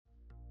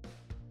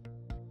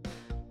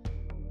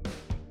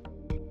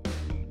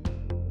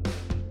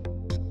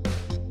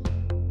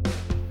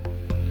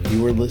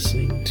You are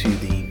listening to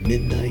the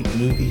Midnight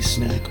Movie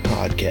Snack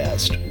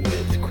Podcast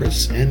with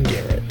Chris and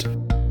Garrett.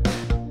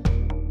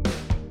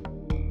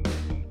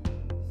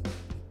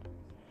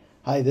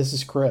 Hi, this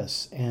is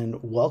Chris,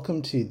 and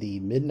welcome to the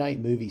Midnight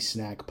Movie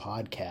Snack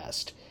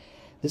Podcast.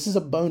 This is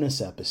a bonus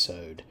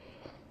episode.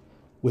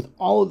 With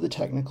all of the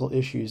technical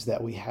issues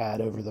that we had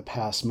over the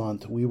past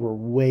month, we were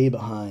way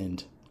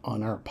behind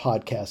on our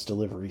podcast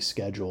delivery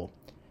schedule.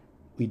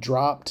 We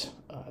dropped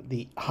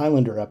the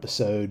Highlander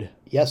episode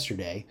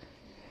yesterday,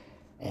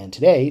 and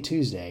today,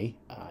 Tuesday,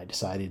 I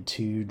decided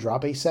to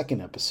drop a second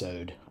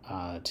episode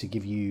to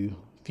give you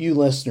few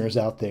listeners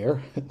out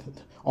there,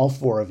 all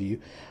four of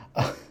you,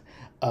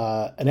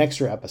 an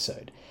extra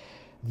episode.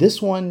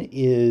 This one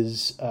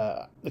is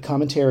the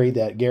commentary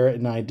that Garrett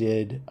and I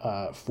did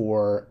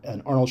for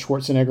an Arnold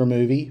Schwarzenegger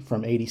movie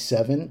from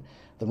 '87,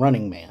 The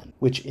Running Man,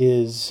 which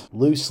is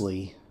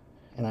loosely,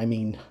 and I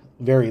mean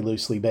very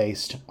loosely,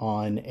 based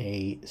on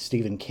a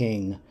Stephen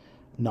King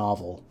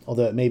novel,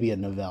 although it may be a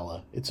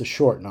novella. It's a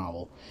short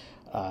novel.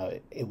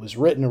 It was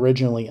written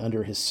originally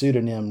under his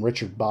pseudonym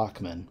Richard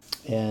Bachman,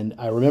 and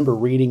I remember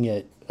reading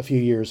it a few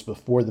years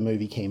before the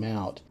movie came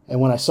out. And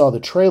when I saw the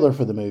trailer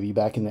for the movie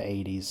back in the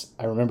 80s,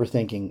 I remember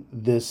thinking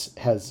this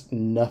has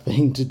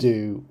nothing to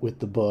do with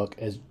the book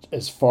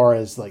as far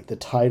as like the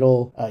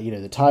title.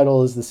 The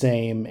title is the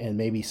same, and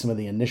maybe some of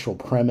the initial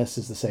premise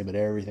is the same, but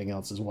everything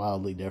else is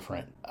wildly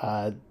different.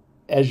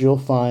 As you'll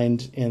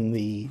find in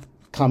the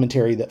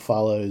commentary that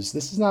follows,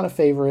 this is not a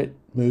favorite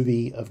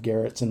movie of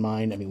Garrett's and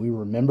mine. I mean, we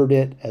remembered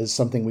it as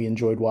something we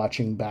enjoyed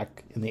watching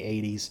back in the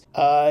 80s.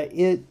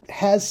 It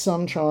has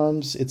some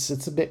charms.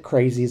 It's a bit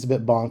crazy. It's a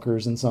bit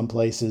bonkers in some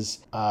places.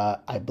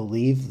 I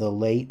believe the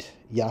late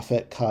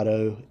Yaphet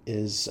Kotto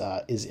is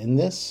in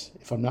this,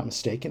 if I'm not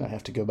mistaken. I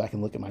have to go back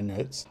and look at my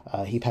notes.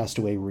 He passed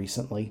away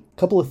recently. A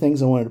couple of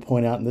things I wanted to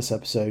point out in this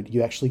episode.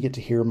 You actually get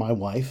to hear my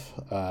wife,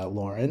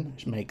 Lauren.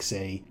 She makes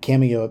a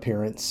cameo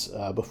appearance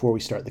before we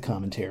start the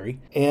commentary.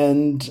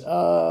 And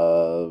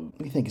let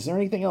me think, is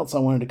there anything else I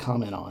wanted to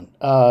comment on?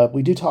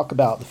 We do talk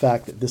about the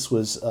fact that this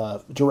was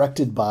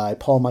directed by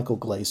Paul Michael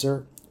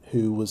Glaser,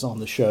 who was on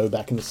the show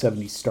back in the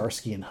 70s,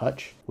 Starsky and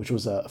Hutch, which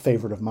was a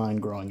favorite of mine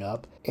growing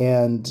up.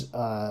 And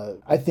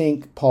I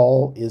think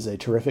Paul is a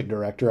terrific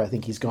director. I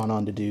think he's gone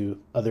on to do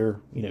other,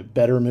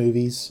 better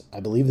movies. I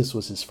believe this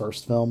was his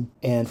first film.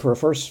 And for a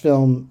first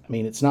film, I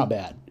mean, it's not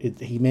bad.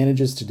 He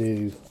manages to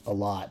do a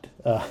lot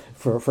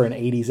for an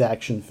 80s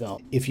action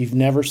film. If you've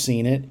never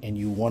seen it and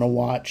you want to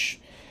watch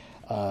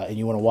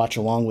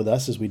along with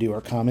us as we do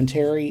our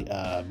commentary,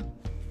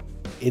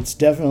 it's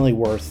definitely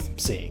worth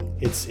seeing.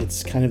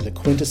 It's kind of the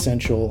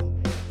quintessential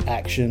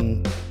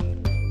action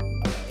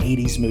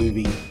 80s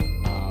movie.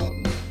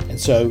 And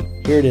so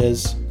here it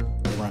is,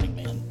 The Running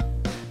Man.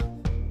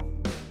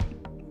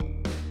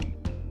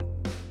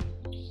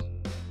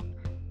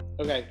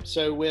 Okay,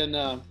 so when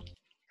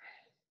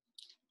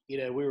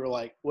we were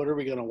like, what are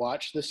we going to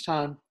watch this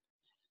time?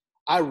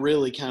 I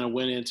really kind of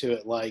went into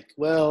it like,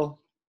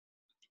 well,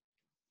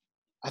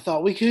 I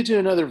thought we could do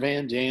another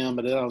Van Damme,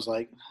 but then I was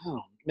like,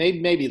 oh,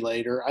 maybe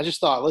later. I just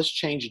thought, let's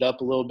change it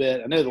up a little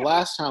bit. I know the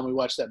last time we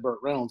watched that Burt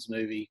Reynolds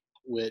movie,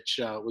 which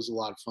was a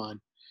lot of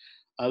fun.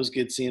 It was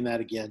good seeing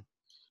that again.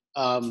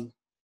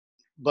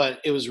 But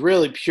it was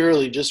really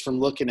purely just from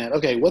looking at,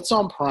 okay, what's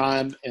on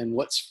Prime and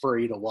what's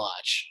free to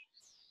watch.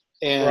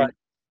 And right.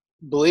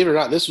 Believe it or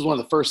not, this was one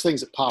of the first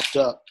things that popped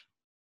up.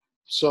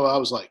 So I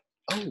was like,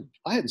 oh,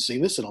 I hadn't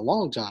seen this in a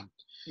long time.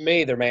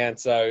 Me either, man.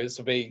 So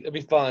it'll be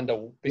fun to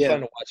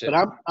watch it.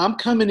 But I'm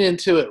coming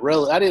into it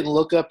really. I didn't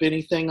look up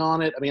anything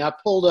on it. I mean, I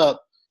pulled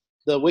up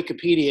the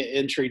Wikipedia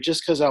entry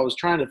just because I was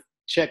trying to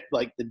check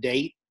like the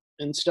date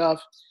and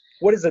stuff.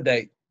 What is the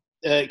date?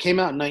 It came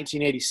out in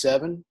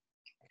 1987.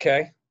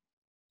 Okay.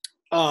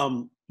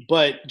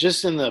 But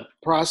just in the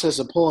process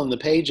of pulling the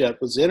page up,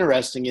 what's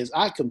interesting is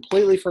I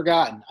completely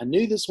forgotten. I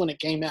knew this when it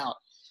came out,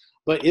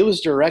 but it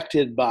was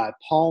directed by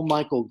Paul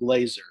Michael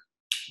Glaser.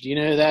 Do you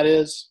know who that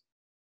is?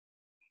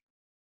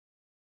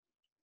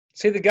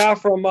 See the guy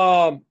from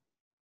no,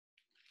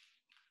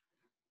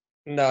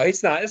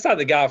 he's not. It's not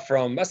the guy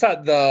from. That's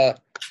not the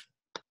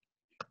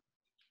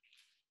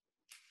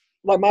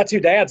like My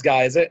Two Dads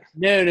guy, is it?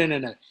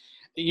 No.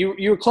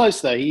 You were close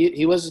though.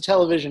 He was a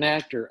television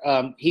actor.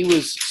 He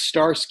was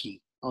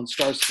Starsky on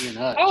Starsky and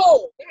Hutch.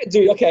 Oh,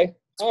 dude. Okay,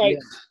 all right.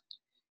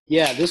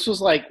 Yeah. This was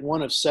like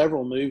one of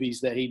several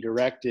movies that he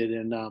directed,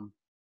 and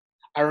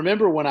I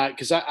remember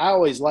because I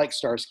always liked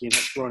Starsky and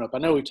Hutch growing up. I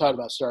know we talked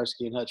about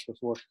Starsky and Hutch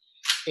before.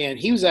 And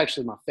he was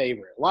actually my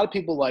favorite. A lot of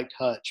people liked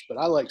Hutch, but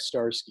I liked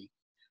Starsky.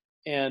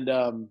 And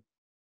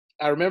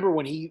I remember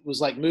when he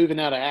was like moving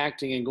out of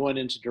acting and going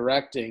into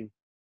directing,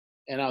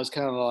 and I was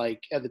kind of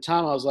like, at the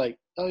time I was like,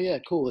 oh yeah,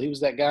 cool. He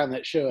was that guy on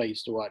that show I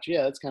used to watch.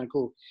 Yeah, that's kind of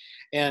cool.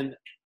 And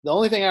the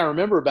only thing I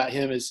remember about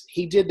him is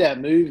he did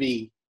that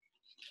movie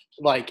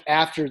like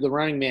after The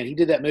Running Man. He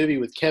did that movie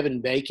with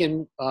Kevin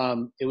Bacon.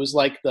 It was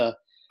like the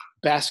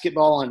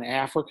basketball in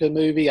Africa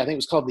movie. I think it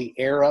was called The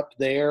Air Up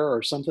There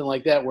or something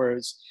like that, where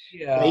it's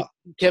Yeah.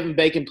 Kevin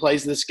Bacon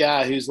plays this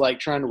guy who's like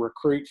trying to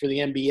recruit for the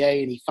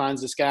NBA, and he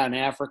finds this guy in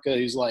Africa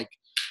who's like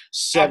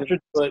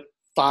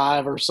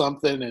 7'5" or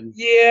something. And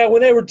Yeah,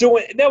 when they were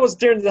doing that was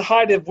during the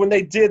height of when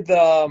they did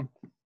the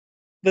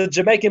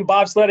Jamaican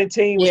bobsledding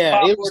team was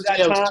popular at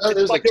that time. It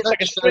was like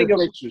a string of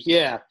pictures.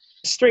 Yeah.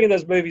 string of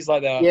those movies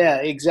like that. Yeah,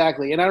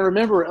 exactly. And I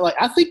remember, like,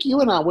 I think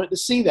you and I went to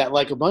see that,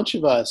 like a bunch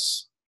of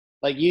us,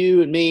 like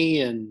you and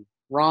me and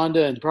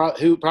Rhonda and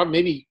probably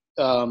maybe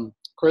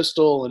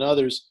Crystal and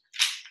others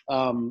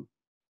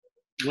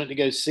went to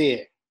go see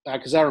it,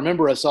 because I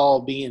remember us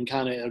all being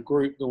kind of a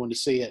group going to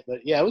see it. But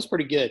yeah, it was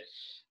pretty good.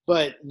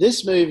 But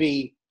this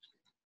movie,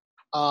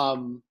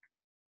 hey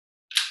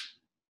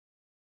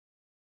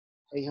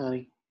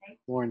honey,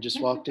 Lauren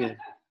just walked in.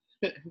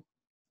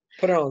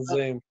 Put her on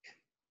Zoom.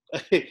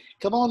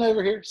 Come on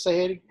over here. Say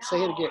hey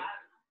to Gary.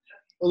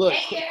 Well, look,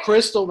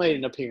 Crystal made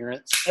an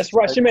appearance. That's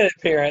right. She made an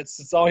appearance.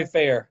 It's only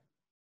fair.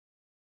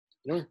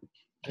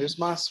 There's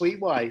my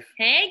sweet wife.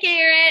 Hey,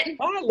 Garrett.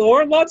 Hi,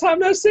 Lauren. Long time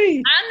no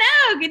see.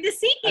 I know. Good to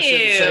see you. I said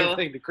the same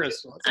thing to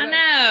Crystal. I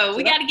know.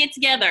 We got to get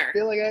together. I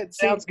feel like I had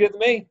seen. Sounds good to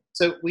me.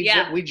 So we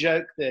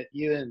joke that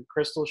you and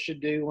Crystal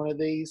should do one of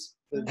these.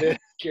 But then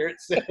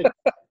Garrett said,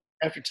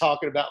 after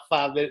talking about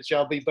 5 minutes,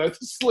 y'all be both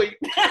asleep.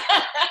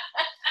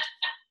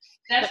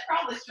 That's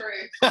probably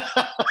true.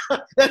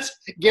 That's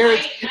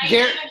Garrett.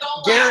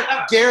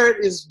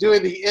 Garrett is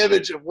doing the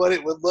image of what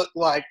it would look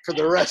like for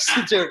the rest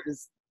of the tour.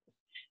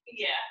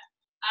 Yeah.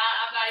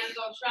 I'm not even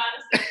going to try to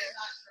say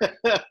it's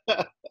not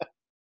true.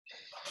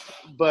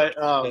 But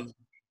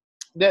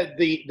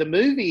the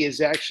movie is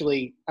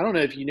actually, I don't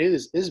know if you knew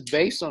this, is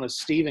based on a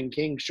Stephen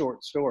King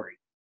short story.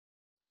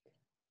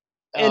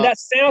 And that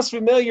sounds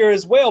familiar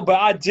as well, but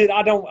I did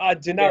not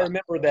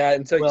remember that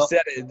until you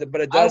said it.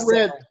 But it does.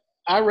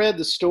 I read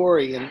the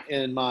story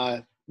in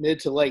my mid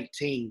to late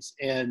teens,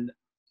 and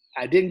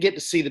I didn't get to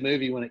see the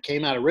movie when it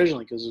came out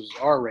originally because it was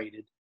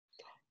R-rated.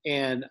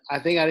 And I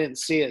think I didn't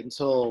see it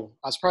until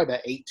I was probably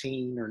about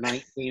 18 or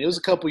 19. It was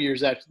a couple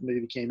years after the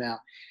movie came out.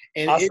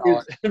 And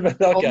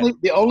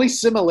the only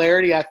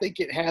similarity I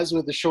think it has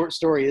with the short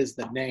story is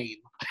the name.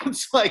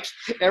 It's like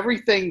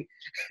everything,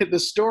 the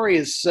story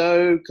is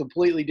so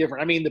completely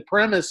different. I mean, the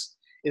premise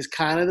is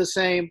kind of the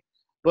same,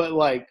 but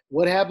like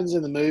what happens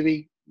in the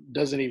movie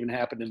doesn't even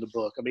happen in the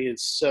book. I mean,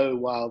 it's so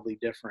wildly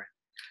different.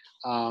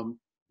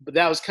 But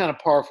that was kind of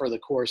par for the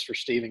course for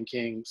Stephen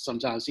King.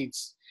 Sometimes he'd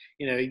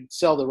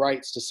sell the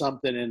rights to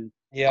something and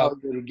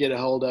Hollywood would get a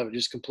hold of it,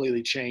 just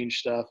completely change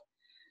stuff.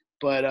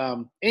 But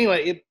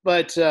anyway,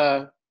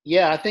 I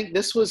think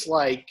this was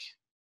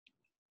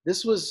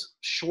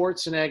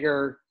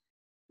Schwarzenegger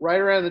right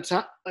around the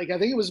time, like I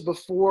think it was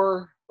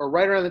before or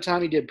right around the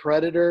time he did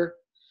Predator.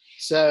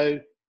 So,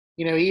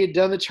 he had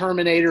done the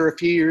Terminator a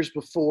few years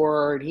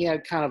before, and he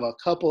had kind of a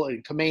couple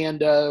in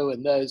Commando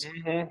and those.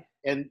 Mm-hmm.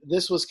 And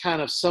this was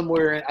kind of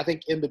somewhere, I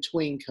think, in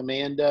between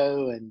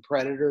Commando and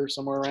Predator,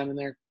 somewhere around in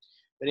there.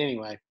 But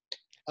anyway.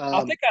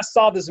 I think I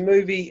saw this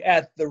movie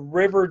at the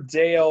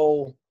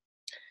Riverdale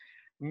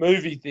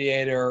movie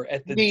theater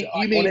at the.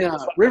 You mean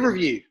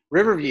Riverview?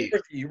 Riverview.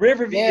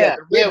 Yeah.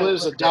 It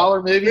was a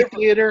dollar movie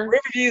theater.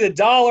 Riverview, the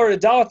dollar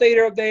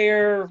theater up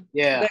there.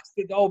 Yeah. Next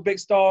to the old Big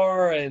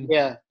Star and.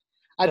 Yeah,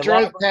 I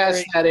drove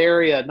past that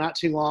area not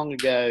too long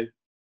ago,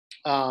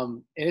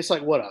 and it's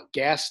like what, a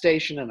gas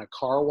station and a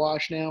car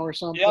wash now or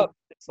something. Yep.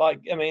 It's like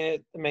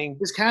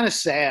it's kind of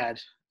sad.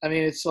 I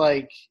mean, it's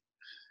like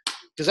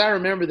because I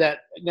remember that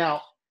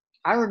now.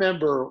 I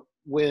remember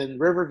when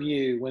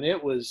Riverview, when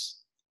it was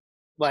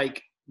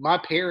like. My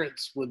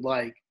parents would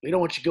like, we don't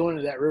want you going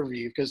to that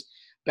Riverview because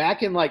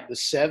back in like the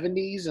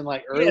 70s and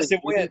like early. Yes,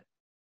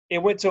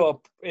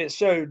 it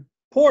showed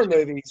porn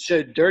movies.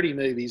 Showed dirty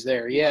movies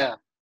there, yeah.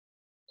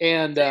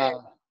 And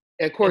of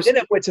course, and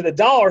then it went to the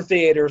dollar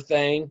theater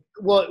thing.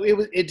 Well,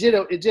 it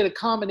did a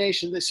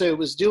combination. So it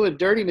was doing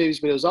dirty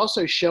movies, but it was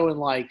also showing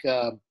like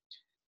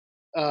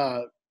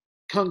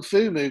kung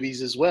fu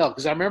movies as well.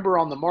 Because I remember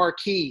on the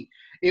marquee,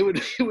 it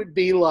would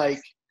be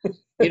like,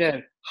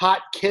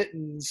 Hot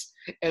Kittens,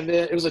 and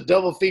then it was a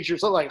double feature,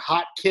 something like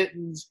Hot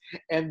Kittens,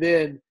 and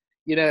then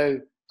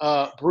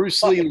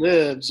Bruce Lee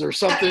Lives or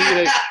something,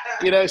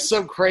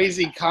 some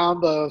crazy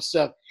combo of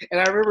stuff. And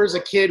I remember as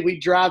a kid,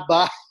 we'd drive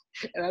by,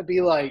 and I'd be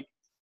like,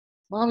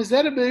 "Mom, is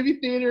that a movie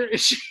theater?" And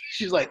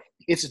she's like,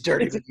 "It's a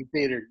dirty movie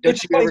theater.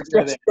 Don't you ever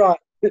go there."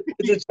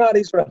 It's a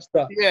Chinese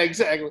restaurant. Yeah,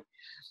 exactly.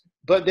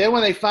 But then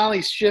when they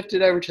finally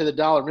shifted over to the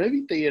dollar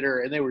movie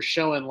theater, and they were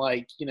showing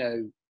like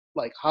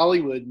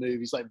Hollywood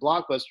movies, like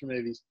blockbuster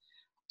movies.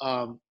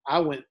 I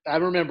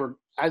remember,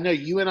 I know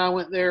you and I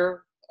went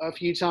there a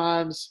few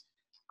times.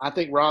 I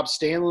think Rob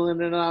Stanley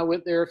and I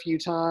went there a few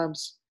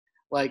times.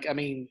 Like, I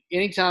mean,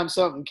 anytime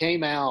something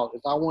came out,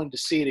 if I wanted to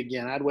see it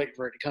again, I'd wait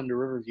for it to come to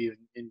Riverview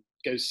and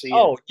go see it.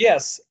 Oh,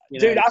 yes.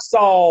 Dude, I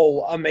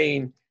saw,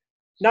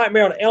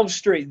 Nightmare on Elm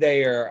Street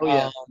there. Oh,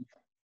 yeah.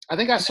 I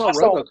think I saw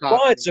RoboCop. A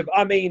bunch of,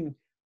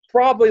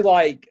 probably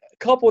like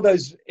couple of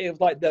those,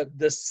 like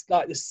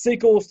the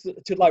sequels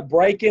to like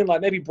Breaking,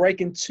 like maybe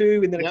Breaking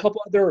 2, and then a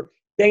couple other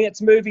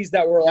dance movies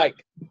that were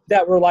like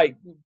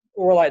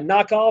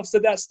knockoffs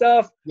of that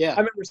stuff. Yeah, I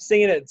remember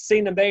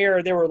seeing them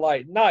there. They were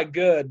like not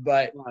good,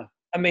 but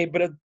I mean,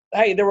 but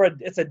hey,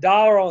 it's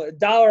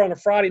 $1 on a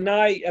Friday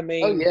night. I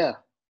mean, oh yeah,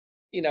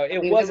 you know,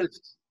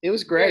 it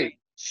was great.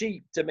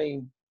 Cheap to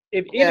me.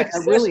 Even I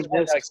really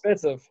weren't that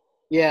expensive.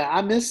 Yeah,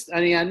 I mean,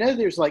 I know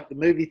there's like the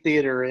movie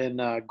theater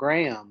in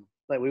Graham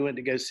that we went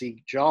to go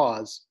see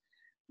Jaws,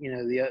 you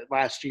know, the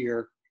last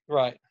year.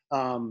 Right.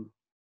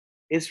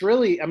 It's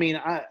really, I mean,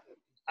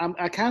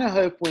 I kind of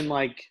hope when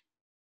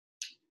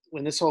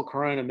this whole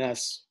Corona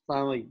mess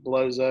finally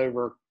blows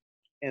over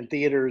and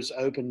theaters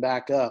open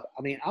back up.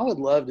 I mean, I would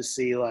love to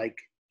see I've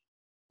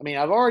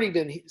already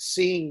been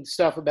seeing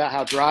stuff about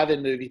how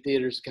drive-in movie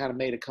theaters kind of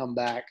made a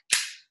comeback,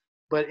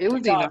 but it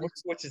would be nice.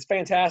 Which is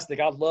fantastic.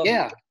 I love it.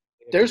 Yeah.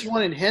 There's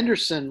one in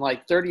Henderson,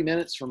 like 30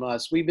 minutes from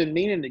us. We've been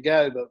meaning to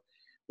go, but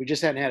we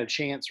just hadn't had a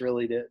chance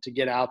really to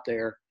get out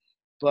there.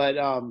 But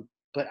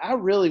I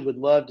really would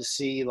love to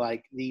see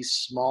like these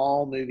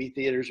small movie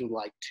theaters with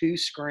like 2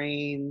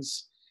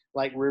 screens,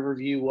 like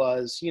Riverview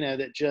was, you know,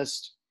 that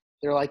just,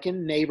 they're like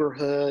in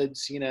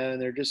neighborhoods, you know,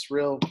 and they're just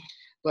real.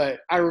 But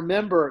I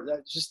remember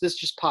that this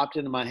just popped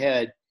into my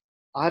head.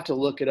 I'll have to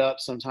look it up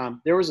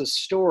sometime. There was a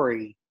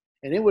story,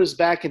 and it was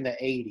back in the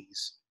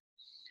 80s.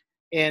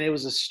 And it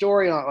was a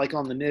story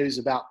on the news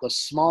about the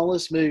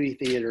smallest movie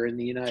theater in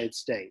the United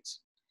States.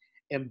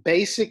 And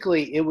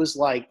basically it was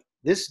like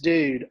this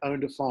dude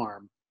owned a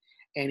farm,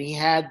 and he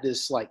had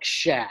this like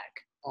shack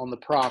on the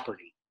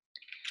property,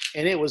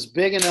 and it was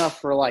big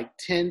enough for like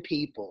 10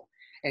 people.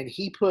 And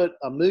he put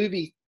a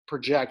movie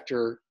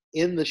projector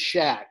in the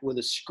shack with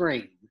a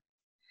screen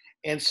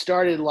and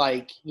started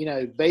like, you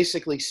know,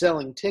 basically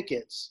selling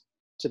tickets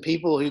to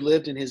people who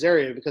lived in his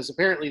area, because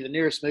apparently the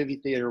nearest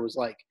movie theater was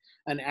like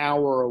an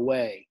hour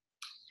away.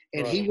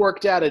 And he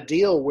worked out a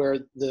deal where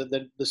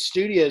the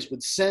studios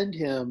would send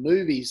him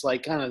movies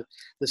like kind of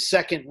the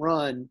second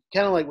run,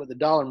 kind of like with the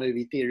dollar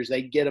movie theaters.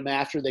 They'd get them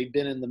after they'd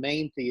been in the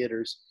main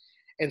theaters.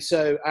 And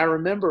so I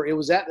remember it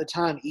was at the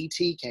time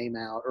E.T. came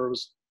out, or it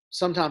was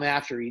sometime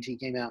after E.T.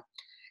 came out.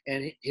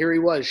 And here he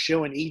was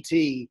showing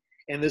E.T.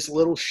 in this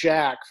little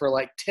shack for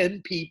like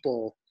 10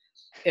 people.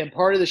 And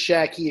part of the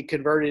shack he had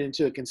converted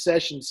into a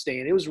concession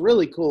stand. It was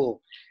really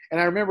cool. And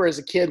I remember as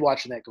a kid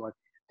watching that going,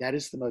 that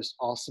is the most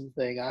awesome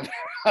thing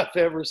I've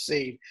ever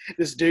seen.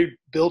 This dude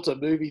built a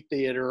movie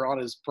theater on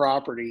his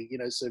property, you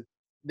know, so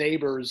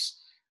neighbors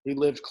who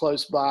lived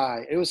close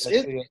by. It was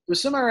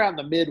somewhere around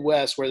the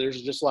Midwest where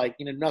there's just like,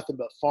 you know, nothing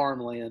but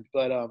farmland.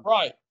 But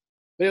right.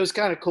 But it was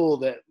kind of cool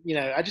that, you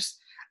know,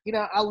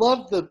 I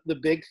love the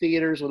big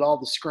theaters with all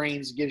the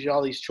screens. It gives you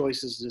all these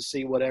choices to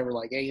see whatever,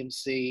 like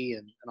AMC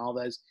and all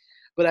those.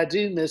 But I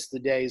do miss the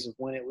days of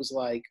when it was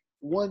like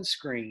 1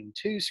 screen,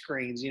 2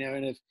 screens, you know,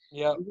 and if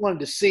you wanted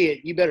to see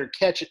it, you better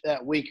catch it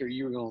that week or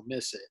you were going to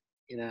miss it,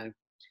 you know.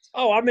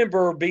 Oh, I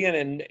remember being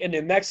in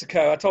New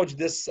Mexico. I told you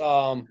this.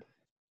 I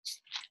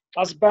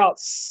was about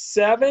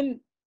 6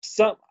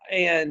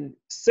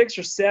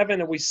 or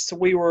 7, and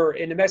we were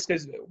in New Mexico.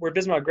 We're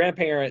visiting my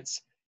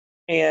grandparents,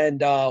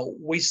 and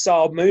we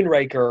saw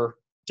Moonraker,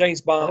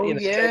 James Bond. Oh,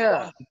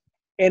 yeah.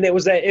 And it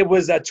was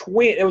a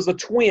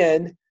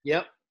twin.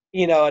 Yep.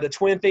 You know, at a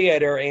twin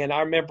theater, and I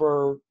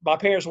remember my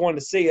parents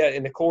wanted to see it,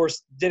 and of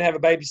course didn't have a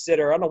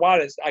babysitter. I don't know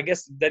why. I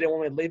guess they didn't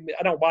want to leave me.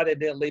 I don't know why they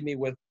didn't leave me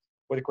with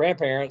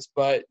grandparents,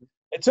 but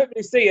it took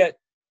me to see it.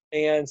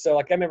 And so,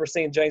 like, I remember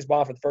seeing James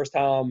Bond for the first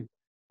time,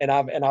 and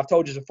I've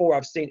told you before,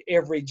 I've seen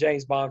every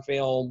James Bond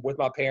film with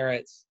my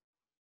parents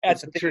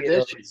at the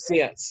theater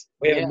since.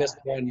 We haven't missed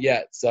one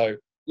yet. So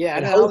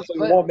and hopefully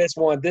we won't miss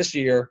one this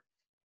year.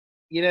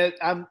 You know,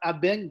 I've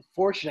been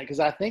fortunate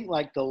because I think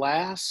like the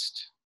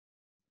last.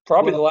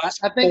 Probably the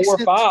last 4 or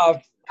 5.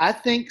 I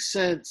think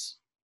so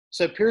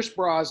Pierce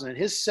Brosnan,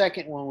 his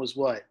second one was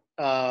what?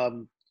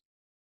 The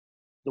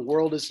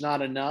World Is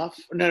Not Enough?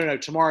 No,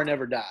 Tomorrow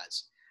Never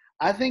Dies.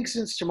 I think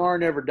since Tomorrow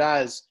Never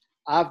Dies,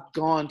 I've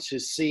gone to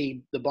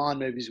see the Bond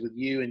movies with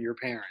you and your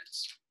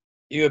parents.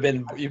 You've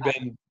been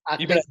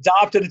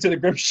adopted into the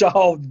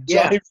Grimshaw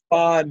James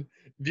Bond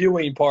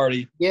viewing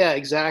party. Yeah,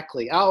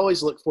 exactly. I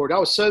always look forward. I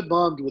was so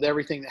bummed with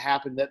everything that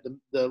happened that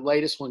the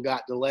latest one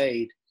got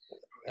delayed.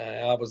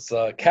 I was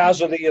a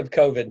casualty of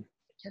COVID.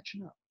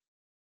 Catching up.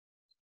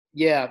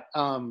 Yeah.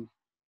 I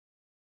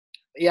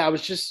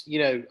was just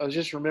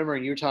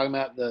remembering you were talking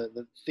about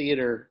the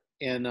theater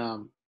in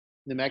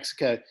New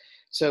Mexico.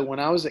 So when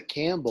I was at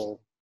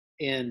Campbell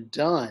in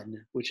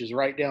Dunn, which is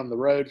right down the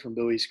road from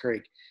Bowie's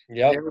Creek,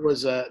 there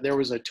was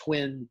a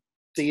twin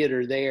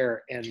theater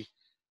there, and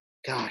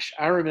gosh,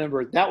 I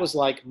remember that was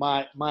like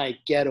my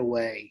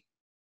getaway,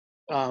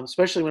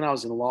 especially when I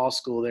was in law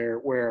school there,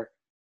 where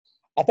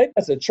I think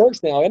that's a church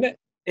now, isn't it?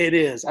 It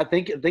is. I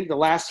think the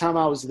last time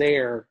I was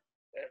there,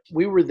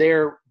 we were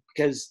there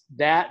because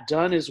that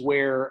Dunn is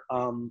where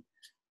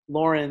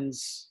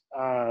Lauren's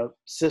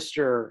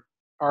sister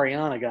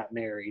Ariana got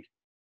married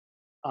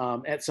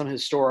at some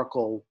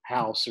historical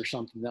house or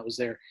something that was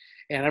there.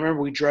 And I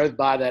remember we drove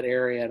by that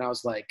area, and I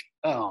was like,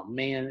 oh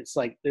man, it's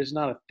like there's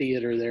not a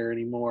theater there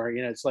anymore.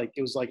 It's like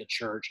it was like a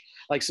church,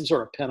 like some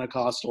sort of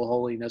Pentecostal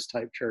holiness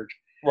type church.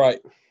 Right.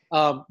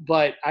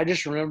 But I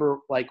just remember,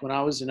 like, when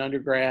I was in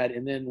undergrad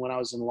and then when I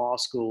was in law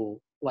school,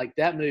 like,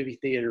 that movie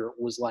theater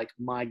was like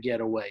my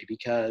getaway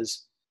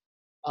because,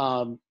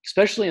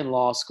 especially in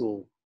law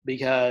school,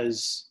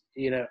 because,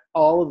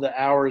 all of the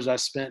hours I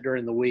spent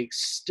during the week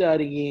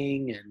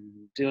studying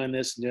and doing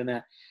this and doing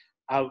that,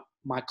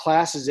 my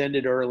classes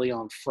ended early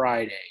on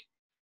Friday,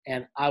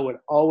 and I would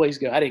always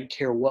go. I didn't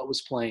care what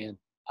was playing.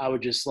 I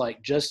would just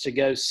to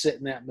go sit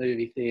in that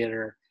movie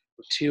theater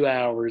 2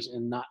 hours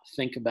and not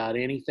think about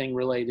anything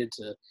related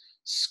to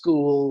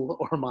school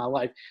or my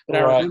life. But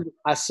I remember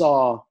I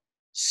saw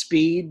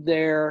Speed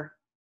there.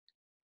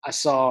 I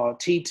saw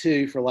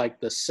T2 for like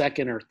the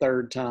second or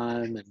third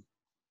time,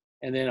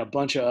 and then a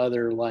bunch of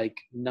other like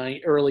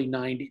early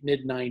 90s,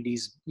 mid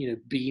 90s,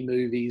 B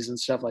movies and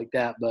stuff like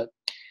that. But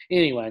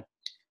anyway,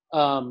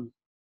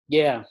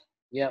 yeah,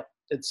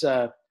 it's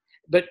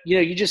but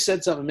you just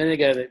said something a minute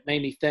ago that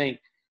made me think.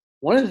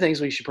 One of the things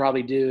we should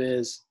probably do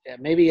is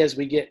maybe as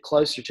we get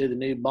closer to the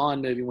new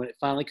Bond movie, when it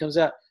finally comes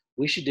out,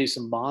 we should do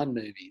some Bond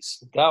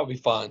movies. That would be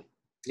fun.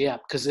 Yeah,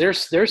 because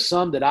there's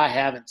some that I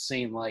haven't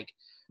seen, like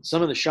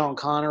some of the Sean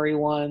Connery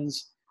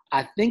ones.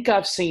 I think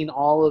I've seen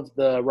all of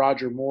the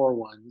Roger Moore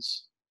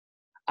ones.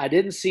 I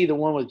didn't see the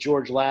one with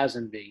George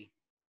Lazenby,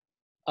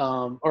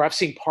 or I've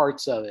seen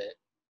parts of it.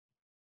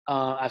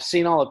 I've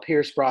seen all of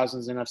Pierce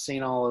Brosnan's, and I've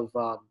seen all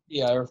of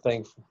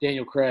everything.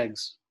 Daniel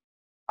Craig's.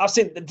 I've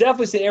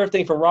definitely seen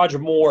everything from Roger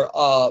Moore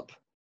up,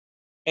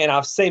 and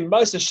I've seen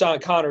most of Sean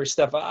Connery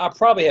stuff. I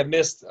probably have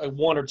missed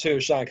one or two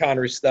of Sean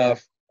Connery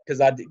stuff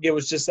because it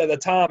was just at the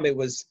time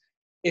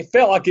it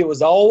felt like it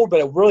was old, but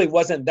it really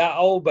wasn't that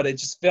old. But it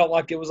just felt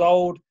like it was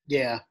old.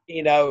 Yeah.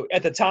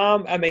 At the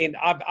time, I mean,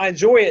 I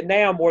enjoy it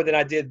now more than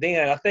I did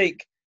then. I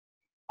think,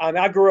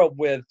 I grew up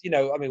with,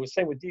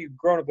 same with you,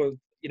 growing up with,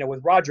 with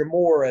Roger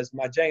Moore as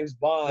my James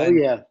Bond. Oh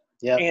yeah.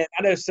 Yeah. And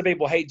I know some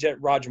people hate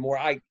Roger Moore.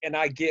 I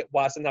get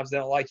why sometimes they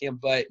don't like him,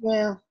 but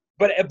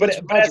but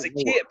as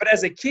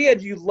a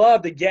kid, you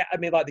love the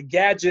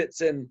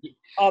gadgets and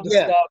all the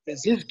stuff.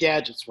 His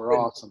gadgets were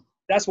awesome.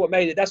 That's what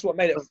made it.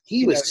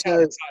 He was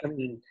so.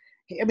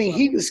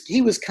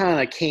 He was kind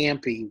of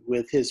campy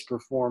with his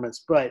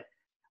performance, but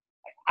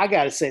I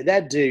got to say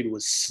that dude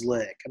was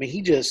slick. I mean,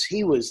 he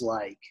was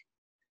like,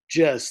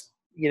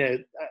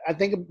 I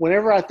think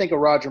whenever I think of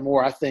Roger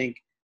Moore, I think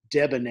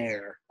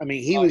debonair. I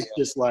mean, he was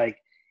just like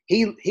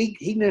he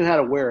knew how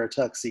to wear a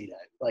tuxedo.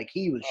 Like,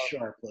 he was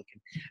sharp looking,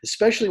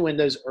 especially when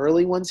those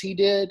early ones he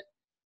did.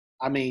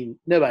 I mean,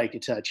 nobody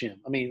could touch him.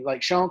 I mean,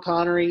 like Sean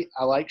Connery,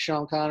 I like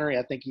Sean Connery.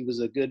 I think he was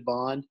a good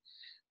Bond.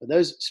 But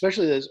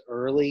especially those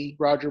early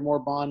Roger Moore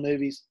Bond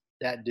movies,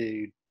 that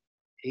dude,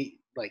 he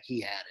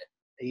had it.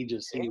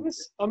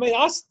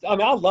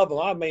 I love him.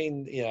 I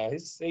mean,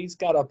 he's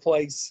got a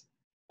place.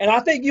 And I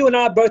think you and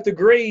I both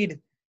agreed.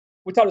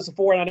 We talked this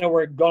before, and I know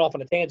we're going off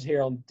on a tangent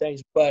here on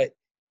James, but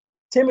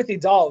Timothy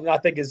Dalton, I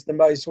think, is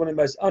one of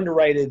the most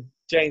underrated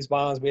James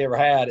Bonds we ever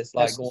had. It's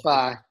like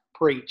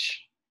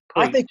preach.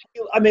 I think.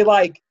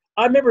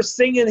 I remember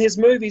singing his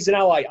movies, and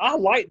I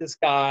like this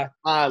guy.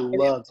 I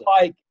loved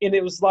it. And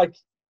it was like,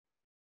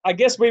 I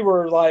guess we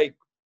were like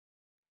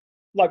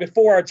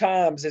before our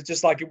times. It's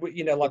just like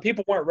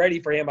people weren't ready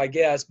for him, I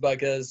guess,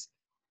 because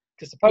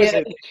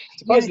supposedly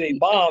he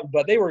bombed,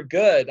 but they were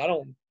good.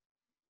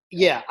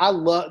 Yeah, I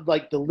love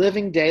like The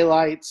Living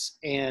Daylights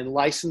and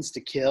License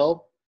to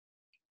Kill.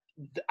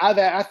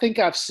 I think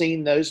I've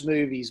seen those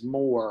movies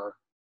more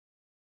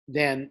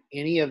than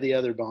any of the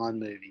other Bond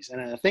movies,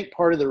 and I think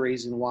part of the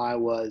reason why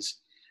was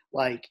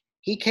like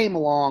he came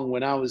along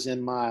when I was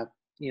in my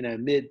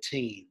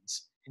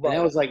mid-teens, and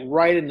that was like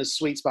right in the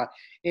sweet spot.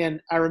 And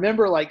I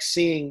remember like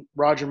seeing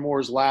Roger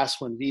Moore's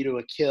last one, View to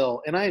a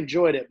Kill, and I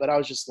enjoyed it, but I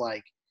was just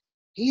like,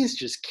 he is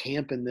just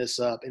camping this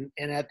up. And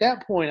at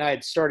that point, I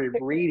had started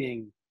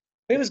reading.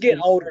 He was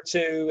getting older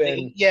too,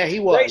 and he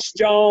was. Grace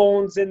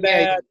Jones and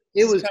that.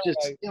 It was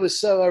just it was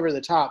so over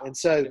the top. And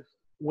so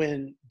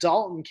when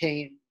Dalton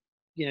came,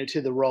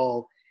 to the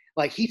role,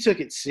 like he took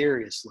it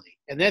seriously,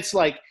 and that's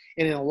like,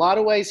 and in a lot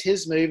of ways,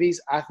 his movies,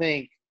 I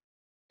think,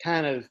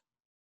 kind of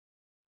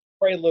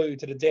prelude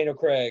to the Daniel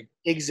Craig.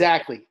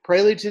 Exactly,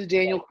 prelude to the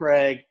Daniel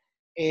Craig,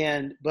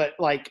 but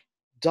like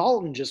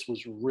Dalton just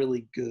was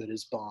really good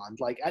as Bond.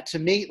 Like to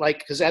me, like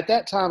because at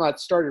that time I'd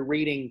started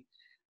reading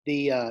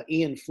the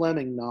Ian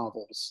Fleming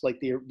novels, like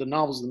the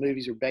novels the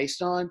movies are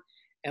based on,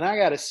 and I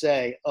got to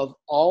say, of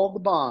all the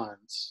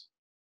Bonds,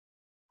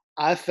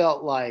 I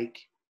felt like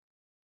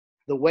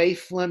the way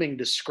Fleming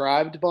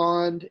described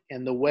Bond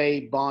and the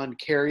way Bond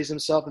carries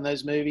himself in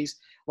those movies,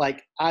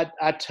 like I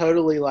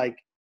totally like.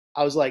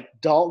 I was like,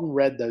 Dalton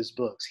read those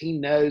books. He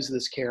knows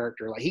this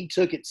character. Like he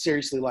took it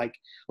seriously. Like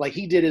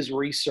he did his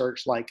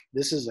research. Like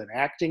this is an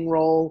acting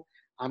role.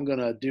 I'm going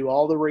to do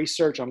all the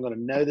research. I'm going to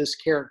know this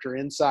character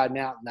inside and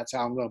out, and that's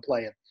how I'm going to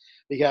play him.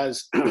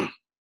 Because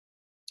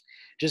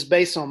just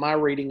based on my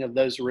reading of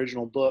those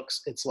original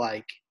books, it's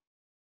like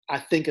I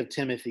think of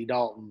Timothy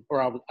Dalton,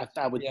 or I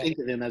would Yeah. think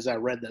of him as I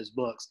read those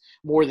books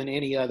more than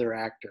any other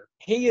actor.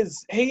 He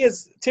is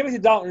Timothy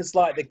Dalton is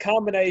like the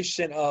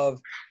combination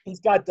of he's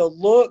got the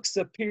looks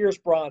of Pierce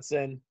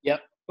Bronson,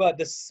 Yep. but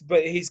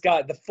he's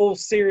got the full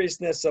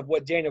seriousness of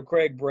what Daniel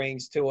Craig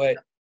brings to it,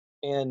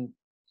 and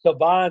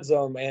combines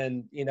them,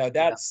 and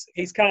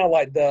he's kind of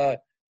like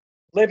the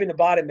living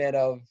embodiment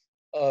of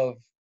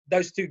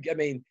those two. I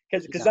mean,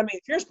 because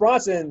Pierce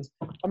Bronson,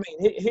 I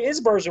mean, his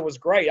version was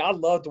great. I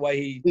loved the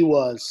way he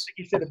was.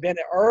 He should have been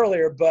it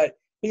earlier, but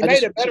he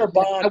made a better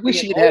Bond. I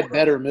wish he had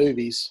better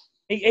movies.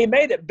 He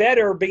made it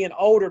better being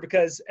older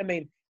because I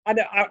mean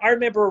I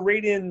remember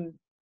reading,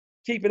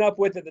 keeping up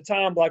with at the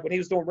time, like when he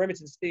was doing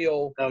Remington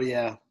Steele. Oh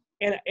yeah.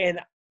 And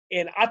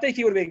I think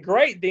he would have been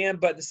great then,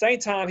 but at the same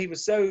time he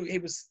was a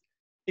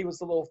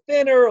little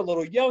thinner, a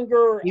little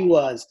younger. He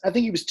was. I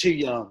think he was too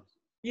young.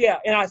 Yeah,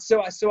 and I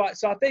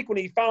think when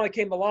he finally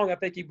came along, I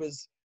think he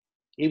was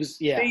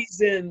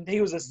seasoned. He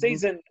was a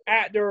seasoned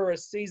actor,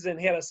 he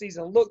had a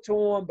seasoned look to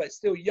him, but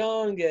still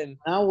young. And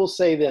I will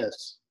say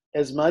this.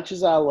 As much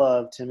as I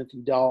love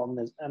Timothy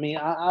Dalton,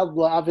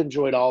 I've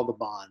enjoyed all the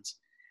Bonds,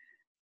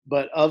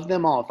 but of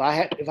them all,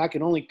 if I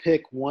could only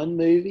pick one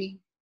movie,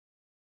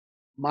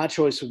 my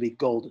choice would be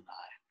GoldenEye.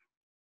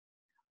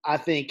 I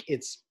think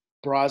it's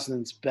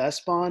Brosnan's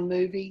best Bond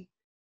movie,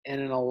 and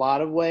in a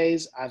lot of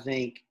ways, I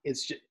think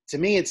to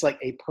me it's like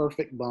a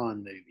perfect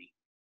Bond movie.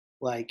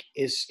 Like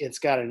it's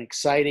got an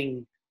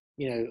exciting,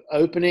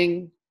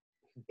 opening.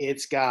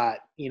 It's got,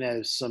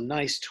 some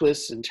nice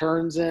twists and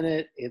turns in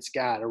it. It's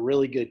got a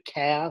really good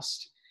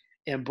cast.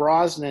 And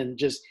Brosnan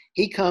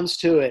he comes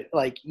to it,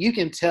 like, you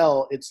can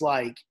tell it's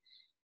like,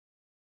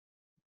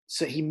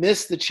 so he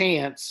missed the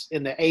chance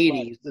in the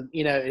 80s,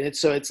 and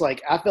so it's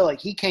like, I feel like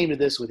he came to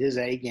this with his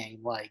A game.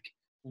 Like,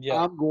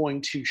 I'm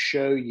going to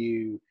show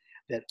you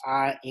that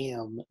I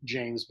am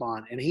James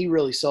Bond. And he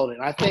really sold it.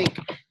 And I think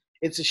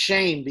it's a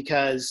shame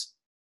because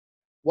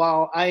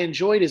while I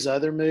enjoyed his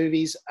other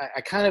movies,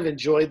 I kind of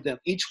enjoyed them.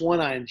 Each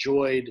one I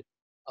enjoyed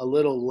a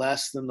little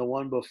less than the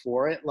one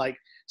before it. Like,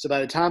 so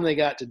by the time they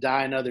got to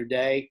Die Another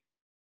Day,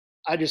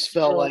 I just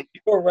felt like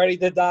you were ready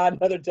to die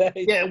another day.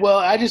 Yeah, well,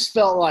 I just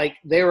felt like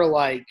they were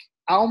like,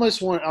 I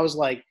was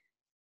like,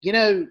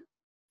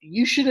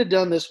 you should have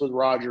done this with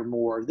Roger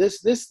Moore.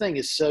 This thing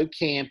is so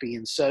campy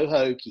and so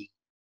hokey.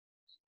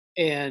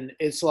 And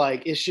it's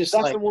like, it's just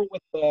That's like the one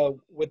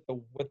with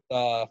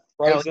the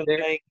Frozen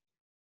thing.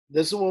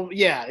 This one,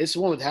 yeah, it's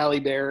the one with Halle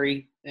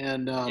Berry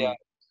and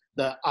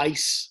the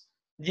ice.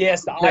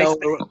 Yes, the ice.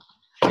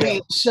 I mean,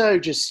 it's so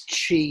just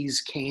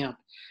cheese camp.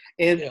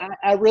 And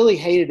I really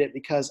hated it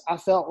because I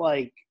felt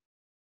like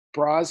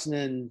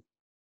Brosnan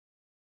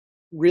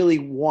really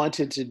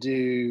wanted to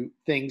do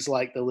things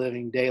like The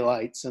Living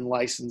Daylights and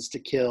License to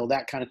Kill,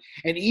 that kind of,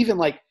 and even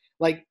like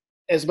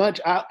as much,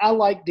 I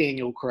like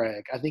Daniel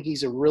Craig. I think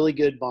he's a really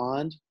good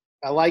Bond.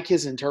 I like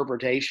his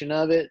interpretation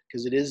of it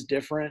because it is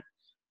different.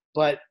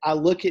 But I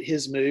look at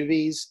his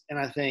movies and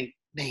I think,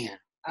 man,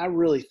 I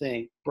really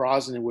think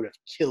Brosnan would have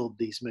killed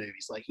these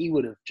movies. Like, he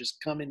would have just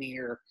come in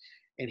here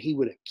and he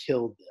would have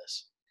killed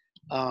this.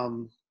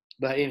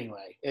 But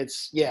anyway,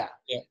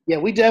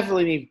 we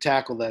definitely need to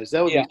tackle those.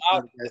 That would be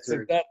fun to go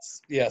through.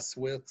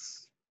 We'll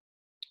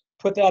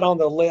put that on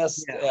the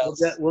list. Yeah,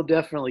 we'll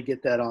definitely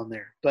get that on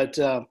there. But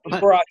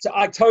for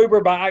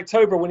October, by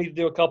October, we need to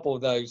do a couple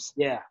of those.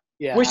 Yeah.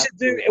 We should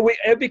do.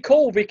 It'd be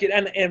cool if we could,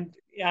 and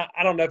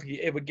I don't know if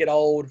it would get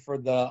old for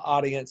the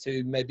audience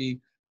who may be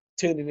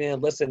tuning in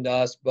and listening to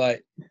us,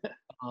 but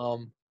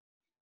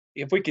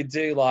if we could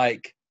do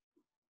like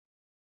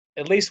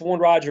at least one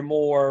Roger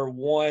Moore,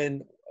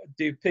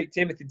 pick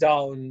Timothy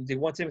Dalton, do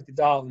one Timothy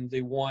Dalton,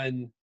 do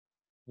one.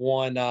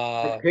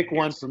 Pick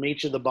one from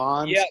each of the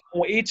Bonds. Yeah,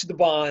 each of the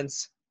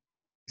Bonds,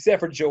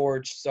 except for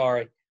George.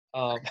 Sorry.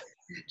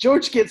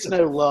 George gets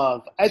no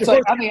love. It's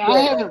George, I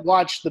haven't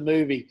watched the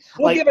movie.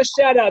 We'll give a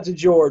shout out to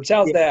George.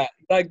 How's that?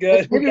 Is that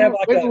good? Maybe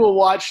we'll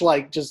watch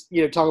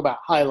talk about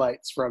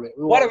highlights from it.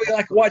 Why don't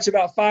we watch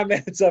about 5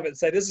 minutes of it and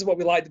say this is what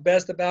we like the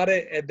best about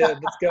it, and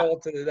then let's go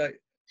on to the next.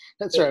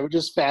 That's right. We'll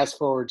just fast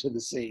forward to the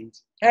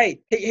scenes.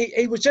 Hey,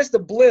 he was just a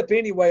blip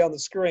anyway on the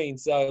screen,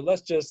 so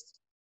let's just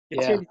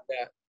continue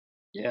that.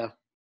 Yeah,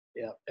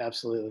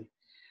 absolutely.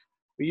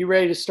 Are you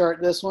ready to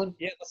start this one?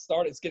 Yeah, let's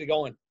start it. Let's get it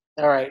going.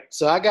 All right,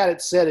 so I got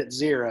it set at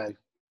 0.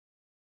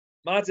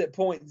 Mine's at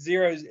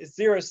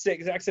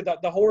 0.06. Like I said,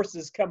 the horse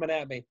is coming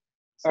at me.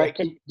 So all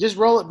right, just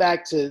roll it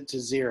back to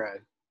 0.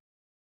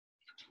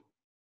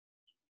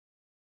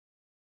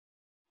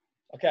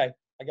 Okay,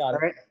 I got it. All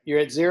right, you're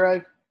at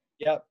 0?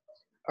 Yep.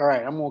 All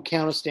right, I'm going to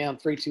count us down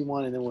 3, 2,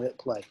 1, and then we'll hit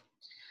play.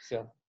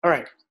 So. All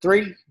right,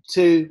 3,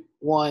 2,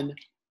 1,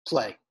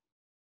 play.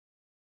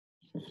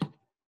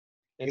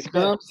 Here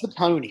comes the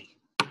pony,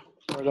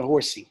 or the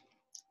horsey.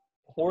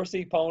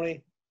 Horsey,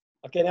 pony.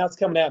 Okay, now it's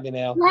coming at me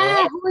now.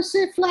 Fly,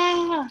 horsey,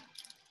 fly.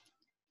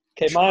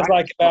 Okay, mine's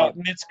like about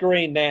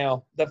mid-screen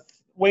now. The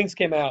wings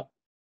came out.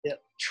 Yep,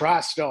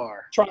 TriStar.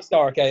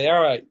 TriStar, okay,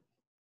 all right.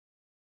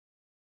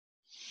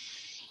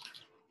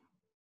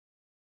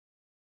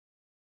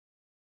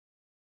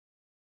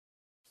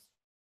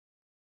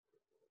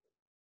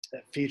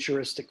 That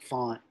futuristic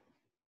font.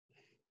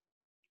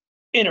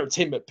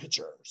 Entertainment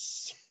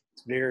Pictures.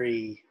 It's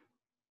very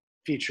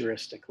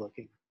futuristic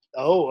looking.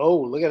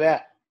 Oh, look at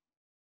that.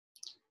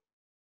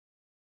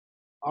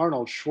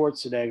 Arnold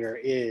Schwarzenegger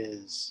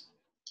is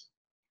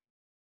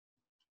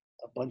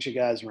a bunch of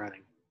guys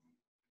running.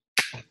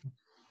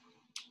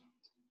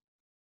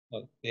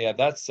 Oh, yeah,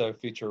 that's so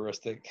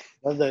futuristic.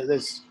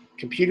 Those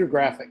computer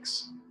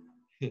graphics.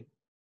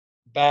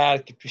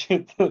 Bad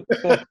computer.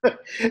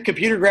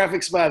 Computer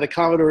graphics by the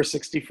Commodore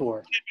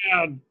 64.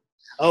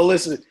 Oh,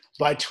 listen.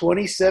 By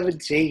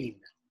 2017,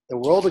 the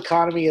world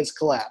economy has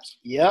collapsed.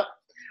 Yep.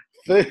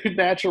 Food,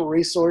 natural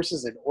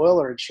resources, and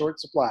oil are in short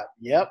supply.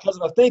 Yep. Because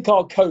of a thing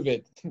called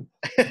COVID.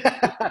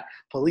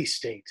 Police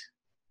state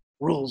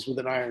rules with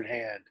an iron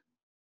hand.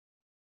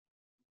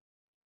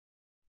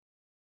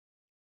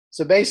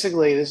 So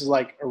basically, this is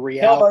like a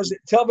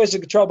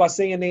Television controlled by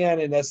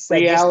CNN, and that's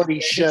reality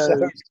shows.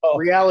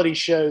 Reality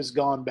shows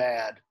gone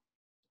bad.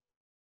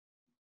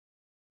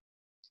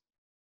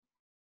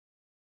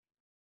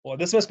 Well,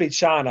 this must be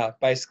China,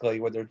 basically,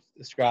 what they're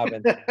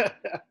describing.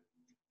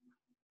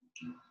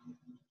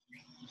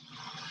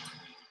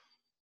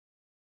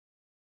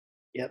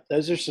 Yep,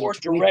 those are some.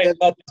 Direct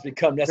methods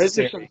become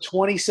necessary. Those are some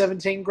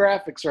 2017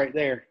 graphics right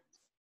there.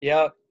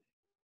 Yep.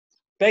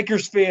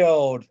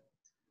 Bakersfield.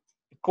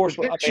 Of course,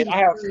 I got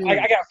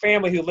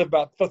family who live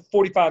about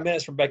 45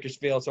 minutes from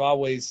Bakersfield, so I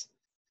always,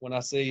 when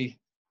I see.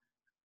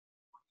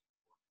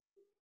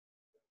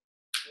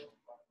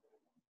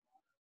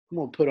 I'm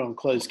gonna put on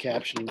closed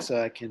captioning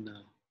so I can.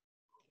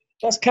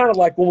 That's kind of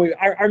like when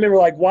I remember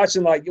like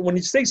watching like when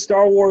you see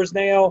Star Wars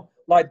now,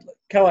 like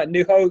kind of like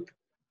New Hope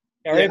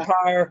or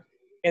Empire,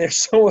 and they're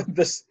showing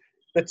the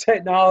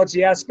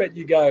technology aspect.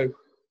 You go,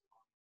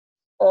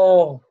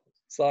 oh,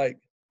 it's like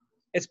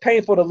it's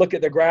painful to look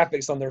at the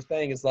graphics on their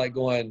thing. It's like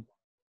going,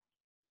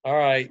 all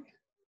right,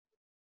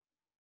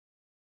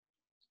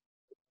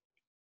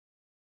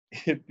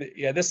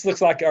 yeah, this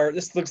looks like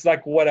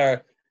what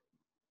our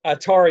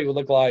Atari would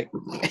look like.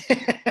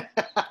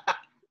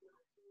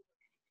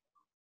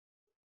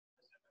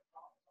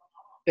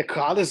 The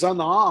crowd is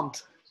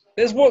unarmed.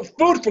 There's what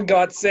food, for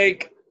God's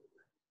sake.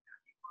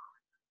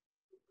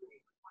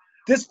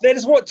 They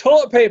just want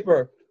toilet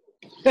paper.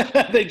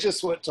 They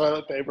just want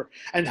toilet paper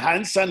and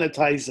hand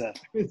sanitizer.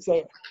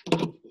 So,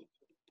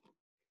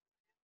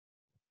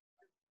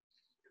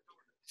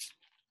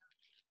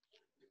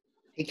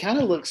 he kind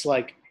of looks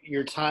like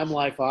your Time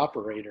Life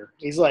operator.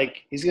 He's going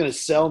to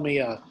sell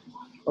me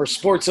or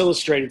Sports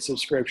Illustrated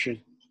subscription.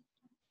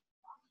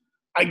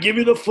 I give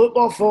you the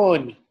football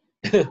phone.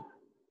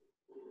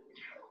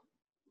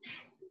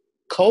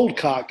 Cold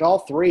cocked, all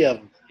three of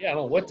them. Yeah, I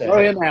don't know what the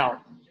Throw him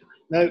out.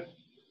 No.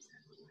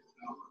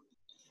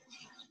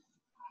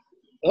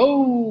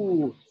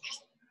 Oh.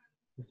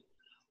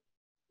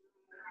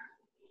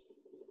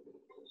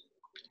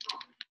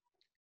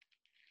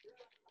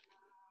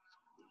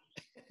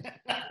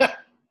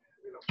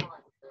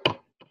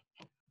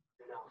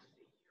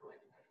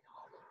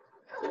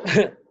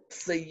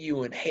 See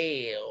you in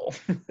hell.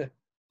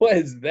 What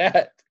is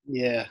that?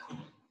 Yeah.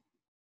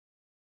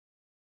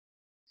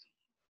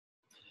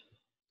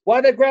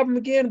 Why'd they grab him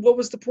again? What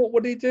was the point?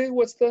 What did he do?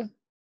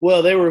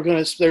 Well,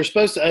 they're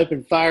supposed to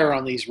open fire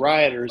on these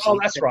rioters. Oh,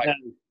 that's right. No,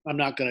 I'm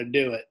not going to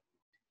do it.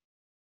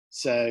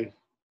 So,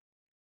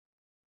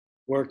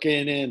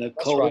 working in a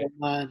coal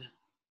mine.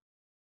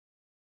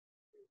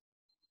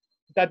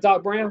 That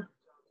Doc Brown?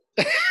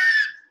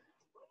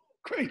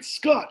 Great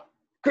Scott.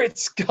 Great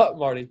Scott,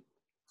 Marty.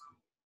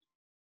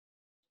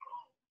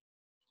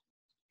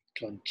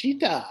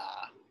 Conchita.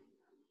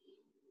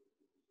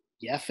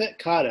 Yaphet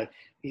Kotto.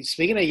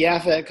 Speaking of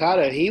Yaphet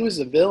Kotto, he was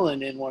a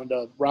villain in one of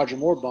the Roger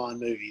Moore Bond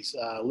movies,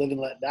 Live and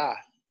Let Die.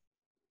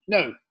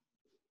 No.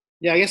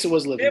 Yeah, I guess it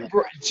was Live and Let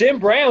Die. Jim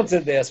Brown's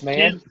in this,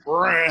 man. Jim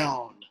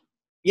Brown.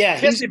 Yeah.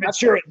 Jesse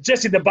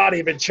the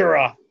Body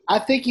Ventura. I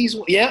think he's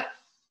one.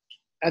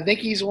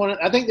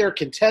 I think they're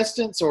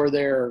contestants or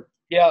they're.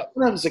 Yeah.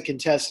 One of them's a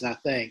contestant, I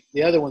think.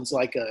 The other one's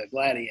like a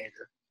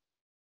gladiator.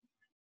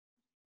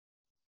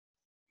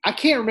 I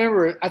can't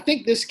remember. I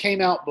think this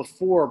came out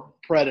before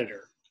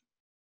Predator.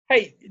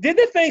 Hey, did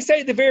the thing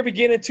say at the very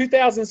beginning,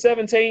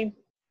 2017?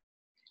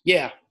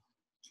 Yeah.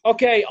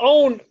 Okay,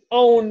 when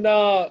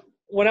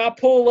I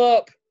pull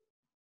up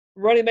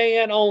Running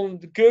Man on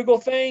the Google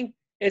thing,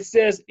 it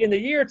says in the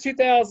year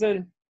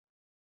 2000,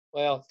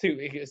 well,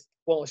 it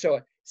won't show it.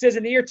 It says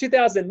in the year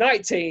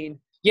 2019.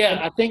 Yeah,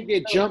 I think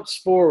it jumps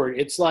forward.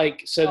 It's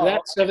like,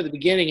 that stuff at the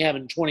beginning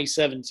happened in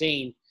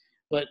 2017,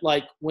 but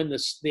like when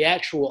the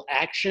actual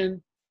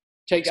action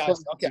takes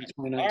place in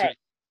 2019. All right.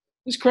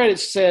 His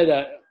credits said,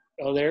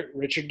 there,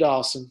 Richard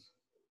Dawson.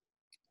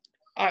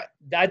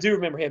 I do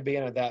remember him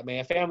being in that,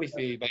 man. Family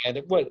Feud,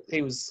 man.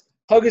 He was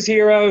Hugger's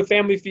Hero,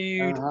 Family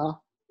Feud. Uh-huh.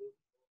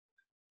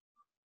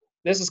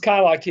 This is kind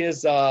of like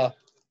his.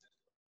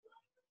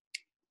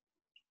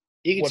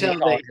 You can tell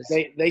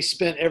they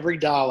spent every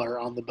dollar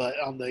on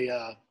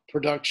the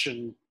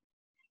production.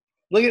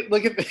 Look at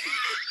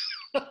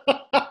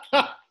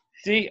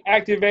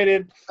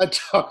Deactivated.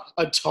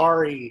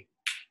 Atari.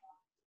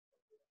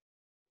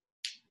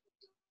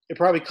 It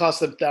probably cost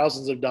them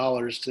thousands of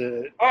dollars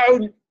to.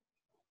 Oh,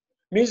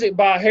 music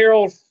by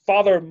Harold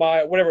Father,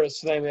 whatever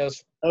his name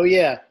is. Oh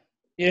yeah,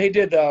 Yeah, he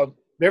did the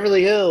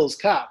Beverly Hills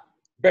Cop.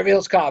 Beverly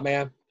Hills Cop,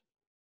 man.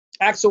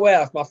 Axel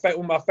F, one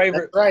of my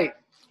favorite. That's right.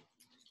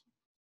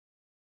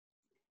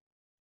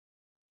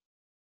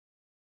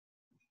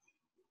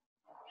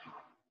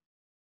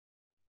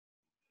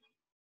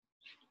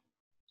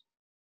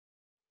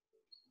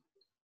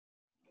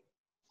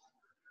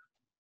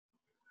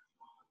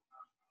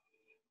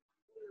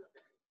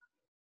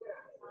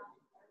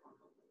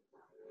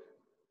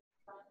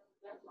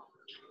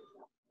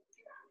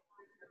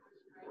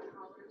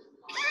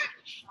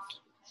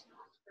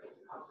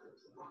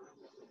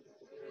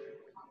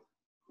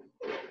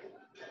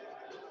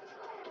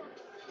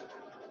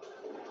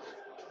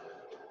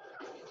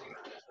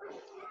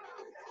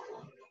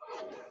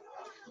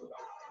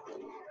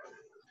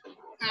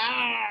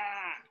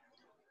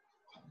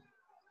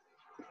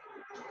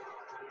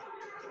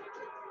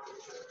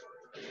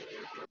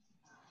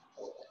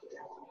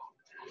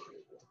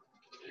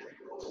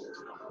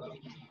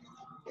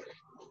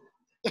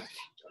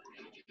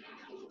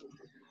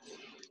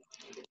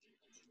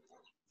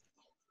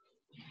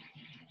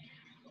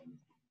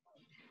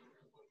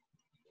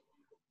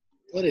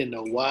 What in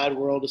the wide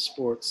world of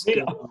sports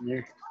going on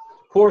here?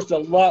 Of course, I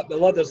love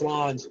those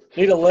lines.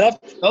 Need a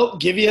lift? Oh,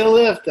 give you a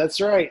lift. That's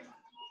right.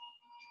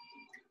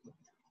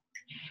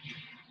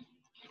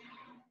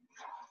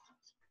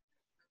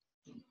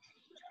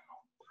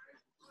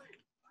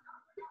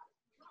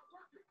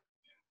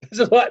 This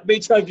is what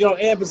me trying to get on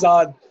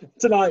Amazon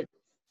tonight.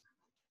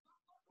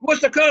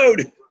 What's the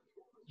code?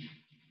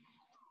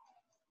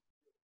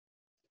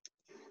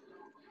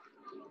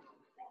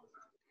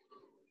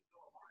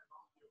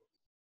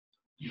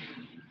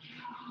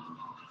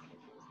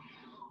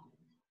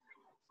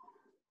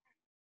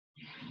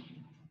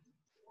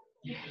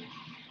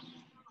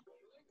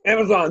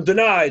 Amazon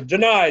denied.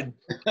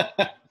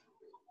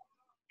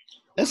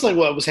 That's like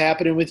what was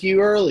happening with you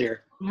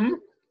earlier. Mm-hmm.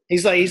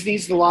 He's like, he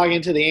needs to log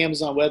into the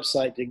Amazon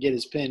website to get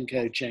his PIN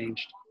code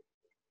changed.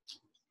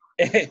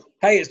 Hey,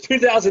 it's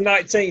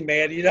 2019,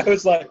 man. You know,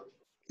 it's like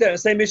the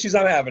same issues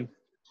I'm having.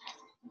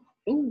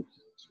 Ooh.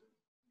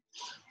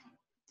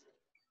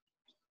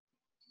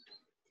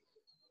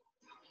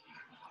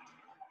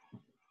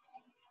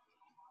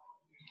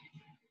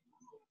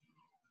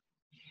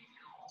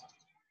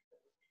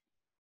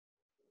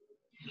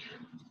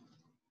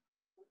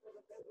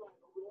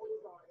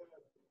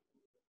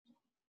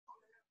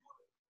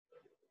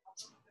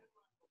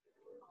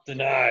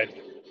 Denied.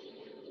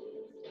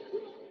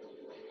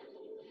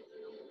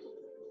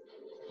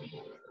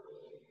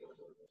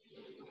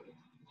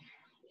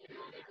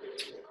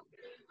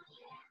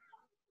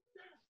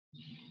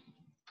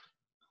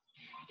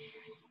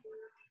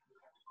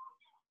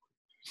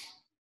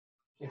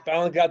 You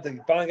finally got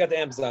the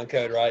Amazon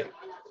code right.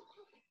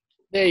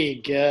 There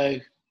you go.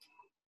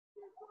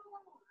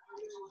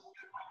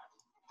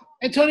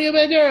 Antonio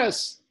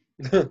Banderas.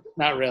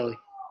 Not really.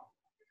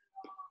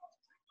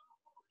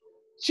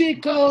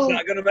 Chico. It's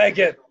not gonna make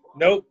it.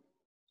 Nope.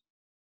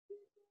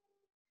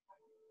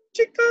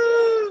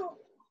 Chico.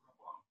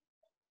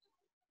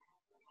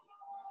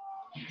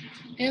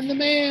 And the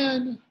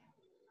man.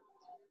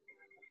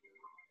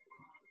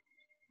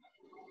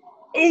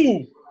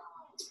 Ooh.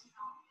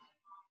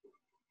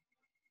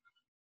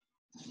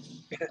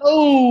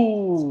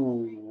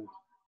 Oh.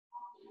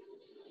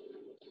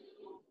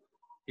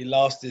 He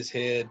lost his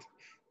head.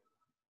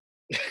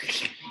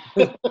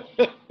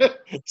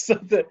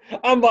 Something.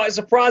 I'm like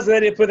surprised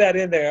they didn't put that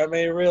in there. I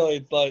mean, really,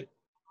 it's like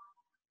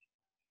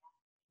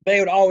they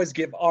would always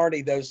give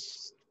Arnie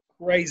those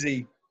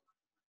crazy.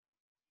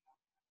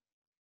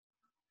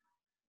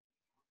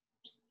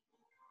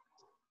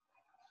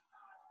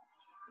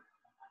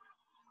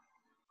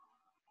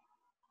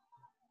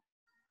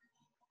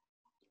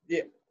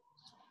 Yeah.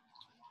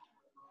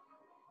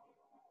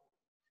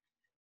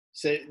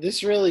 So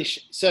this really,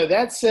 so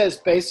that says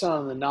based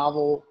on the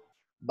novel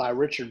by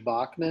Richard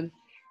Bachman.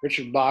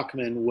 Richard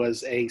Bachman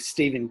was a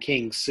Stephen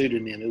King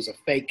pseudonym. It was a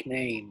fake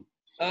name.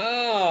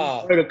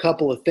 Ah. He wrote a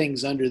couple of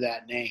things under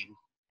that name.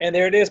 And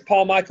there it is,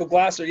 Paul Michael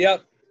Glasser.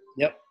 Yep.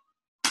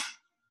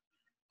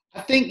 I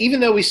think even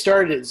though we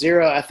started at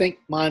 0, I think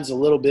mine's a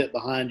little bit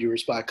behind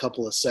yours by a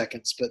couple of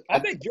seconds. But I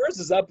think yours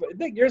is up. I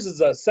think yours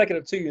is a second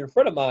or two in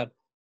front of mine.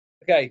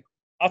 Okay,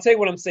 I'll tell you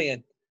what I'm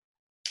seeing.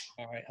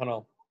 All right, hold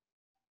on.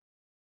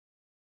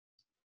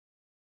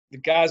 The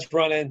guy's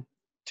running.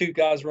 2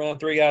 guys run.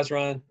 3 guys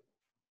run.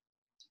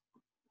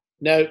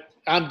 No,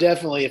 I'm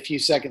definitely a few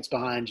seconds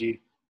behind you.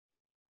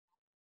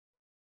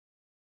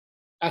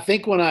 I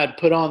think when I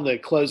put on the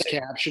closed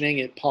captioning,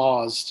 it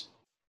paused.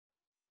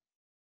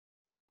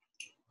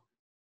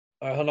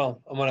 All right, hold on.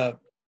 I'm gonna.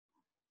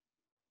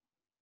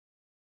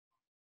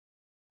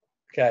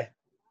 Okay.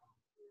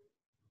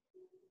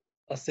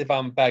 Let's see if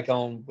I'm back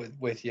on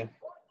with you.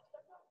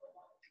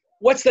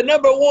 What's the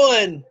number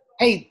 1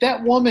 Hey,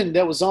 that woman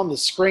that was on the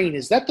screen,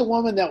 is that the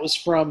woman that was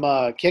from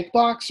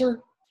Kickboxer?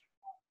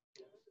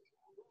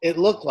 It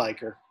looked like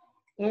her.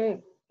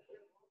 Mm.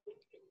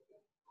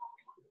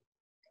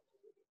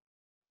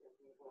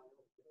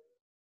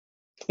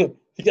 You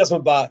guys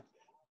want to buy?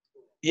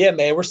 Yeah,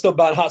 man, we're still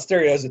buying hot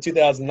stereos in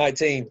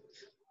 2019.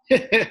 You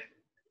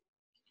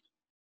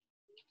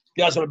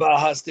guys want to buy a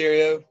hot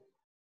stereo?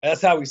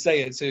 That's how we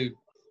say it too.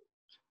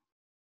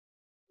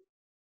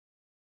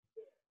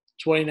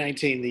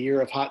 2019, the year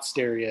of hot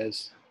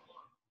stereos.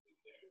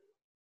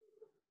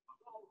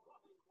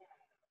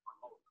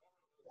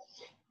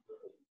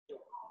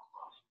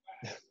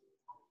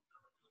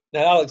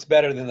 Now that looks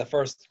better than the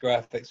first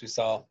graphics we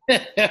saw.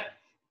 Turn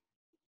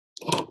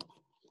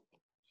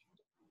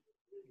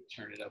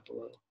it up a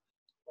little.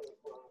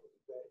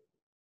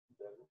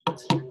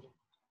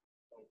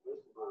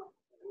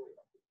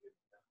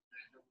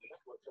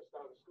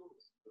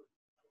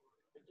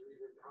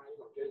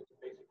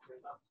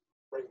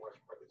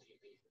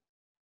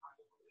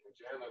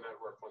 Jam the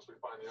network once we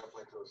find the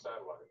uplink to the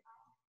satellite.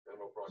 Then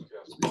we'll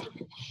broadcast. Hasn't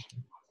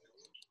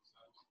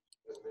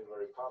been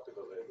very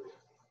popular lately.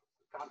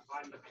 Can't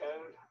find the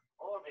code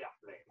or the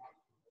uplink.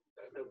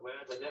 Don't know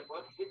where the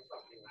network hit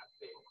something that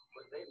big,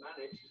 but they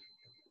managed.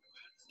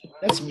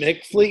 That's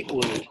Mick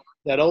Fleetwood,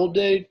 that old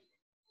dude.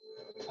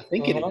 I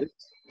think it is.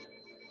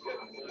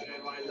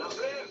 My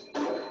lovely.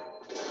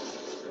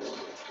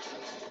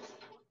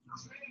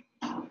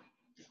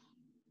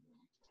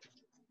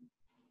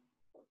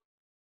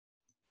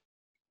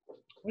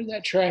 What did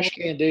that trash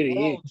can do to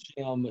you? World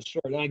gem,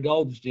 sure, not a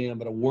Gold's gem,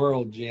 but a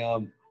world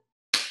gem.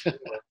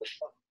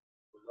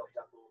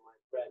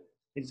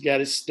 He's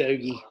got his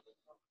stogie.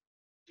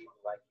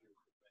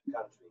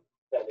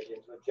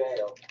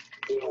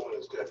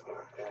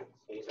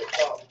 He's a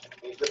cop.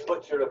 He's the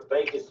butcher of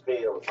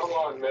Bakersfield. Come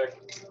on, Mick.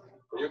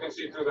 You can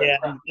see through that. Yeah,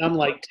 crap. I'm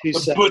like two The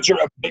seconds. butcher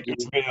of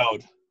Bakersfield. We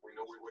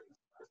know we wouldn't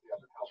if you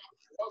had help.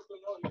 Also,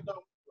 no, you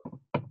don't.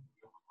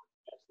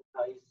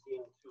 I've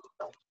seen too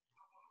much.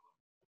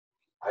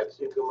 I've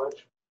seen too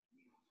much.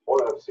 All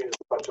I've seen is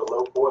a bunch of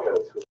low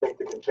boyheads who think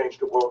they can change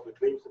the world with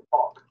dreams and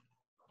talk.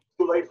 It's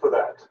too late for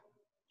that.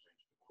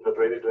 You're not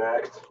ready to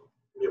act,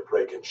 and you're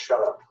breaking.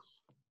 Shut up.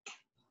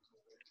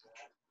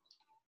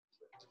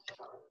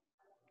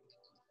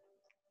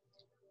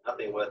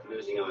 Nothing worth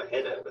losing our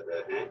head over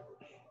there, eh?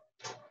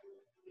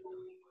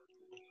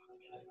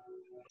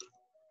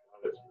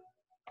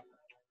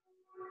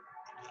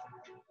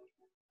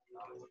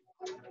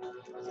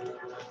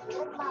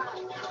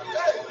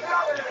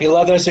 He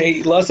loves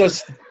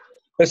us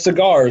the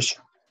cigars.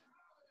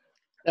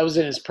 That was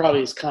in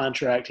probably his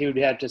contract. He would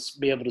have to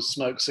be able to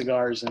smoke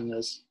cigars in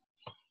this.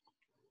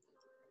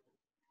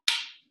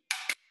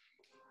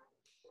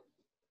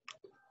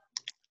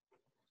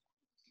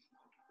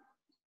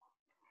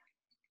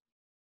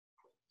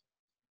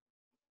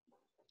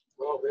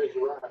 Well, there's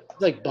your eye.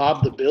 It's like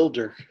Bob the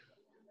Builder.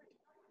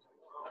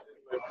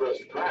 I press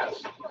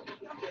pass.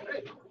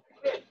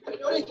 I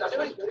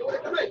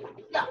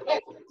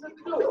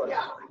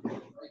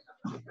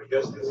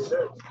guess this is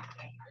it.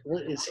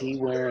 What is he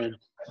wearing?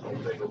 I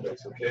don't think that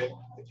that's okay.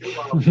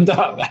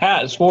 That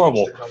hat is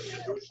horrible.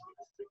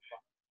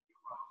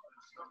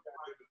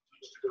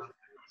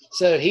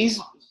 So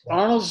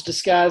Arnold's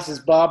disguised as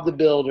Bob the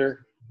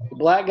Builder. The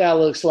black guy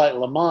looks like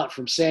Lamont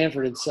from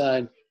Sanford and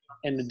Son.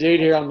 And the dude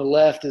here on the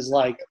left is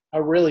like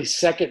a really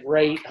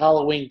second-rate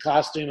Halloween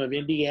costume of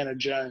Indiana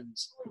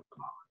Jones.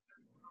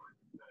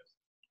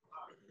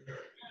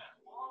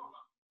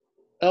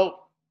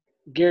 Oh,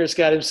 Garrett's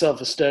got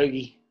himself a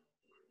stogie.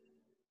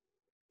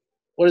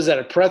 What is that,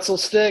 a pretzel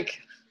stick?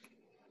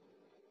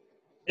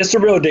 It's the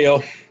real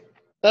deal.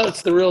 Oh,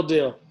 it's the real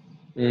deal.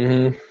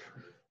 Mm-hmm.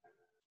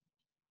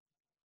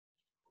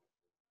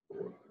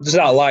 Just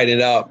not light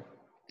it up.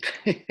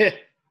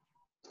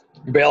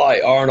 Be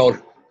like Arnold.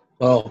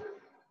 Oh.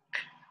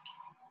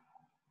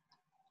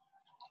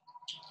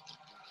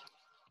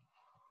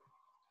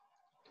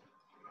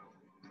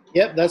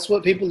 Yep, that's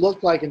what people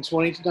look like in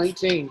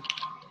 2019.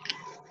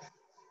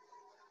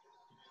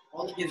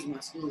 All the kids in my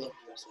school look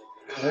dressed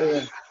like that. Oh,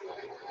 yeah.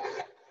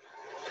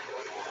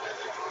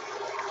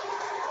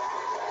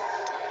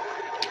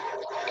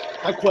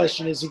 My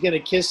question is he going to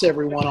kiss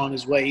everyone on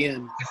his way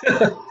in?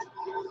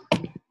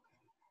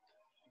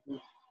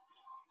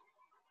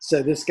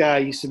 So this guy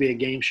used to be a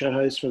game show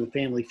host for the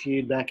Family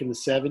Feud back in the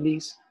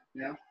 70s.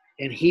 Yeah.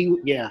 And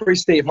Free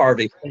Steve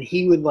Harvey. and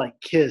he would like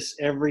kiss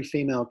every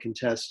female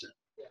contestant.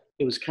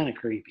 It was kind of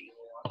creepy.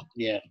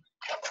 Yeah.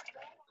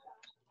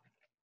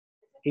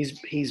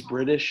 He's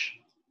British.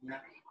 Yeah.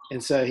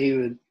 And so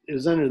it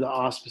was under the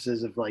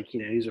auspices of like,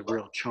 he's a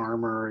real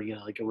charmer,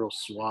 like a real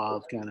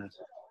suave kind of.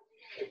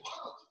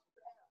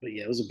 But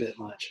yeah, it was a bit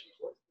much.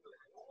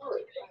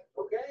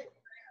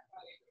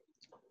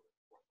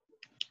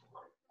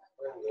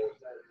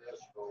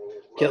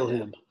 Kill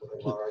him.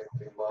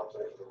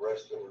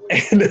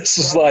 And this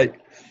is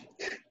like,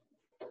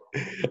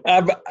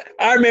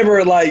 I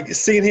remember like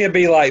seeing him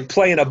be like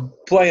playing a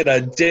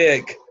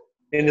dick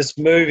in this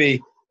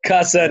movie,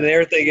 cussing and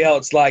everything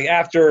else. Like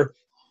after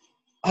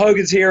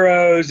Hogan's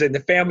Heroes and the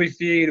Family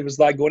Feud. It was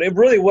like going. It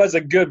really was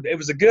a good. It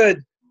was a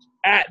good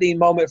acting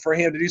moment for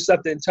him to do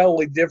something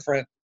totally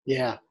different.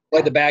 Yeah.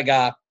 Like the bad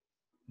guy,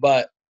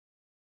 but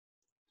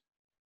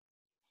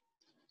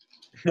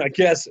I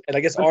guess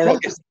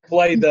Arnold gets to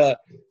play the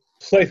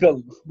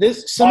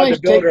This somebody the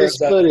should take Builder this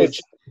as a- footage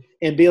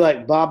and be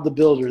like Bob the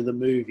Builder, the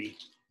movie.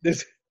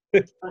 this.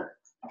 We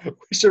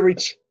should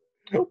reach.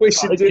 We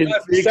should I do can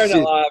that for fix Saturday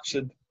Night it. Live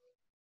option.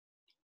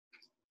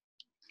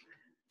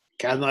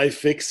 Can I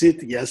fix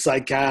it? Yes, I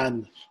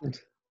can.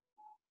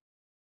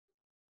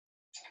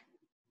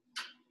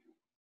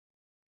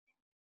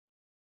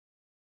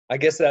 I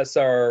guess that's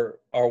our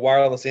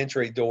wireless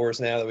entry doors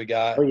now that we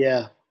got. Oh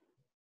yeah.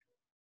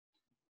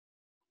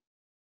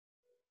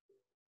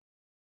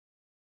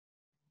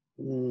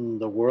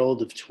 The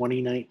world of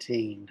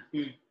 2019.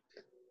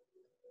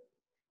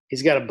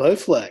 He's got a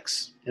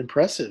Bowflex.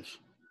 Impressive.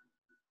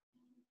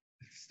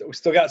 We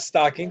still got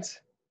stockings.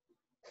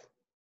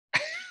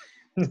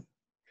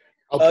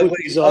 I'll put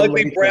these on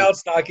Ugly later. brown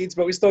stockings,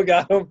 but we still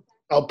got them.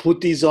 I'll put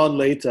these on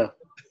later.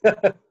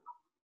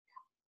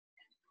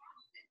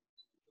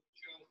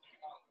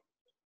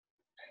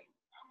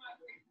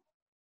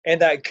 And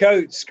that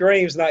coat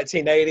screams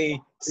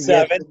 1987.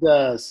 Yes, it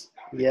does.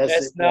 Yes,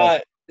 It's it does.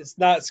 not. It's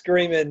not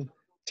screaming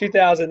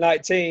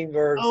 2019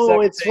 or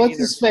Oh, it's 17 what's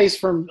his face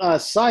from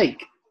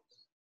Psych.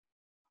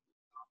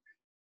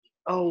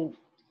 Oh,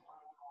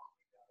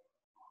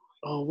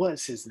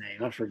 what's his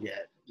name? I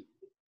forget.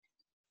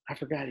 I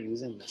forgot he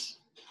was in this.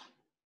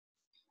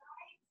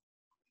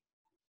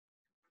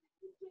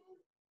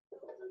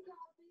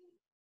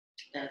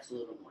 That's a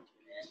little more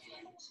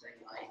demanding. String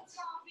lights.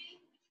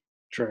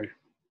 True.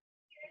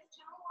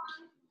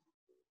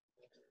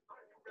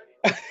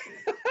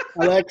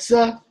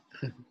 Alexa.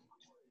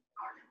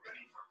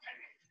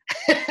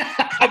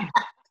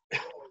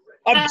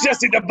 I'm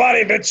Jesse the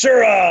Body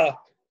Ventura.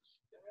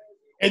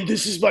 And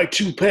this is my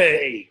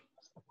toupee.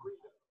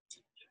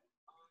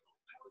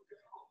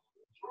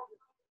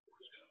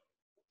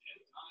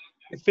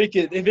 If he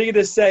could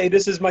just say,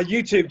 "This is my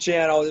YouTube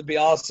channel," it'd be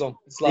awesome.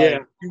 It's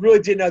like you really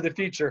did know the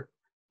future.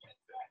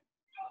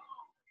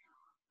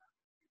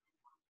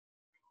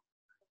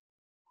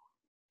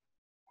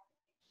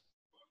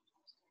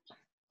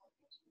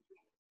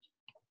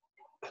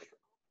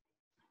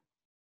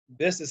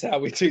 This is how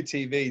we do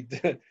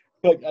TV.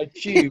 Look, a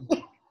cube.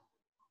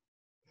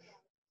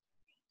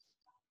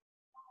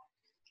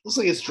 Looks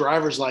like his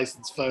driver's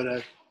license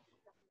photo.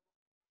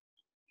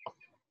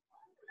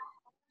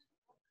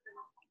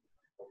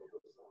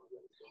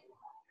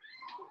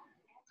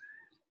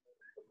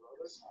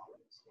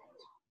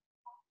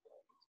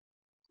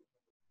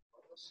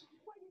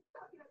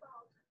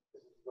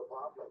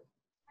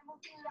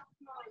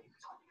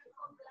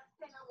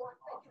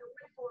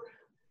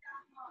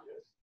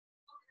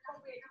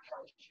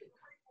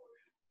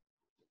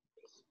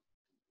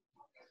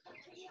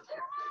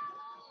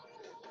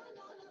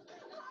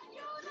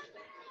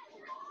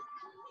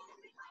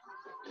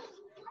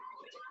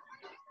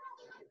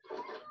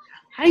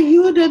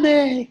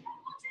 Ayúdame.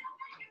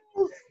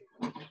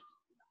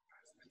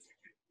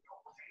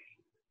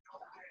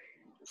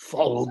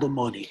 Follow the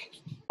money.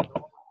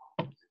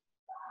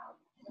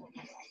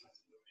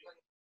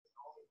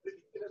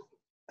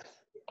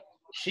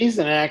 She's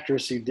an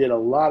actress who did a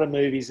lot of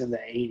movies in the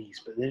 80s,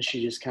 but then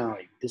she just kind of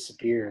like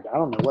disappeared. I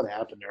don't know what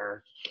happened to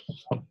her.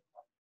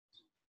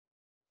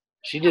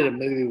 She did a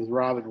movie with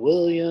Robin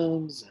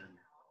Williams. And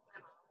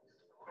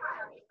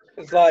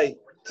It's like,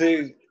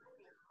 dude,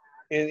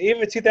 and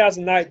even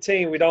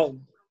 2019, we don't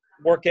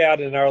work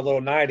out in our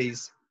little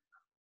 90s.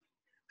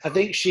 I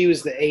think she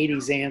was the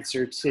 80s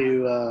answer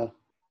to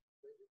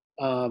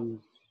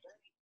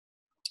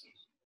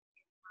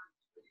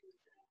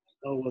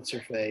what's her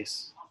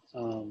face?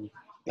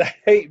 The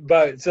hate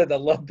boat instead of the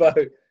love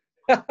boat.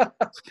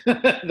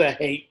 The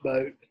hate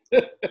boat.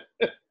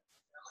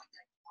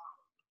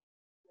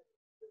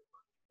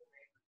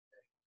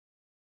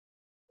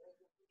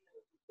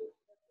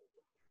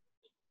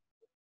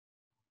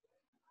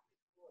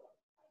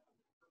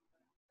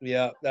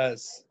 Yeah,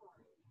 that's.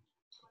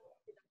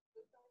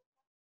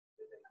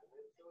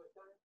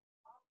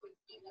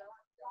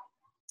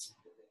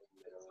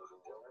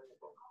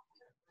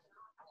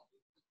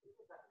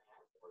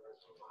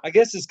 I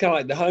guess it's kind of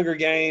like the Hunger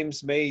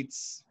Games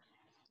meets.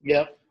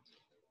 Yep.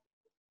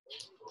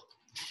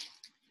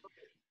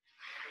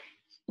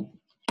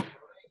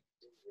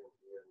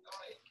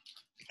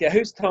 Yeah,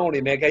 who's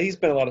Tony, man? He's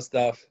been a lot of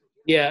stuff.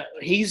 Yeah,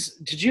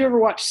 did you ever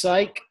watch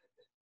Psych?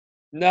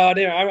 No, I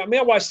didn't. I mean,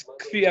 I watched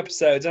a few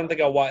episodes. I don't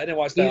think I watched. I didn't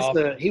watch that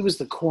often. He was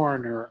the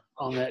coroner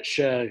on that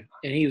show,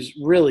 and he was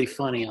really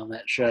funny on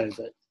that show.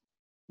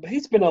 But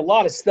he's been a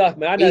lot of stuff,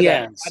 man. I know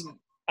that. Has.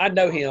 I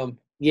know him.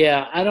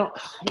 Yeah, let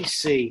me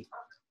see.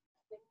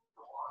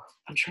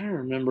 I'm trying to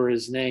remember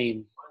his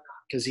name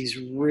because he's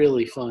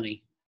really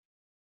funny.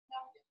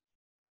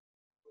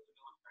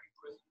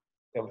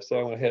 Yeah, so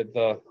I'm gonna hit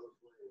the.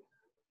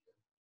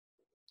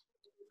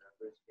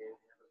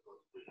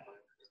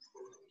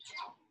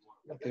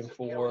 Looking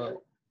for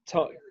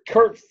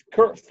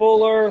Kurt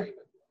Fuller.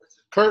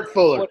 Kurt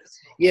Fuller. What-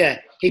 Yeah,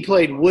 he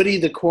played Woody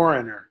the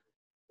coroner.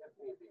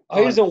 Oh,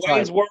 he was in Sorry.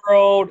 Wayne's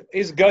World.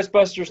 He's in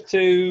Ghostbusters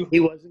 2. He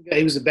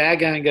was a bad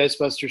guy in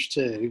Ghostbusters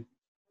too.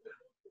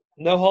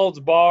 No Holds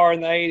Bar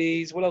in the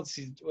 80s. What else?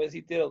 What has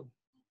he did?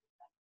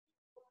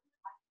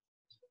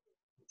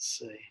 Let's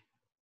see.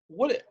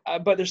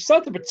 But there's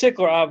something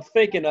particular I'm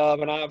thinking of,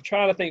 and I'm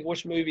trying to think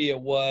which movie it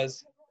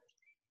was.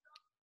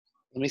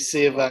 Let me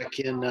see if I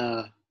can.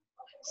 Let's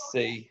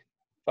see. It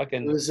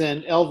Fucking was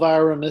in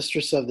Elvira,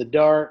 Mistress of the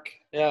Dark.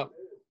 yeah.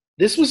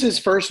 This was his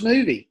first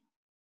movie.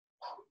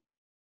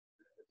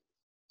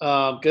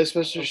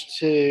 Ghostbusters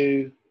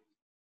 2,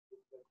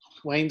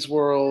 Wayne's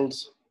World,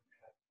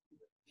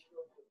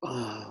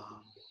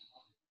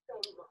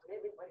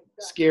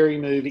 Scary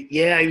Movie.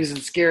 Yeah, he was in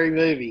Scary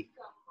Movie.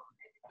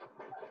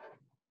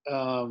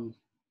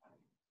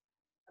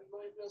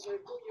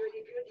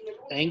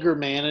 Anger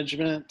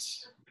Management.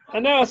 I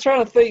know. I was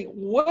trying to think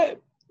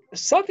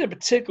something in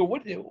particular.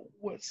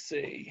 Let's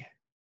see.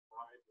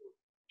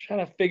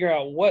 Trying to figure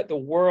out what the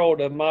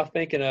world am I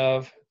thinking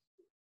of.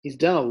 He's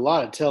done a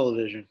lot of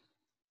television.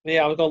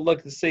 Yeah, I was gonna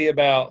look to see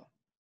about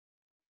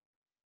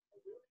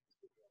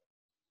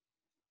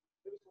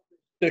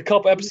a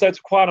couple episodes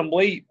of Quantum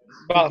Leap.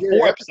 About He did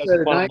 4 an episodes episode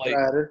of Quantum Knight Leap.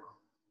 Rider.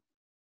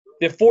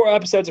 Did 4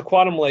 episodes of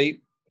Quantum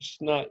Leap. It's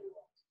not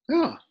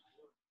Huh.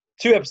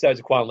 2 episodes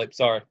of Quantum Leap.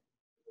 Sorry.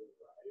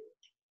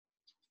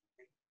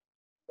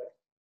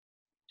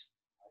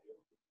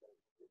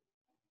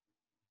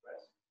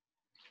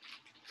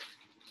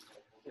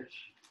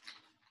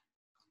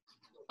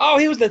 Oh,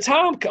 he was the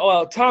Tom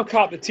Cop,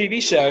 the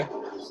TV show.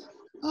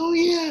 Oh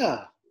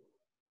yeah.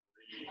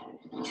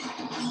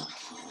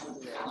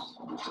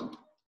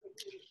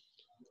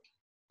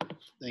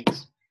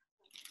 Thanks.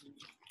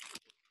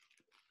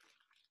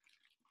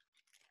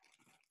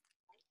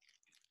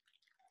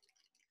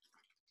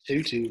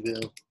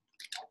 Tutuville.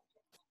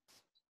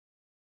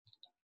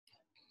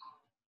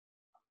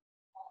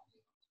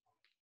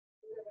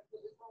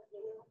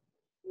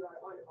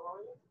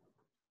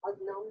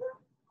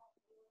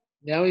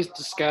 Now he's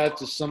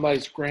disguised as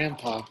somebody's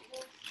grandpa.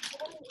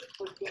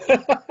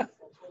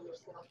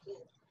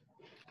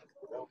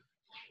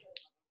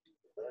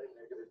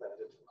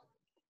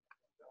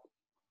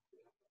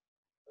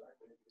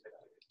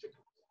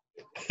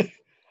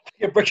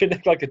 You break your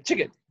neck like a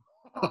chicken.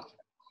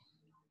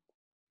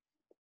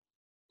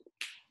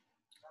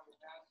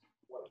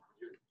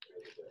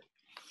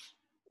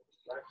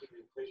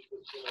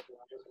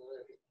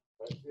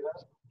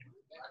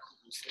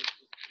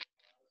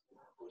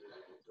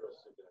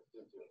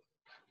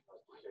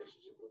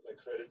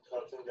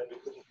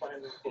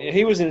 Yeah,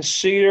 he was in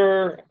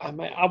Shooter.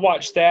 I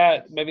watched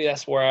that. Maybe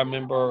that's where I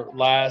remember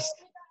last.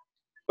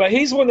 But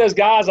he's one of those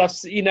guys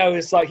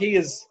it's like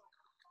he's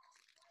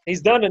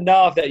done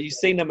enough that you've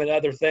seen him in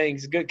other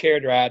things. Good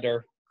character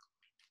actor.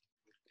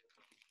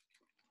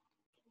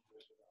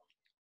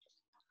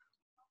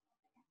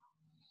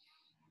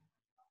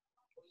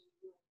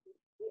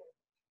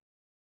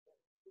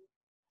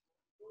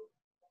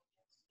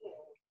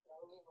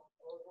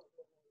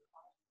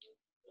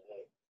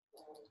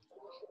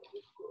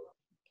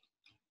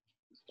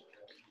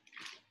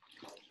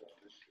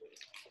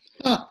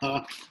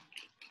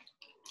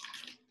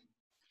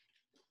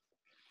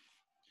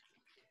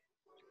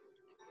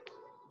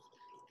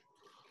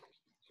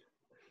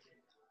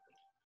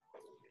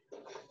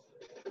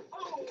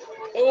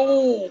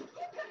 Oh.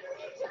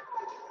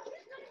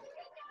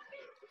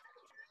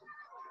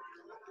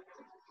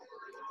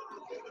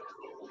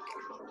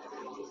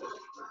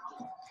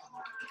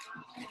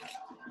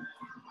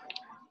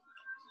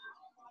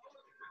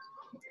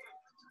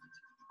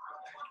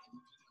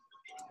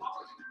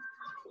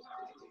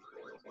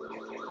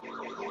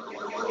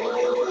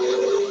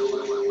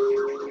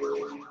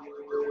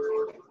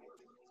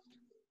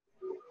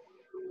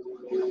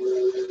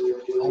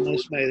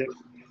 Almost made it.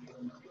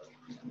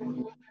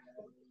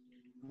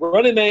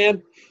 Running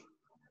Man.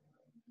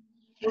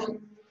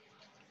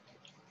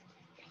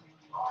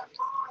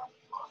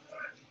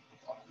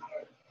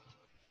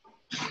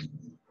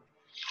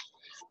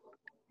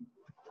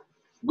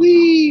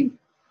 Whee!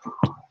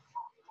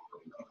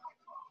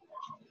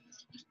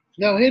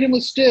 Now hit him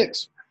with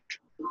sticks.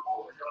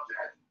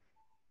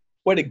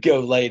 Way to go,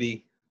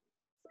 lady.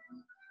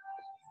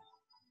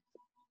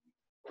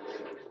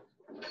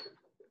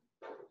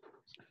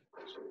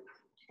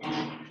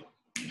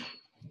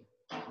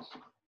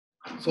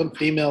 Some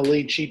female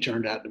lead she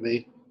turned out to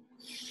be.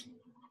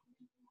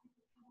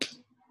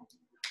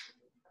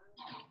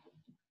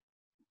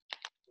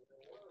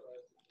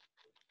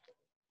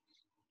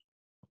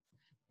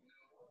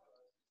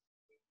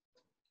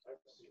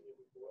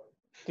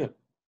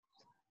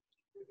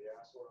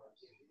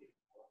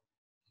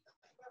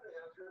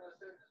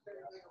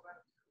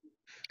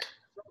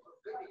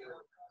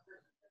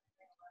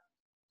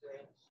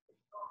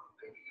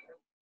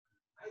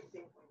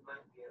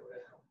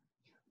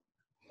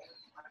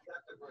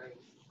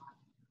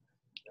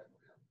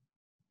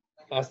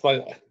 I thought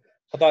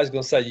he was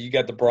gonna say you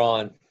got the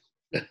brawn.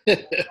 With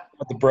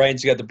the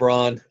brains, you got the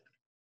brawn.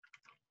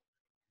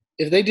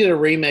 If they did a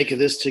remake of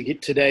this to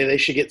get today, they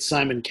should get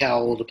Simon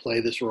Cowell to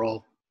play this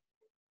role.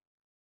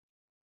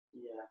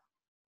 Yeah.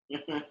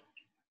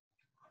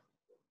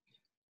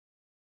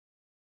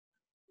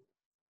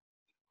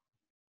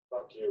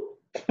 Fuck you.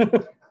 You're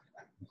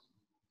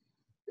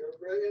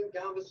brilliant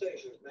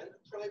conversations, man.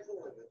 Try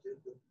fooling with you.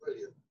 You're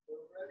brilliant.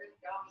 You're brilliant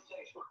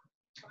conversation.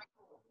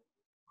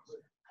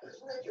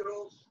 Isn't that your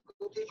old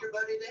school teacher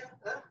buddy there,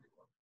 huh?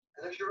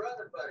 And there's your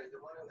other buddy, the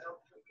one who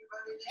helped your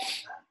buddy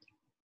there, huh?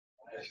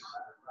 There's your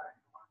other buddy.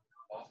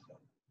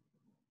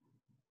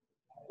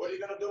 What are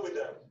you gonna do with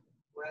them?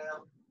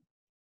 Well,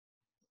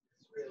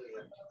 it's really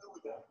a...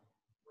 Well,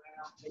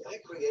 see, I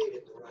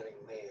created the Running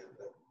Man,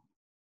 but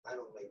I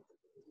don't make the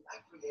movie. I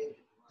created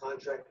a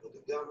contract with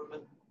the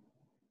government.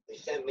 They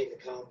send me the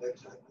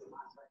convicts. I put my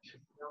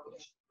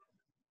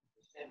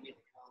They send me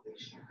the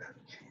convicts. You got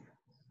a chance.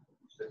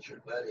 But your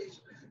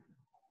buddies, man.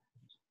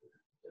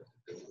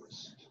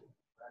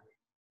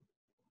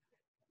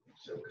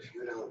 So if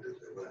you don't do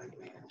the Running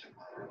Man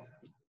tomorrow,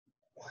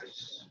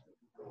 twice,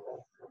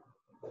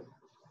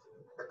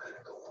 we're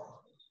gonna go on.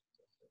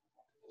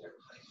 Your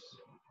place.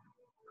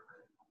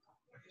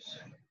 What do you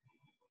say?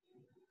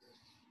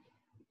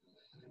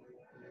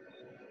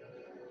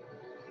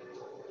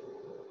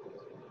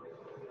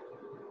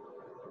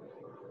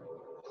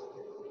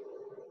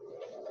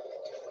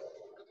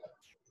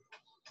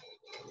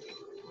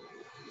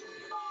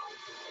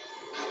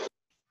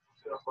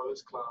 Get off all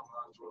this clown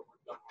lounge when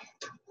we're done.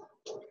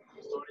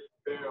 It's already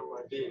fair on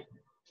my deed.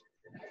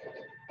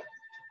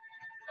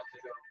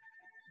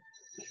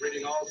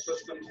 Reading all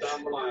systems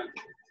down the line.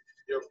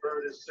 Your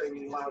bird is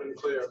singing loud and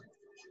clear.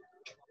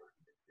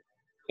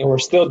 And we're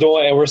still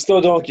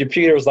doing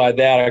computers like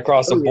that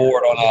across the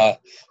board on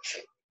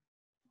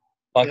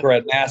like we're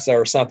at NASA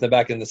or something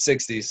back in the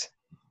 60s.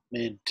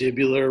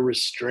 Mandibular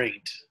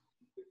restraint.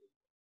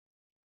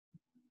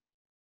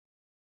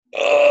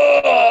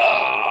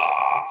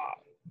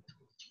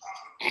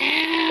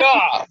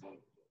 God.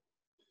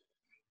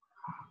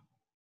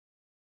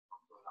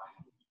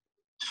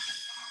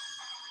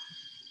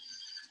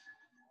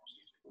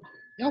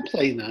 Y'all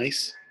play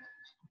nice.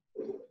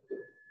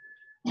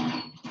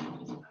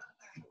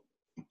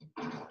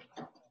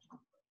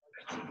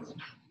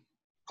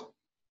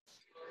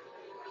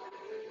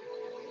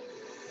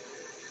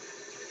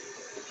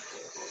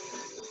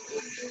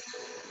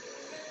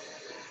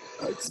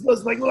 It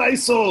smells like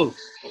Lysol.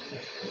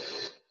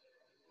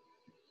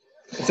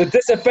 It's a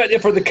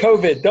disinfectant for the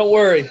COVID. Don't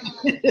worry.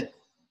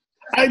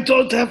 I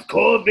don't have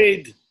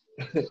COVID.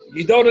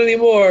 You don't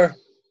anymore.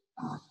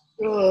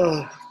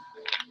 Ugh.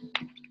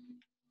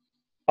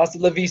 Hasta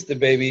la vista,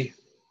 baby.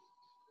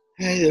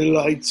 Hey, the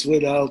lights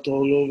went out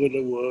all over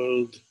the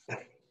world.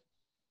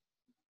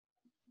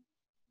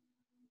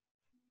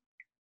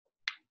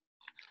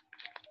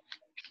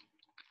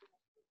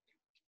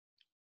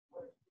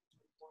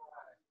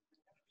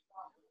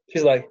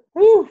 She's like,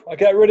 whoo, I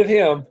got rid of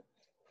him.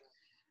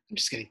 I'm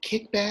just going to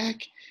kick back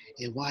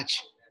and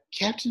watch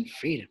Captain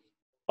Freedom.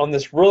 On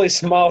this really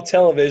small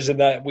television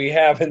that we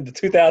have in the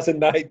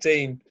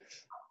 2019.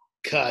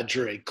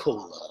 Cadre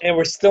Cola. And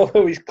we're still,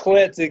 we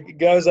clips, it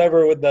goes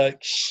over with the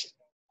shh.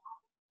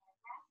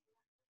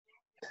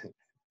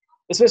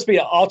 It's supposed to be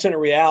an alternate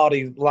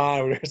reality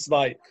line where it's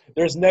like,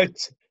 there's no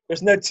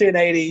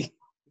 1080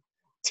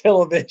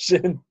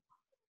 television.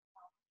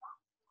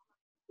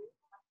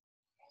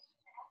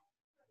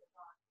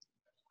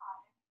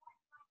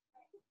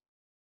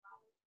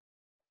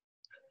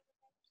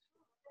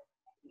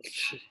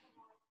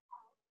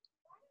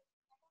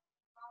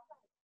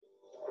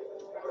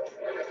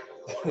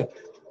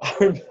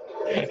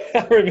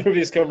 I remember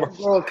these commercials.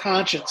 Moral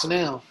conscience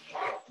now.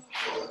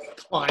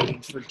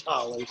 Climbing for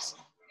dollars.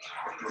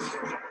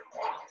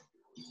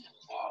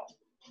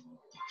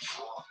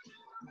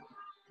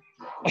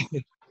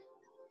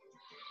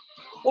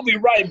 We'll be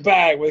right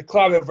back with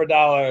Climbing for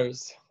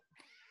Dollars.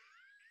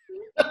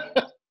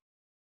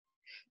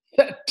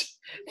 that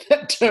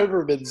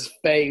Doberman's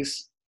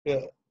face.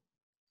 Yeah.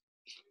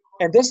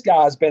 And this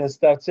guy's been in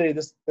stuff too.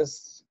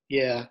 This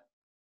Yeah.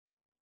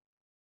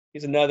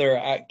 He's another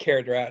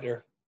character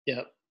actor.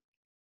 Yep.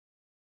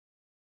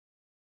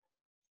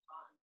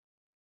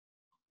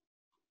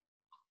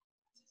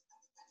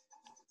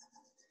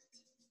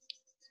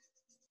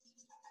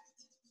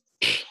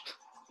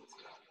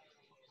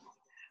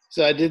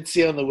 So I did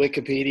see on the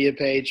Wikipedia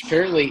page,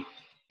 apparently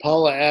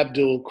Paula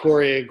Abdul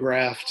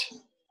choreographed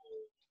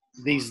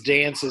these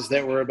dances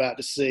that we're about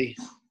to see.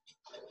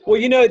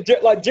 Well, you know,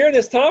 like during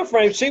this time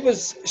frame, she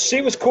was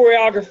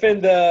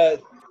choreographing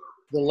the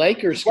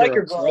Lakers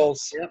Laker girls.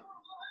 girls. Yep.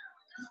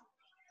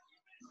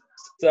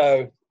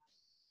 So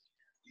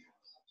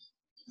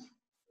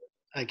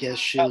I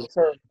guess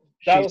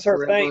that was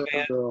her thing,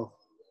 man. Girl.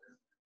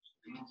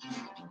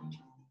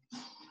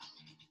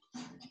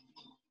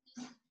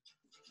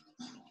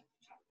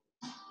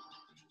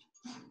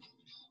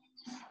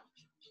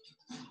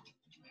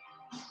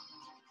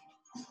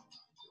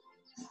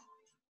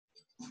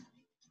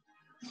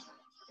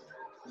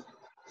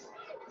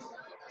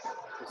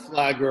 The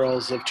Fly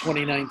Girls of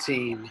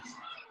 2019.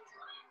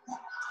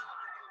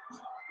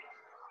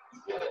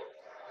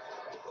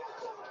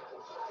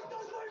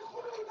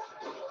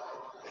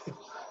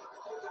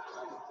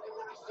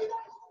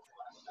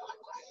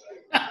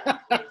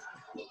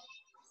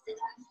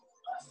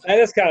 And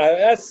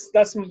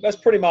that's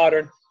pretty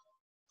modern.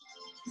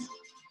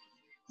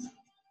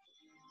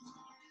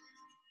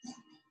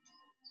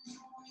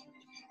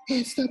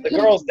 The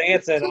girls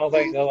dancing. I don't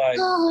think they're like.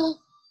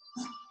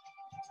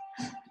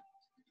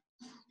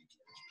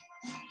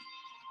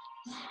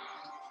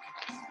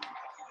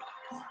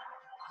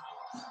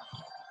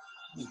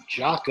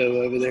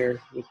 Jocko over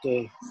there with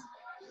the.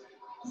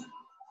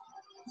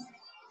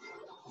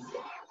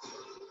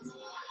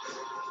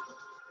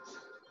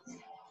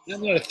 I'm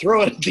going to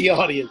throw it at the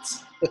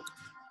audience.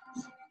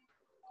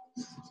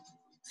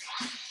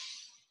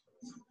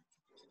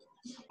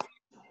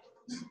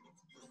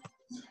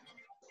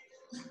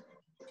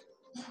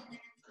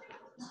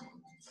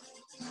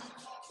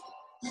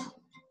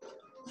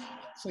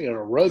 It's like an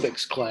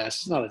aerobics class.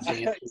 It's not a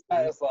dance. It's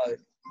like,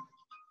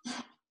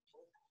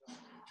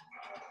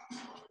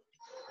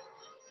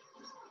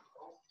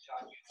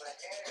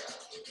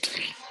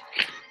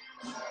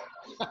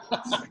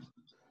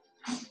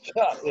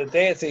 the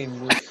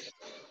dancing.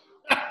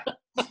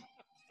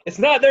 It's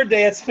not their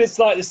dance. It's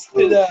like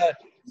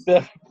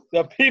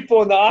the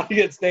people in the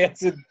audience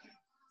dancing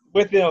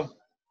with them.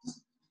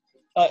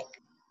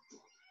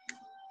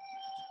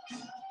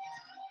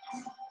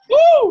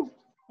 Woo!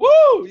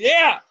 Woo!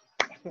 Yeah!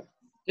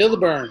 Feel the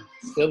burn.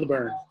 Feel the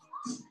burn.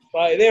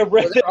 Like they're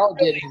really, They're all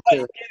getting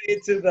to it. getting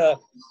into the.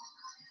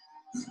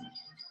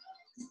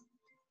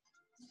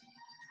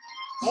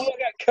 Oh, we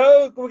got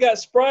Coke. We got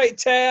Sprite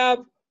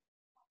tab.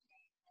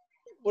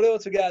 What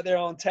else we got there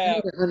on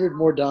tab? $100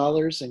 more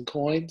in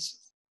coins.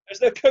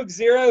 There's no Coke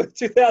Zero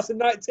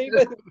 2019.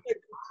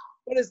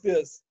 What is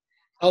this?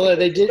 Although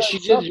she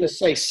did just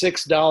say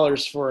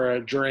 $6 for a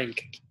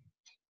drink.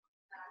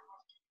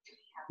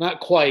 Not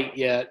quite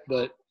yet,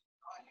 but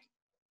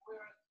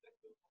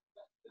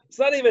It's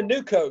not even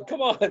new Coke.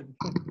 Come on.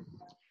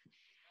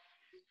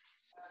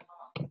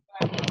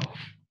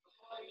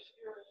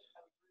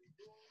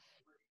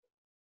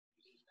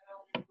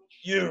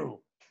 You.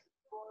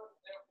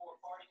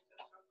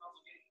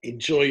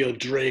 enjoy your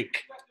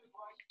drink.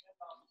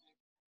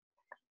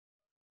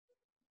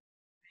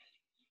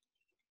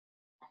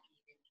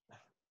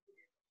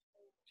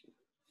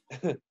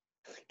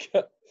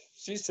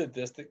 She's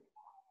sadistic.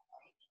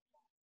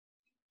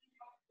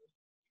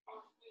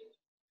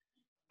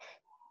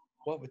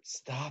 What would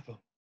stop him?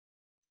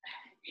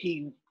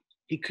 He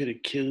could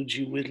have killed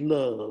you with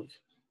love.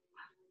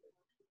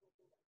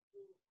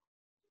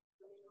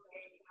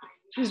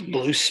 Just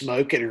blew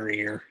smoke in her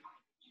ear.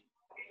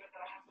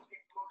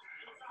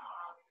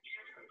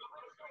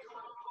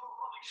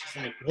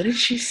 She's like, what did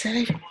she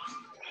say?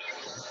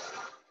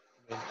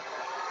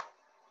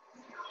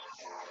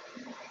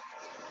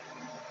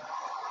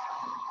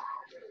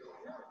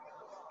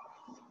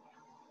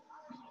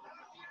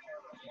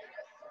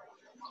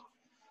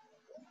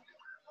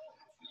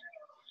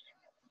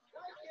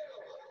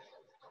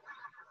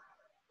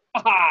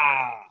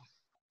 Ah!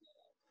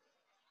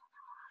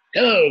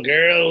 Hello,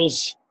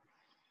 girls.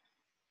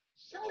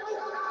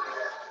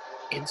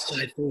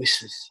 Inside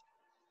voices.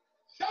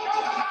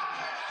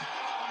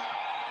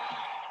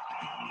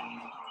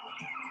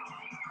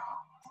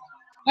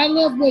 I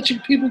love watching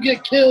people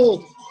get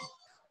killed.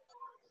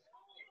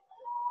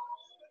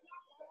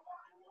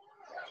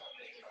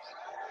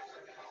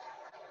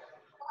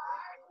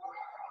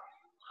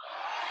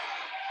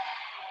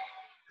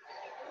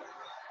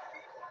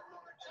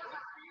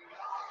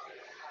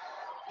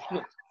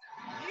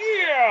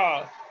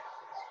 Yeah!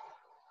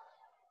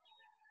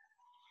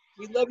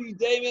 We love you,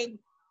 Damon.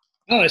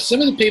 I don't know.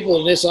 Some of the people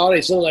in this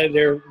audience look like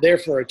they're there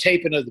for a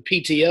taping of the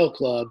PTL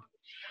Club.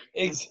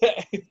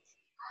 Exactly.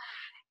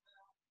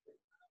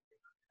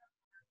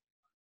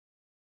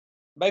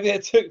 Maybe they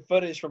took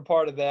footage from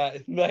part of that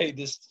and they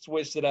just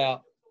switched it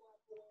out.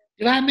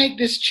 Did I make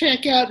this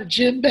check out to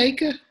Jim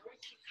Baker?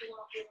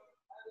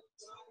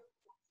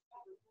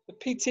 The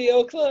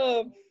PTO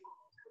Club.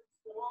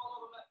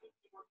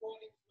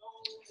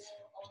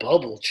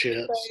 Bubble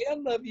chips. Hey, I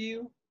love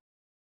you.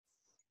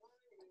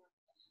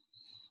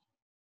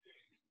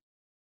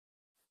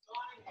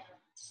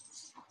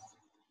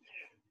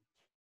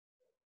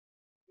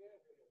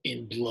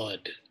 In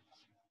blood.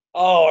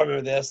 Oh, I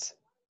remember this.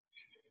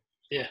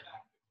 Yeah.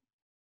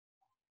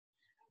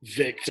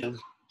 Victim.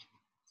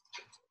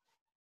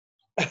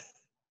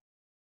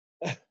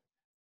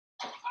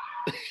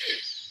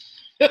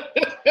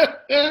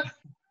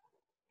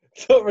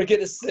 Don't forget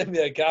to send me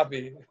a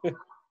copy.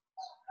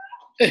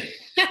 Man,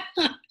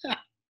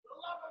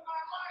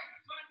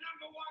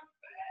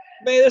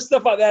 there's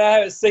stuff like that I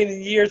haven't seen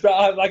in years, but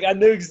I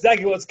knew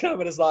exactly what's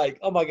coming. It's like,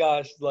 oh my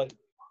gosh, like.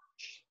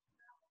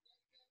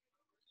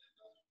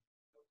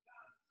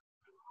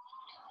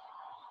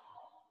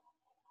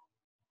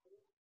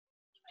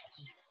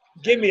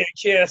 Give me a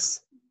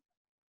kiss.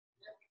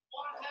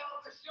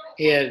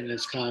 He had in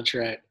his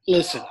contract.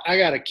 Listen, I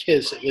got to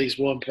kiss at least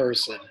one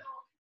person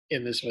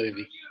in this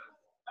movie.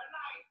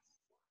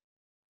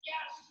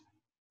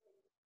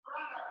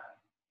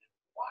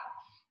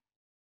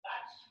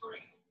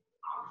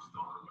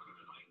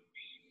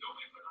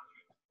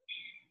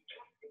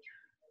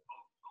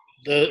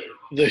 the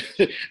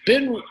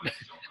Ben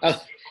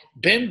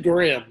Ben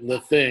Grimm, The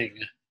Thing.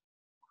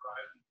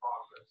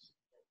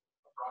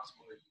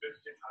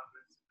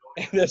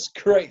 That's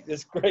great.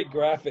 That's great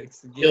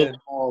graphics Bill again.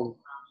 Paul.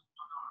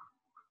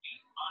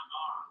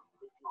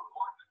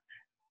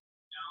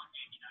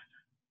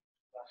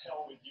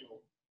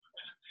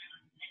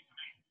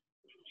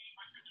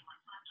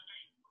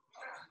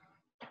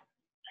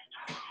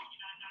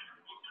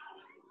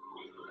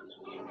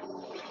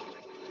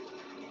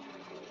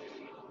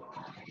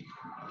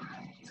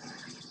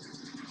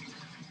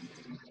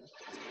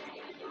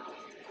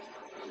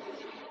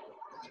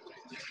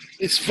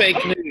 It's fake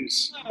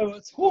news. Oh,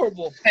 it's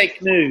horrible.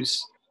 Fake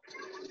news.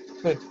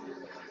 They've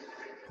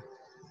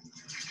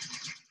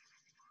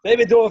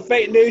been doing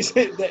fake news.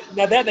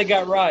 Now that they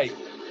got right.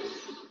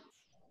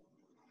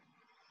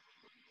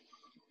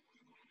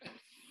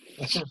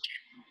 This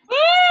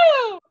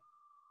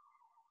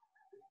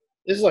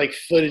is like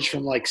footage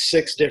from like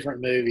 6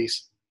 different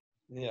movies.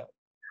 Yeah.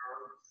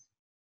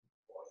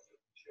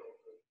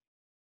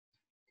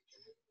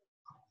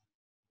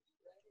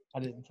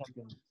 I didn't take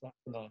them.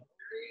 No.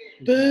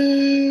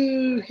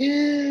 Boo!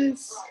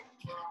 His.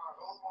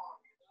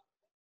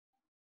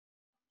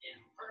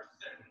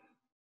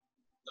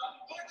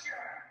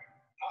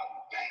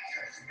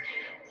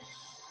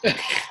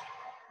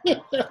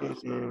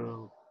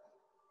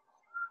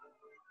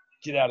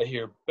 Get out of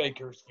here,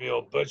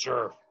 Bakersfield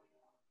Butcher.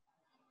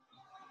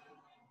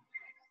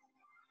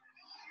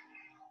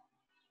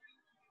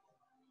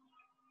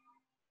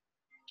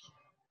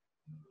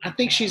 I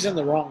think she's in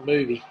the wrong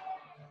movie.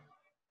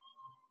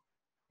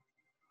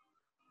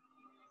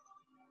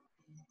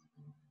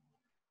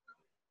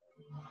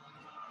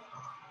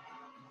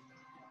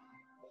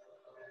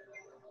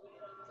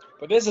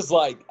 But this is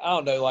like, I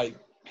don't know, like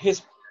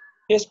his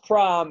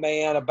prime,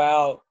 man,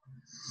 about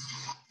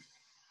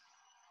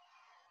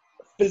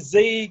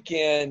physique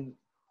and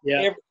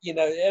Yeah, you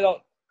know,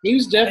 it'll. he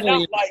was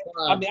definitely. Like,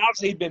 I mean,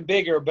 obviously he'd been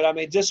bigger, but I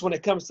mean, just when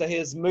it comes to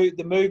his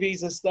the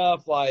movies and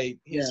stuff, like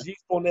his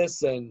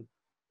youthfulness and.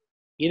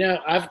 You know,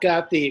 I've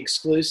got the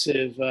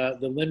exclusive,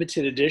 the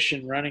limited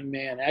edition Running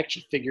Man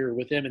action figure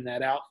with him in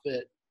that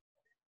outfit.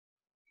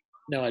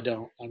 No, I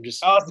don't. I'm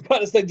just. I was about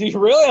to say, do you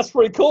really? That's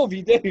pretty cool if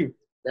you do.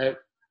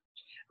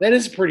 That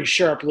is a pretty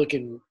sharp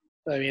looking.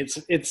 I mean,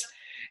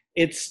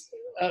 it's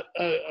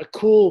a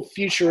cool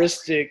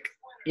futuristic,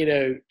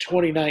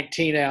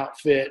 2019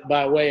 outfit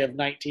by way of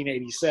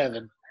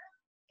 1987.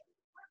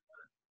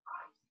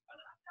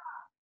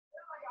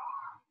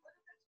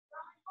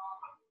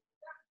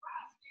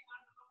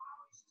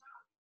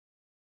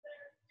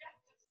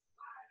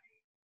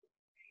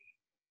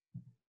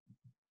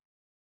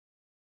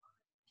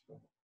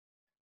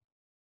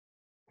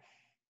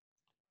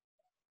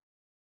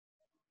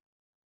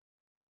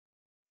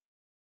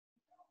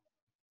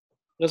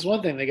 That's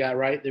one thing they got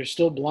right. There's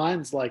still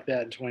blinds like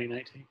that in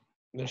 2019.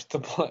 There's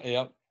the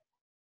yep.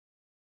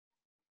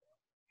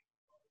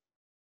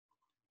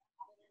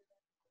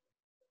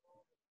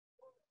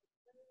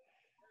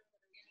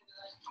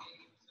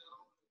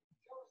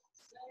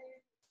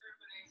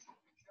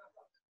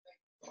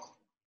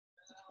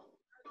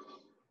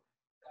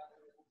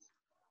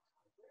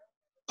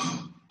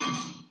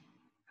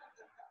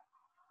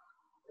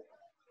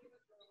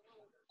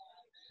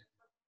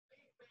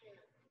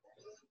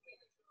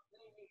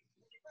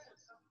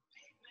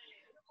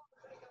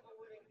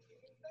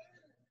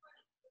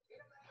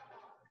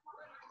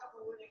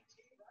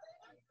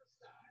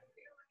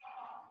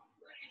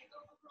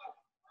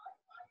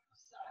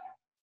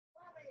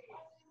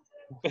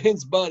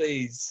 Ben's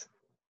buddies.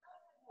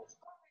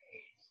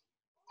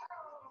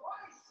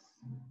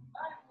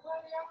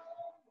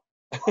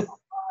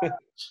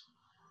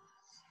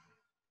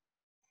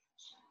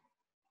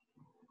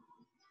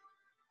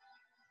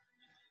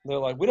 They're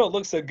like, we don't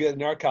look so good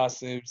in our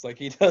costumes like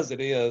he does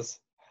it is.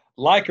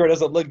 Lycra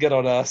doesn't look good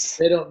on us.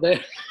 They don't.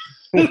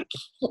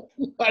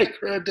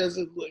 Lycra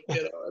doesn't look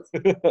good on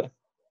us.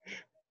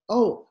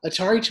 Oh,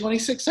 Atari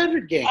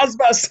 2600 game. I was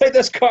about to say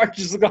those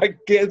cartridges look like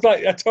it's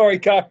like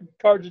Atari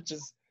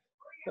cartridges.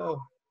 Oh.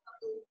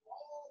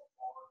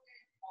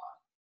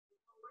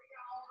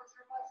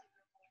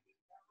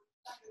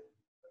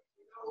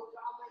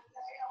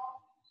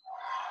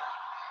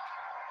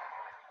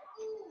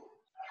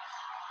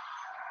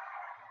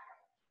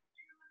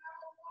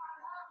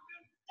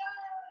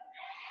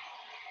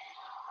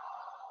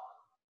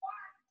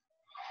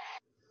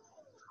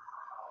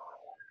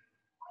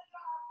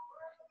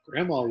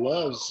 Grandma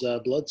loves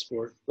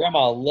Bloodsport.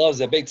 Grandma loves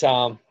it big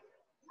time.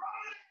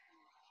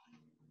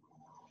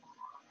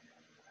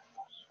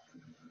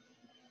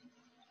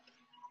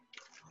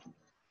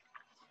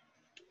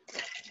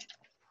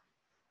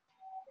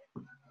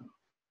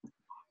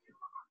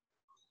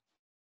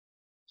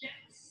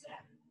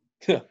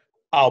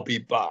 I'll be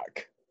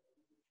back.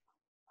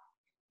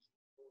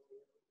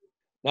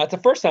 Not the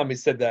first time he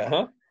said that,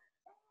 huh?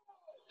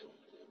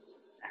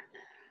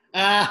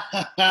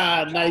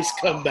 Nice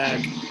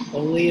comeback.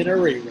 Only in a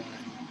rerun.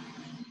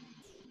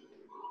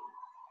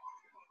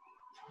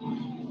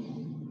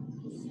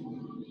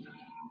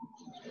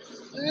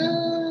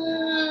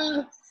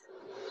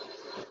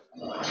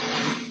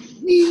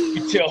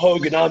 Tell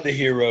Hogan I'm the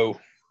hero.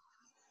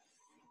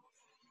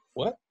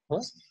 What?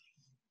 What?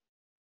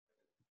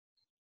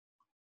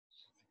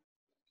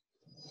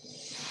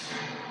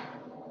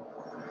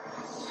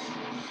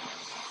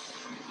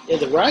 Yeah,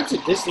 the rides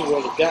at Disney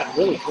World have gotten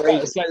really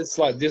crazy. It's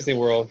like Disney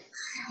World.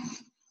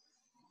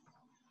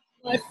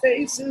 My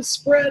face is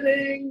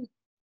spreading.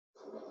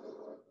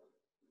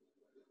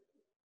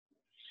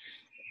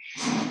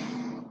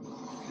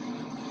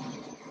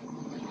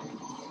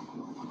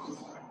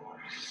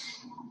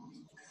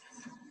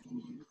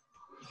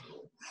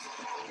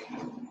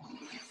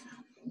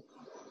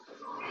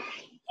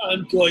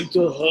 I'm going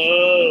to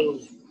hell.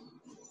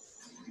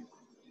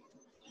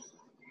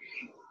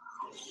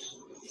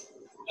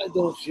 I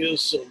don't feel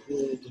so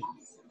good.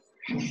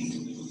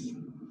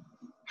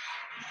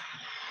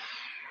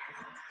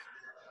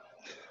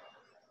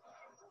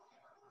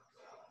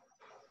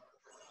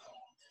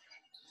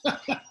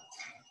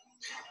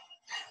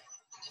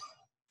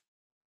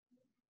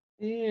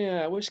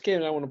 Yeah, which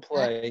game do I want to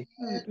play?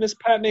 Miss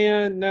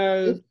Pac-Man,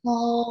 no.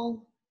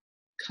 Football,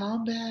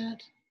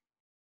 combat.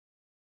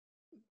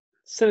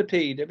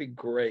 Centipede, that'd be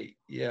great.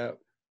 Yeah.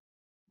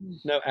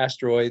 No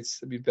asteroids,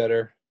 that'd be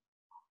better.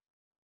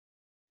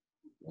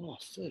 Oh,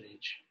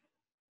 footage.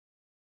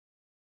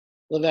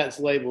 Well, that's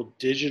labeled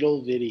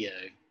digital video.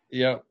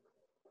 Yep.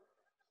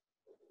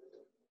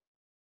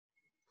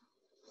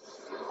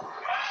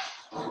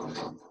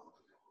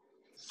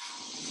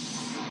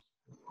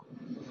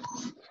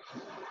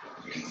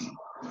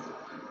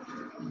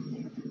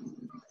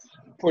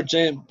 Poor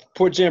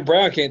Jim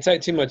Brown can't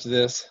take too much of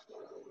this.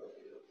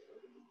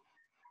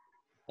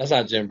 That's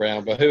not Jim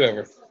Brown, but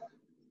whoever.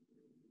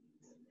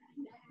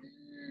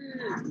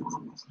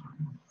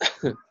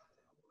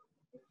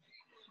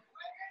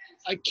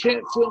 I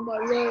can't feel my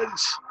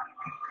legs.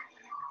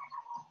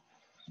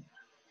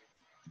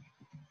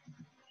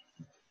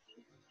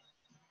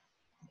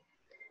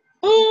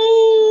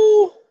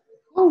 Oh,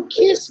 Oh,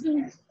 kiss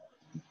me.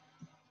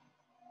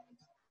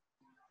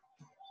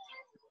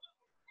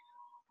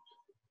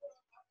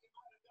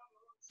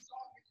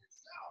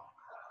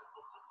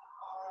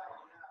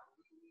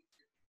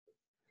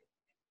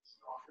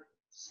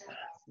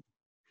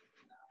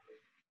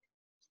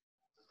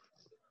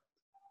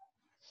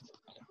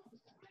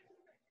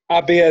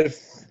 I'll be at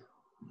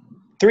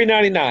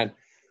 $3.99.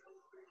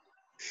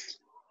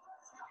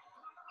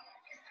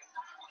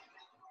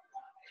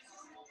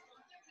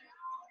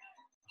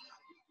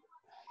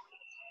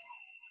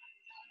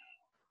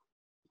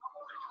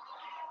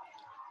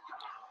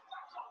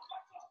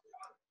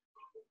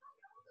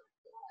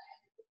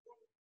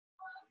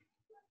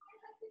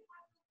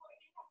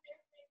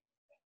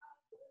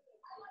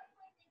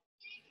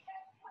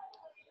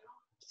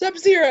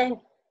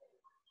 Sub-Zero.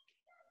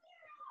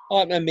 I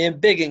like my man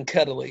big and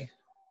cuddly.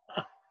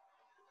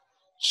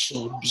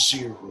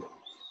 Sub-Zero.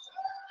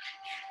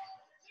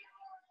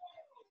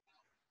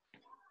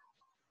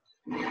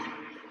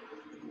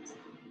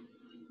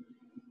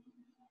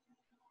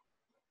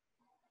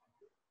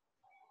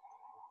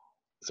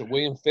 Is it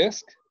William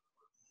Fisk?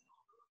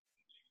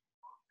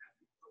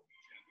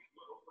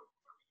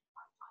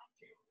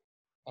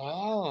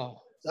 Oh.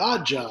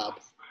 Odd Job.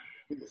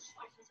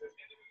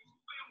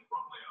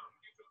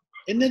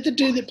 Isn't that the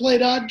dude that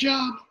played Odd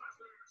Job?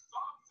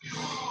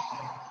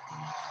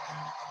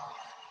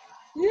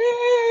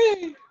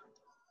 Yay!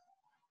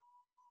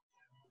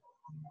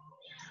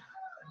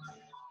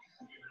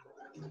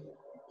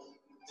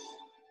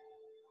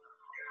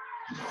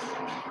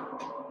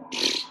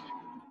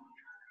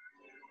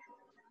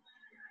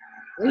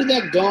 What did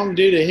that gong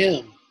do to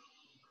him?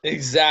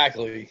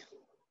 Exactly.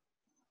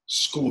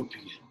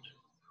 Scorpion.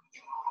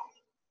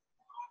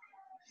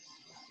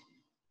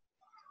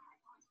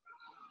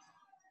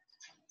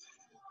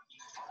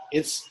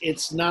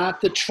 It's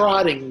not the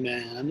trotting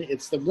man.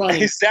 It's the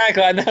running.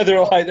 Exactly. I know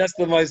they're like, that's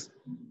the most.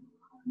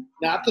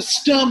 Not the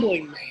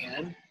stumbling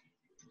man.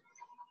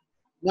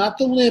 Not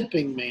the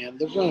limping man.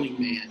 The running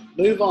man.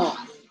 Move on.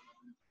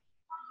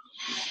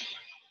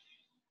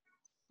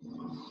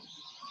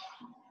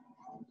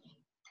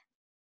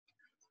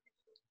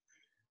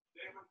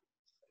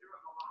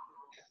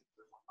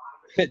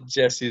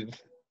 Jesse.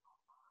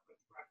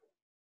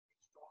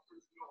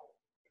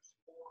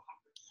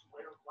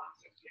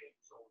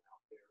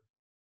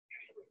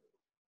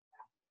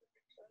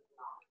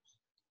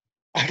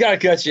 I gotta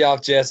cut you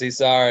off, Jesse.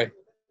 Sorry.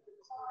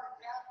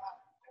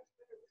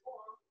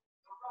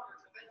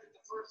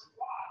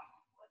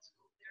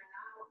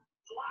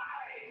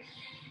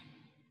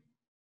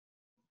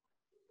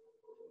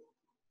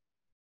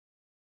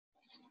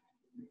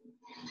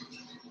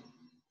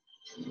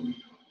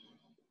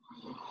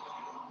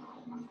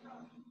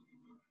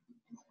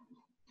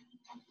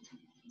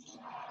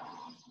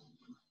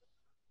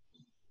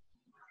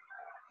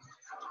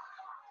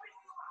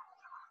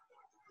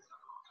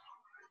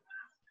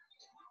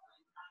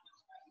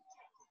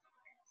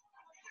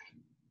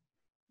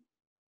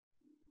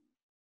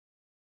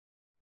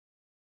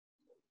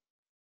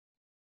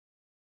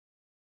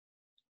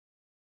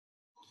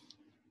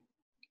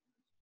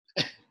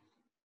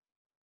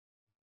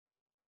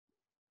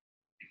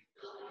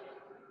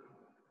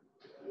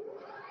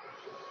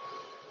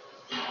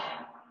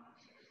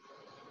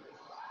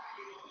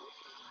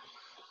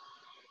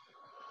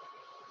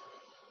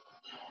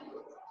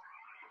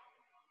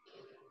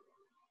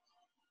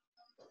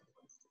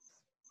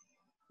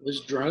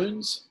 Those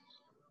drones?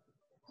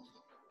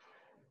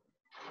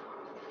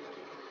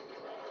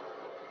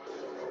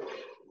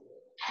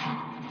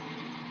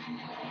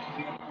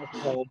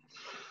 Cold.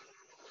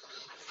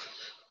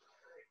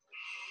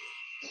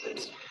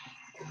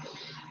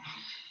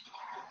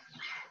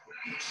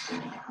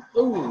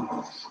 Ooh.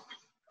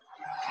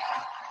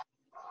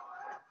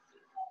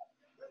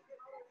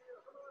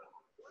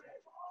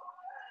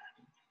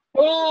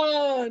 Come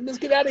on, let's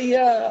get out of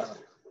here.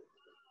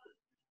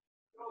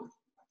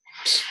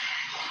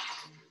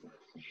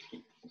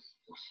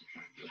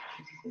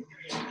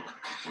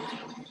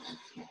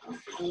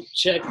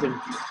 Checked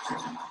him.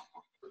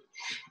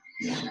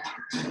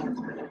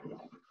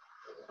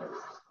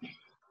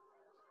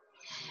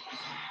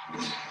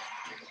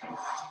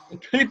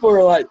 And people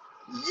are like,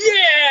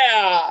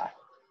 yeah.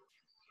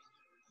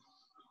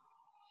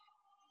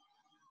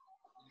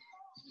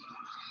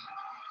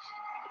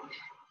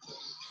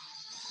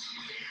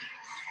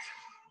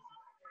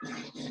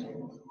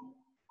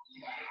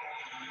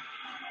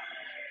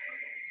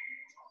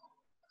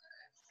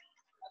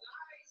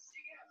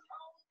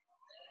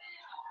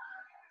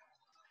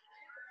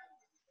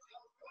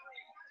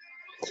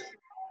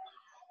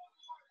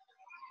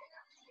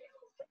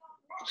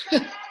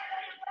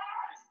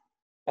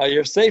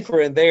 You're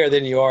safer in there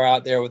than you are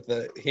out there with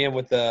him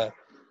with the.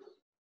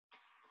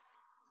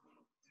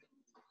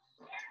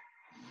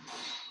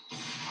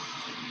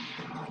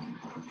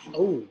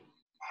 Oh.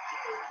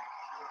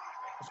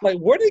 It's like,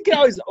 where did he get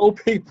all these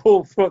old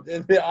people from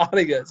in the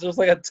audience? There's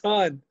like a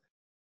ton.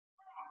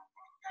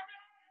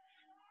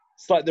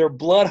 It's like they're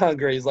blood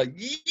hungry. He's like,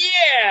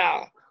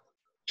 yeah,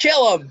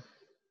 kill him.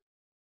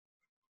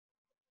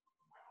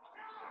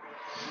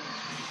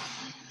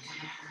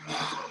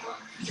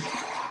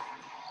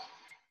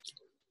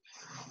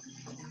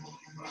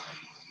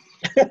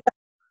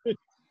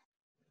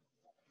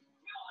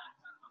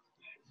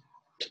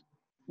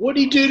 What'd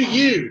he do to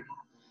you?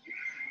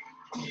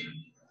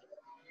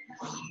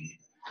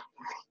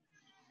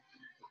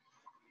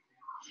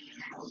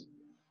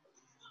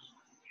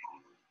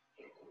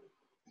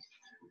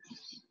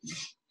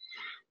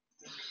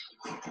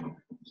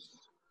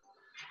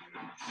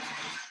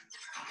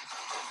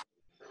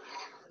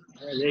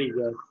 There you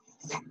go.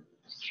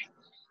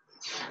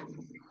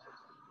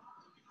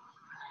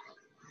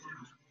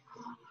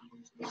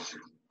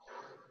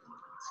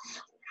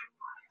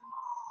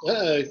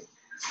 Uh-oh.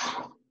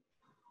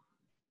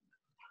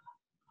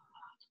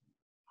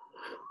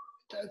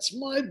 That's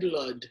my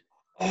blood.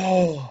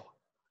 Oh,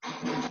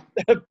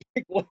 that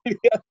big lady.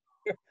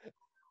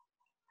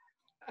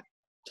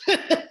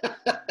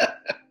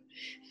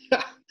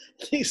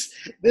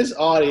 This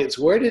audience,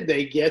 where did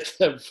they get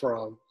them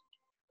from?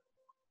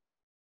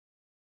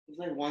 It's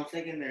like 1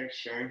 second they're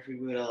sharing for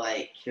people to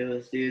like kill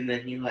this dude, and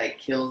then he like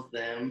kills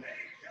them.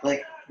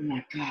 Like, oh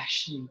my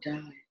gosh, he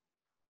died.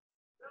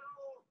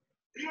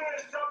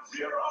 Here's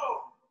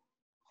Sub-Zero.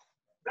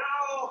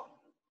 Now,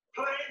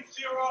 Plane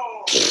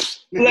Zero.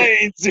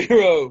 Plane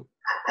Zero.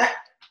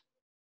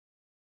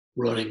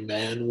 Running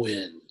Man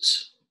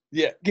wins.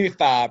 Yeah, give me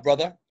 5,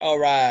 brother. All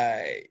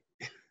right.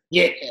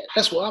 Yeah,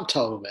 that's what I'm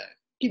talking about.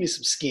 Give me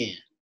some skin.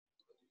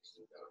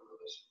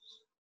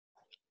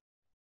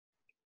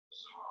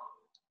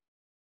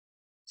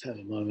 Let's have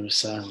a moment of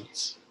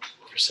silence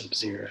for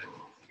Sub-Zero.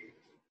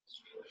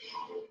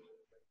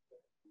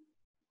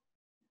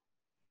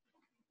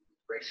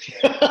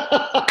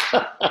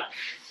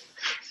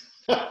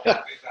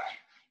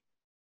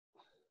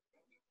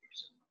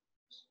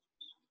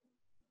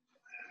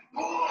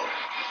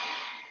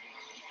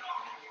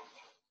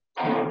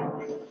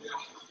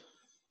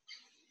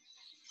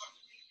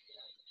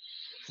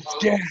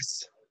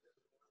 Yes.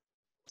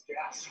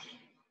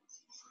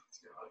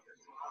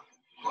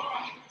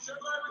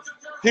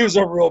 He was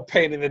a real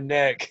pain in the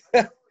neck.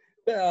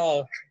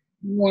 Oh.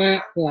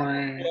 Wah,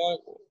 wah.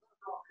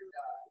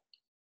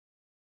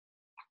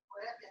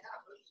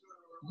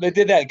 They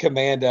did that in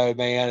Commando,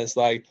 man. It's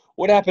like,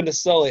 what happened to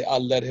Sully? I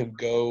let him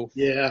go.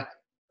 Yeah.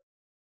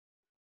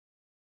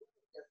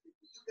 You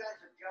guys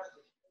are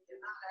justice. You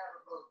cannot have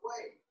it both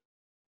ways.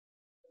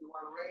 You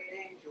want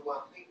ratings, you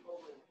want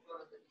people in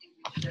front of the TV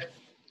set,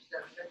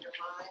 in your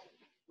mind.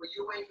 Well,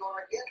 you ain't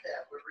gonna get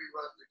that with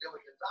reruns of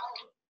Gilligan's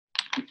Island.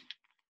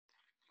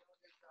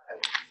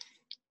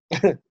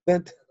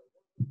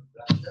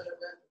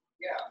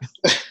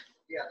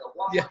 Yeah, the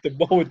one. Yeah, the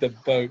one with the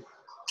boat.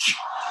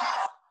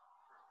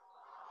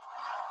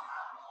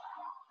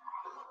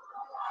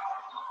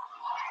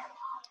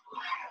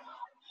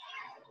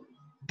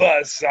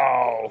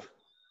 Buzzsaw.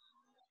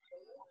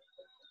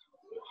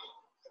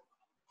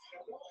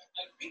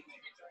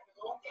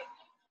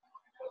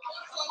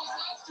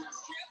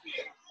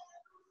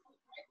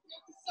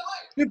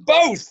 We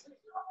both.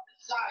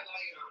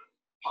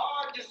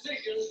 Hard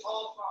decisions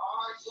call for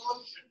hard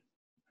solutions.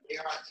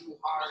 Here are 2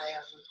 hard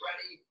asses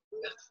ready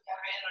to step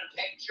in and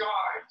take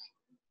charge.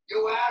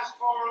 You asked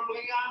for them,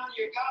 Leon.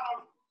 You got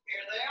them.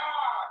 Here they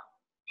are.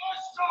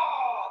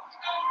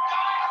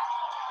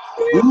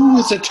 Ooh,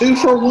 it's a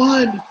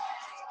 2-for-1.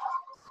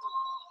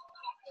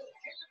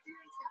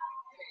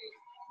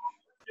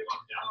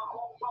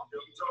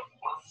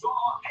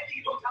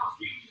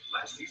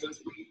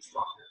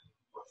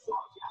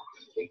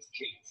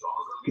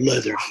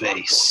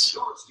 Leatherface.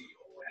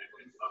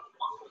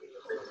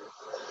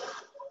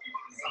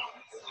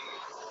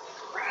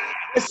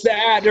 It's the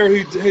actor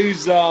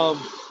who's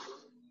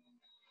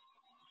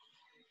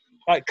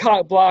like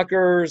Cock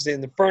Blockers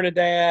and the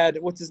Fernandad.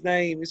 What's his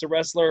name? He's a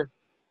wrestler.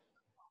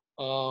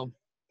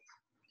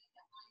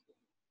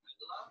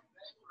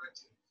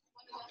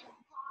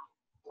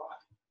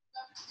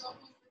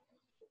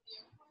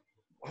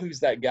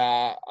 Who's that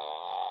guy?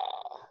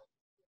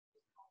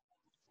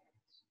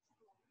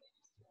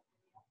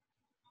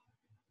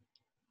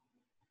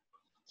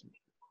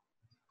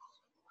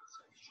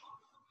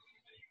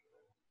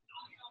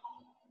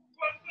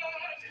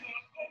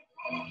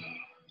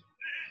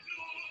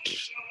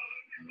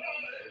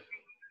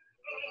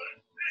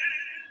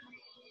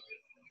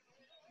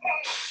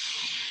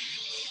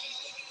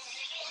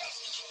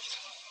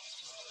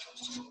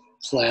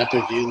 Clap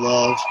if you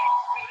love.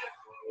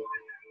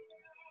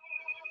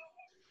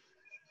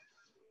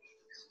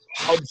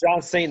 Oh,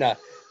 John Cena.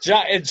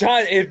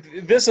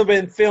 If this had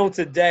been filmed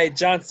today,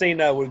 John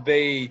Cena would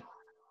be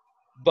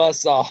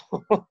buzzsaw.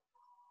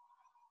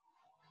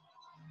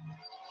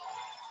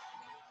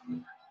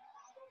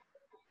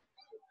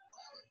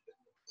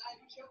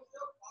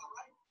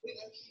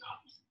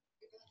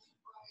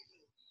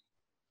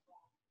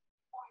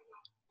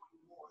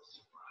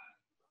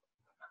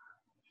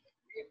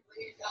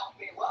 Please help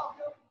me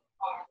welcome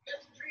our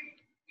mystery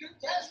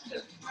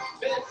contestant,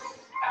 Miss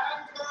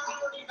Amber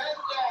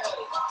Mendez.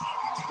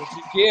 What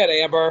you get,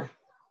 Amber?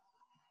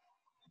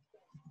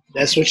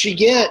 That's what you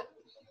get.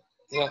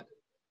 Yeah.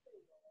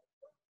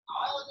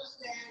 I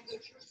understand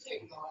that you're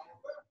single,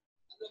 Amber,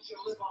 and that you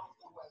live on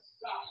the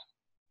west side.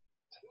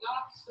 And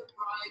not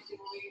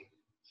surprisingly,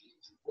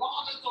 she's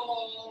raw as the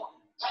law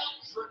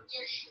and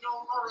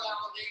traditional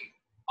morality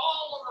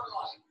all of her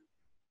life.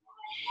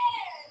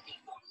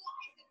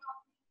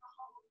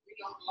 We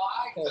don't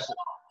lie. Tell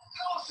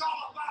us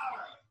all about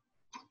her.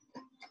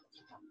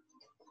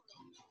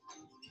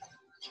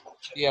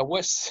 Yeah,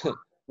 what's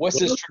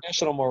this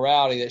traditional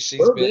morality that she's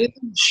Well, been?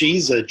 man,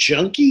 she's a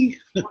junkie.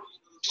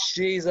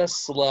 She's a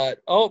slut.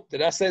 Oh,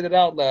 did I say that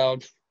out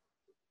loud?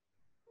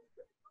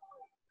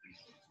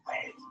 Where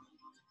are you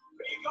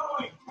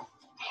going?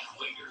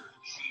 Later,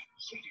 she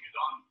cheated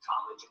on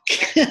college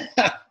and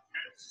had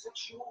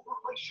sexual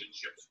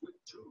relationships with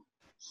 2,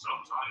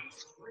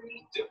 sometimes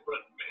 3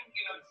 different men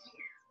in a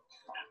year.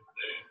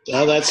 And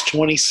then Oh, that's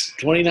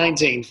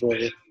 2019 for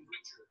you. Richard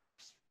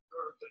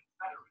served as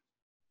veteran.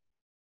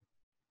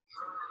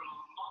 Her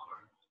mother.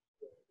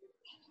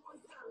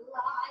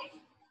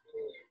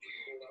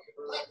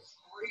 Let's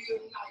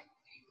reunite.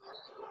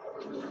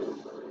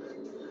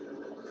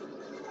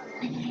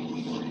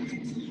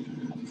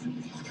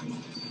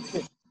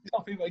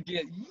 Tell people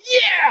again.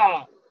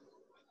 Yeah.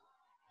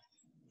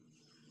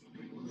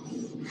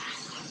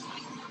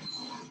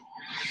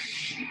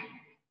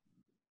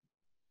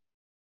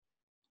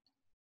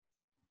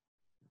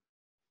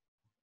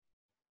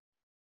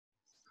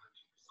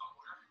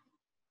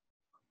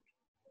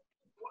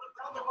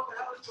 Tell me what the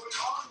hell is going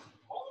on?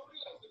 All of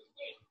it is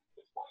insane.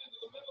 It's pointed to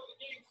the middle of the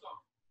game zone.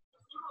 The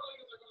sooner or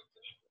later they're going to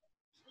connect.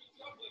 Sweet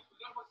jumping, the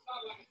number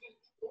satellite is in.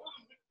 The one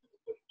who's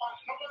couldn't find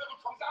it. Nobody ever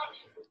comes out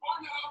here. The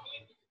partner out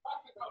there is back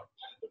to go.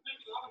 That is the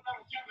biggest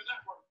underground camera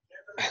network.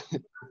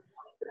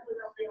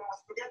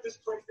 Forget this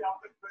place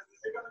outfit business.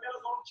 They're going to get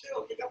us all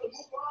killed. We got to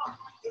move on.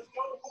 There's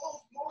no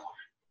move more.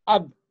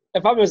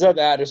 If I was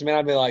other actors, man,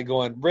 I'd be like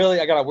going, really?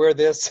 I gotta wear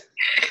this?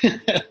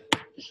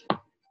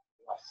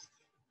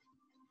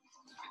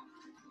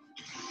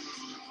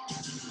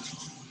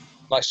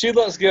 Like she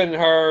looks good in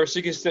her.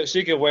 She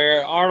could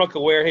wear it. Arnold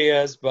could wear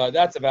his, but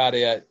that's about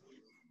it.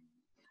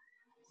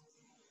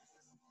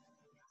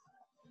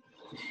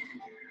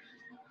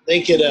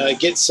 They could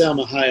get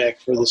Salma Hayek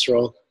for this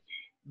role.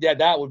 Yeah,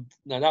 that'd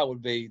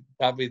be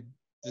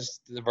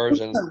just the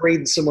version. I'm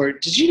reading somewhere.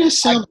 Did you know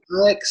Salma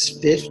Hayek's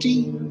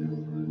 50?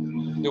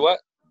 Do what?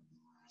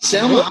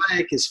 Salma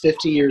Hayek is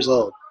 50 years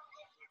old.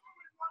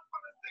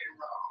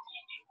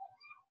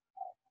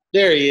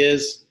 There he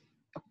is.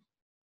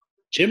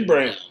 Jim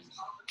Brown.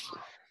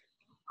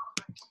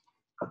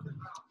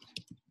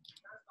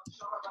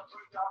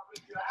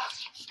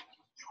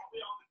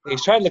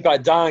 He's trying to look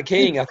like Don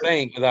King, I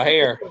think, with the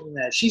hair.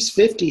 She's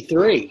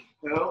 53.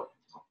 No.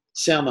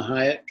 Salma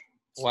Hayek.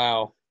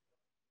 Wow.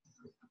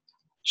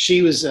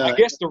 She was. I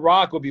guess The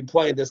Rock would be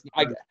playing this.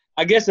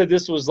 I guess if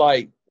this was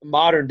like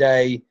modern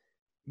day,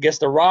 I guess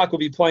The Rock would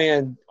be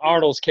playing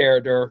Arnold's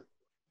character.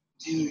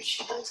 Dude,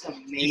 she looks You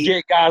amazing.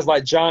 get guys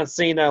like John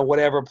Cena and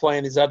whatever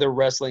playing these other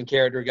wrestling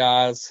character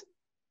guys.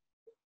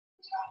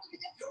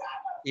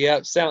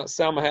 Yep,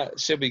 Salma Hayek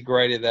should be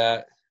great at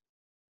that.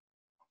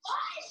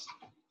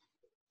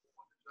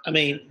 I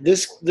mean,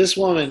 this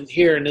woman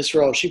here in this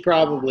role, she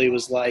probably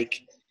was like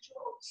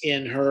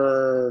in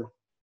her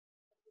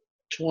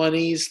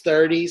 20s,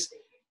 30s.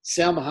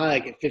 Salma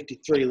Hayek at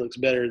 53 looks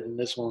better than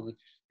this woman.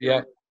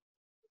 Yep,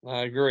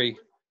 I agree.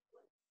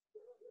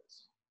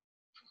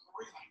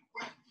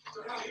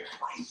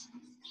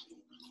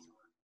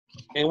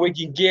 and we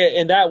can get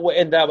and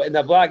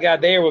the black guy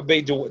there would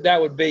be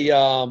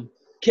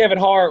Kevin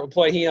Hart would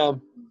play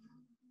him.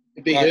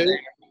 It'd be Right who? there.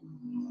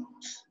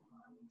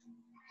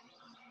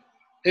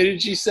 Who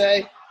did you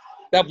say?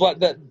 That black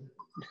the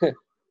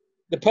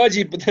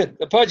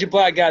pudgy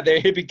black guy there.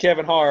 He'd be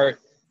Kevin Hart.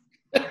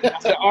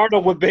 So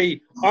Arnold would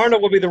be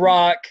The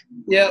Rock,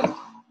 Yep.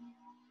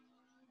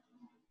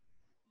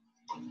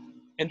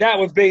 and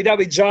that'd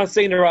be John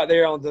Cena right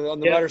there on the Yep.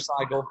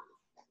 motorcycle.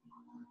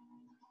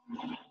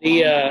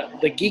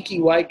 The geeky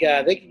white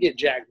guy, they could get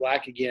Jack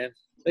Black again.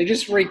 They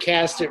just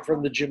recast it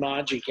from the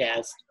Jumanji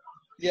cast.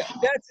 Yeah,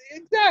 that's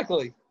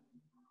exactly.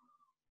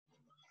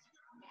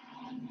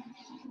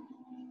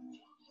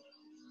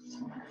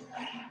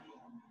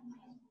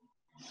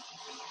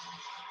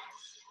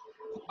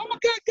 Oh my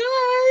God,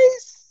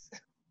 guys!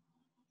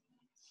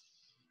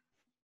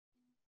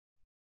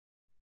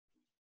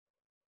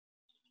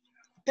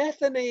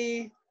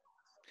 Bethany.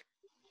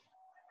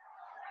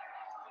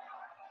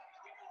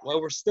 Well,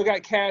 we're still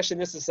got cash in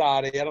this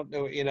society. I don't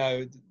know, we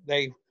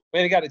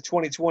ain't got it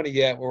 2020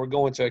 yet where we're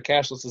going to a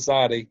cashless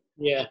society.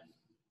 Yeah.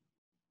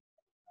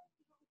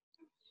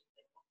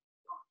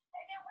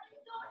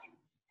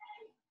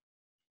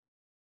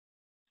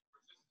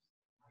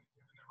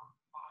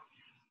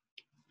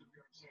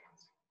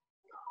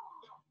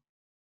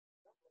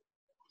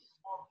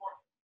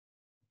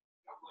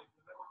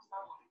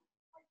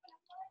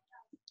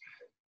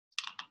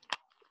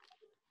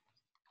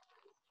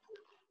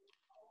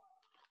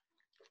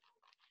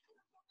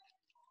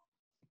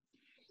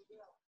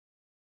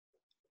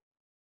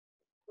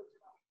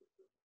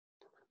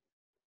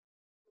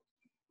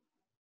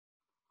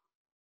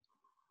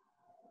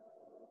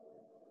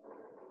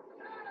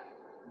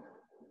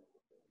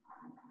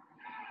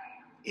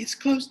 It's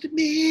close to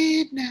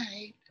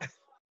midnight.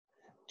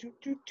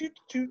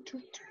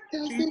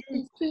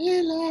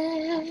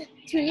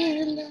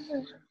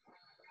 Thriller.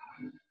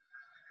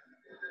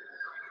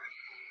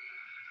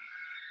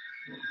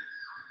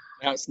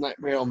 Now it's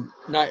Nightmare on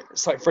Night.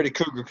 It's like Freddy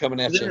Krueger coming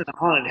at They're you. in a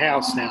haunted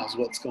house now is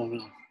what's going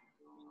on.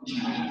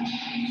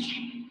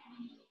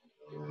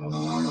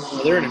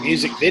 Well, they're in a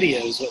music video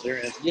is what they're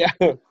in. Yeah.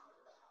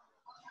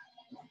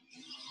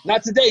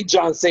 Not today,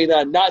 John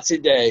Cena. Not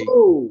today.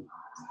 Oh.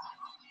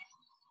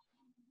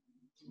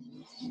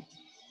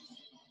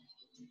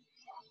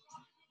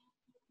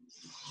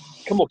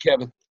 Come on,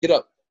 Kevin. Get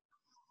up.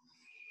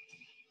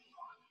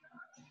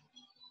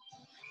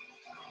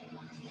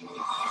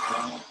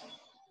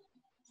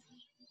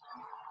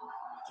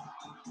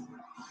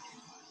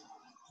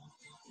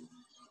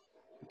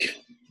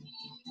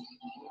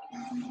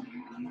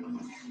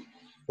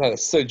 That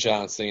is so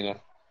John Cena.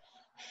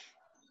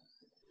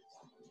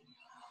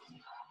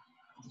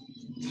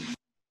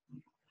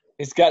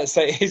 He's got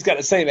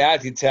the same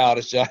acting talent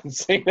as John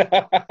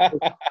Cena.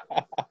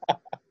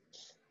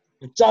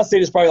 John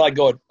Cena's probably like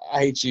going, "I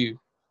hate you."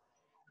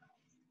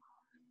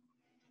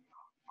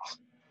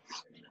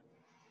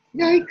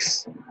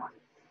 Yikes.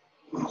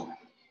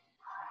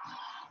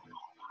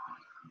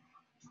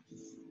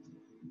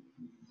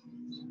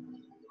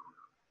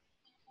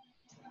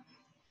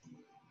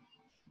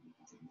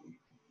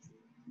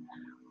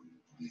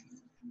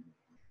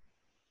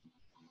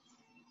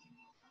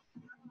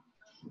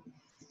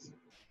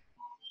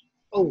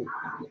 Oh.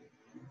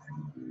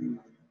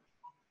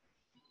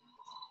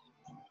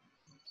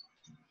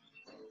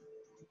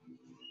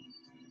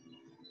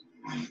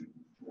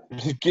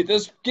 Get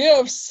those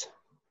gifts.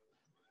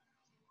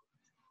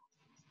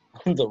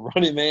 The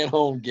Running Man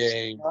home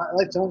game. I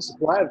like to own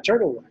supply of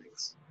turtle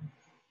wax.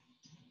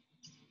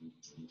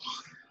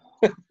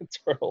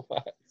 Turtle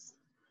wax.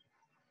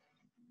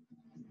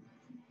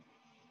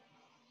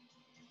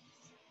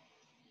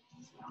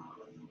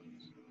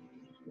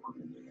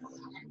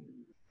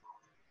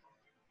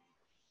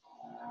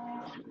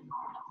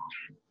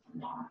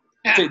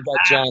 Take that,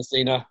 John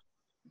Cena.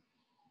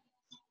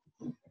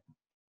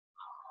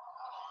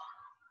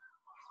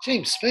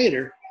 James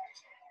Spader.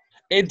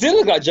 It did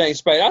look like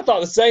James Spader. I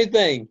thought the same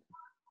thing.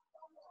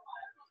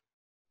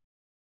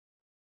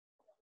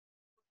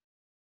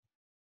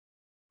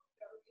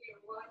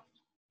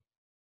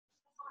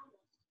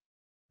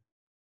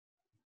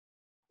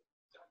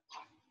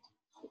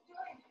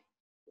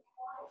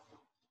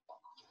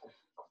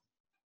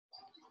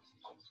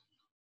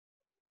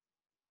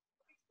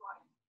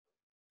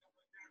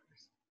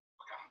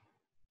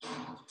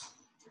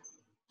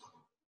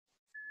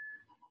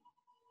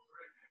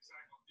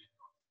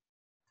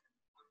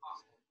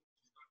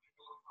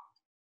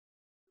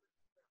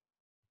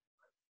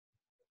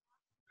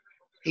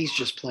 He's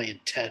just playing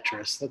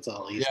Tetris. That's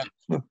all he's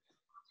Yeah. doing.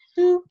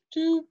 Do,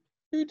 do,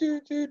 do,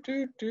 do,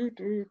 do, do,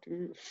 do,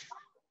 do.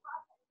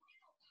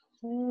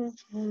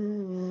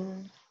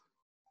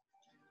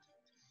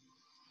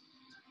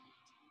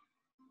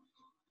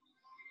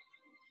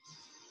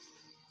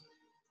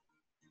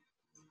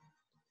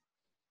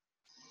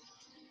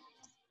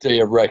 Day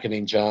of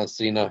Reckoning, John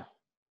Cena.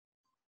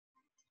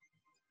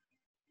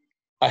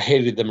 I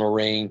hated the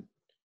Marine.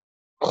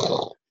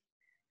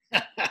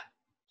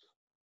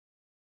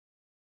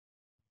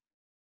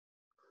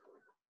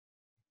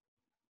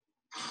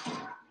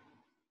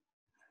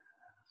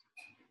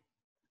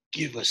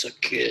 Give us a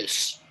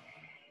kiss.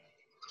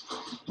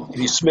 If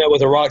you smell what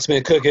the Rock's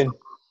been cooking,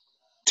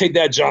 take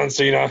that, John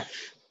Cena.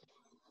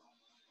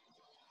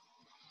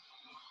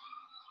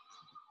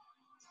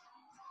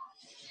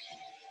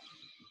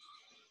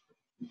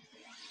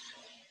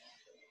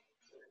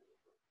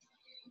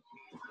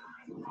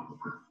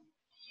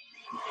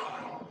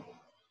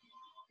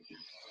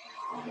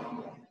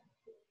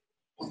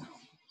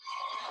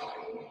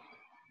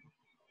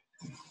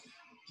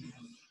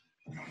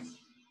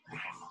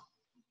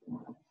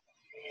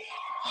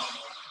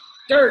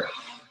 Dirt.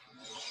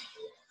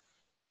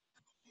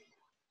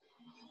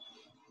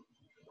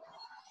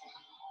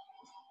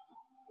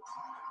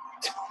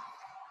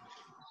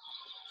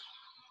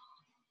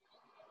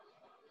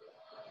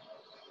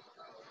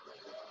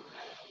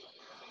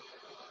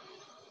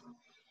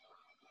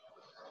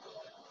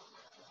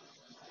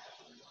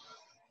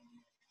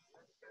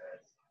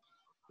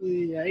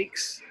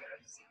 Yikes.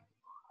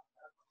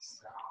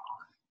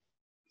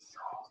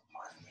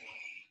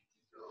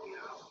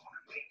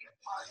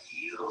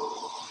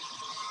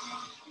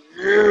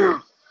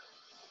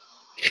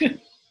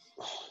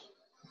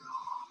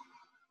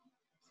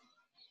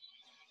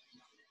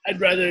 I'd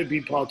rather it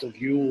be part of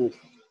you.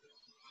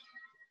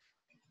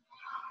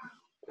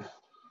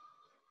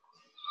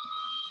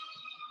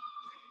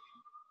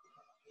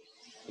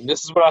 And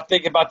this is what I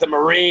think about the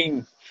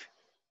Marine.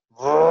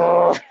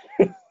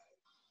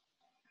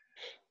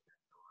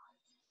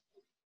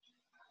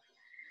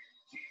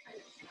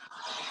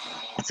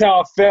 That's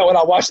how I felt when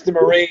I watched the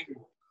Marine.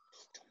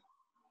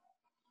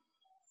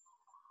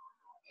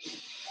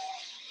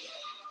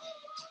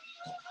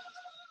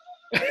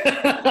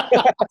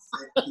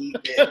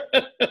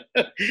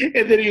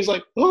 And then he was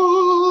like,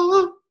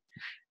 oh.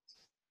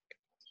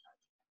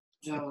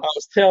 I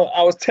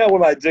was telling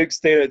my Duke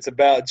students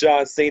about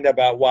John Cena,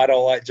 about why I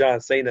don't like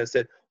John Cena. I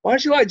said, why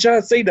don't you like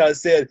John Cena? I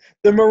said,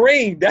 the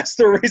Marine. That's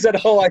the reason I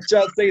don't like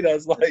John Cena.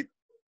 It's like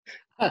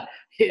I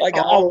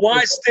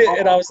watched it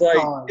and I was like,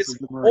 it's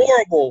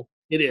horrible.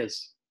 It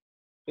is.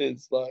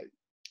 It's like,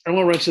 I'm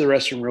going to run to the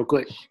restroom real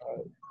quick.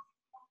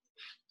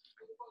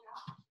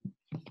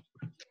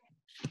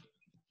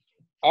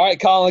 all right,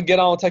 Colin, get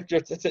on. Take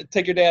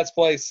your dad's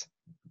place.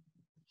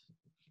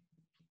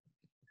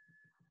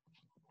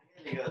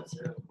 I'm gonna go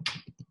too.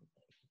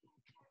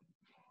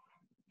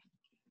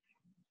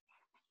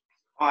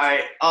 All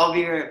right, I'll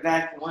be right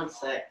back. 1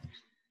 sec.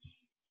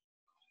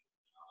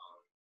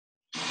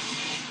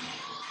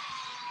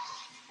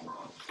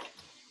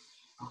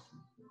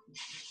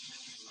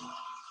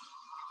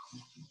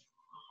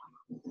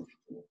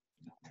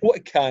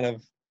 What kind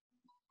of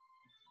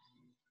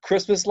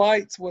Christmas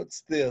lights?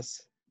 What's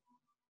this?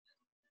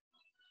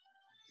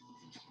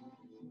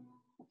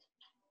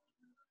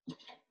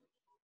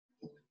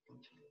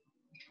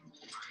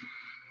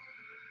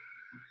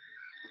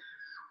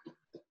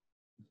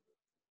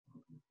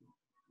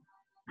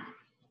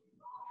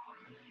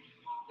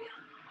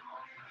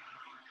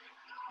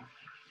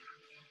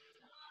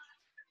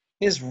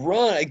 His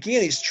run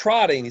again. He's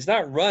trotting. He's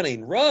not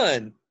running.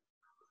 Run.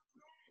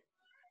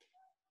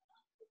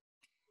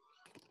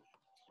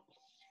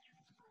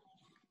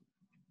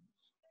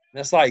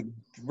 That's like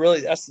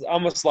really. That's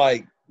almost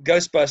like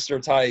Ghostbuster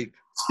type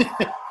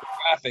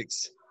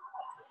graphics.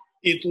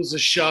 It was a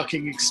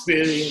shocking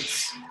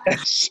experience.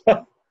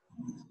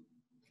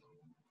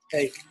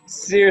 Hey,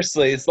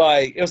 seriously, it's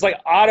like it was like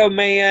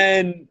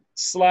Automan /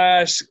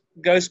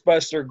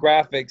 Ghostbuster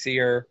graphics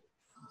here.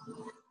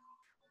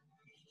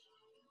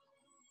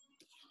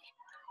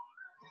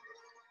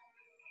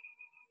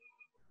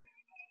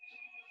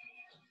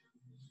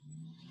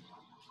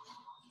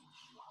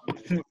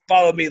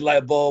 Follow me,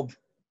 light bulb.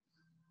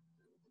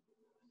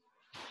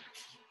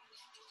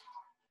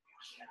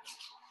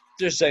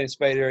 Just James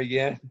Spader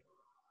again.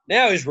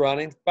 Now he's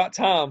running. About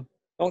time.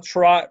 Don't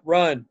trot,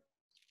 run.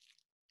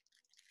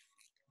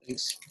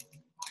 Thanks.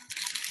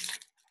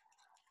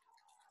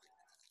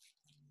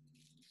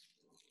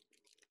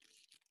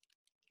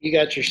 You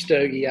got your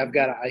stogie. I've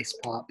got an ice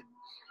pop.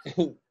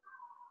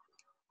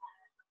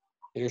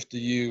 Here's to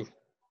you.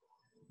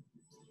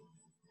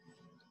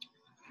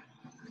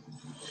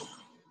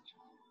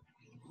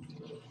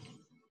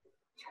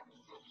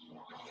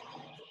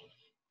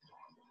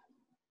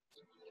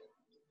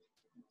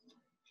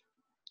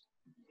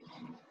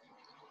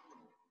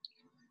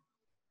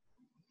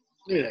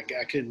 Look at that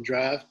guy couldn't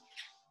drive.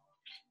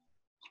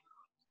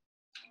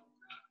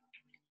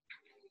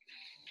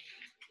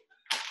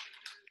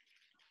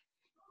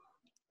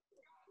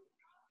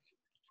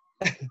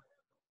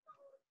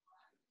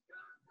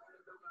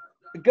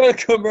 Go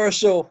to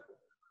commercial.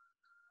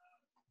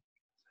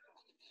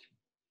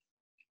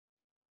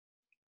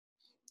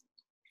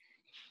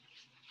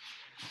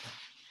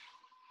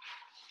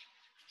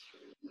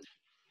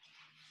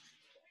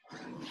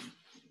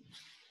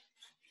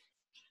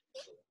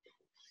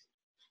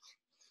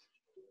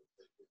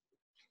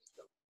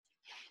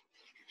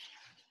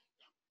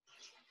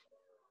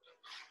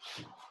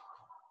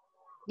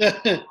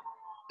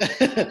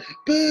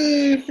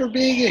 Boo for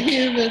being a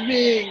human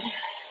being.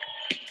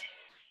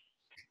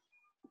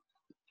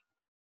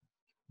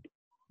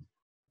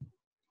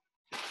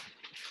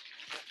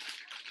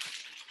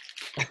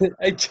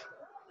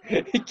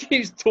 He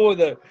keeps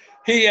doing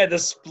he had to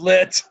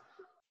split.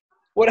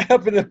 What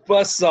happened to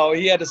Buzzsaw?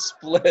 He had to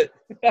split.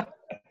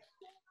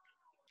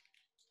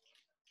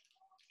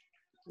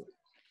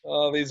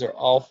 Oh, these are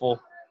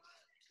awful.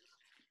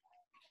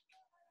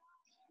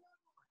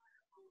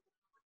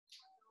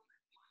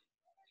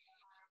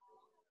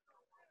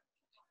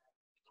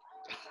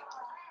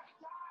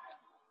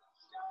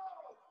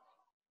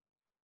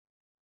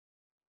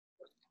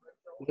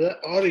 Well,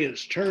 that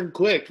audience turned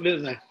quick,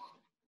 didn't they?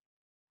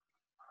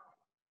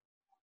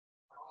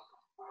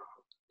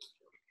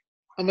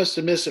 I must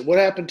have missed it. What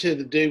happened to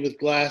the dude with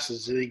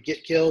glasses? Did he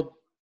get killed?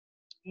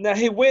 Now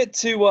he went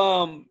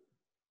to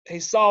he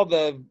saw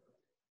the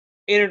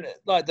internet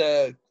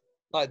the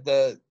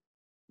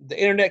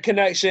internet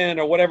connection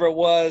or whatever it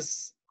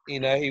was.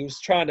 You know, he was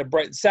trying to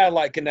break the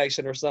satellite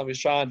connection or something. He was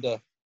trying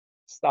to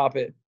stop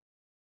it.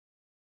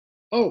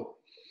 Oh,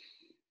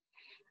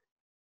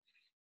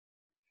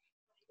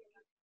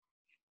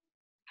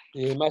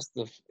 Yeah, he must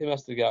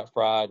have got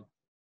fried.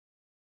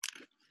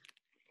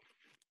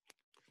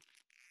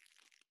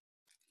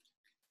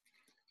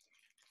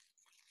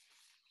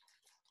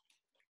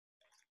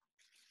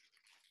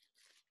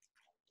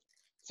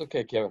 It's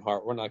okay, Kevin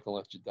Hart. We're not gonna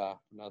let you die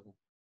for nothing.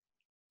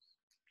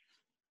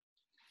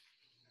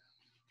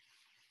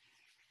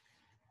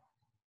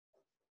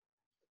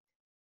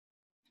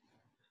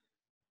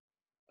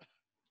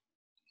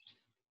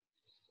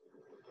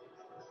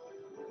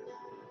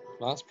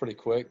 Well, that's pretty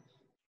quick.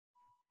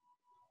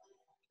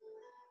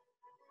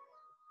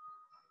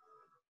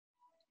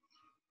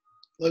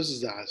 close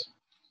his eyes.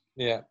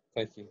 Yeah,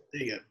 thank you.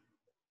 There you go.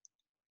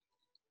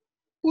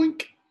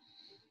 Wink.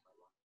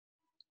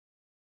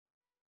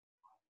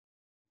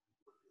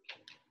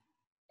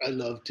 I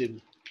loved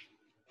him.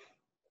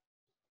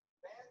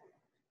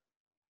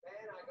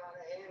 Man, I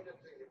gotta hand it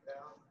to you,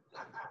 pal.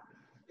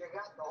 You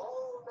got the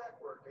whole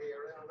network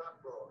here in an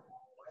uproar.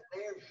 Why,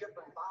 they're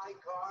shipping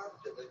bicarb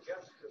to the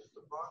Justice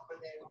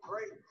Department in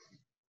crates.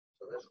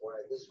 So that's why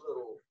this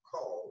little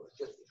call is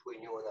just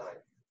between you and I,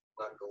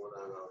 not going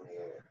on the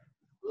air.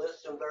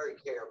 Listen very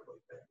carefully,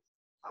 Ben.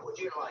 How would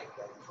you like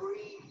a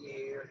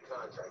 3-year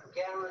contract,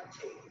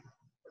 guaranteed,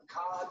 a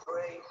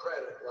cadre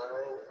credit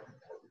line,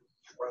 and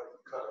front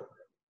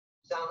contract?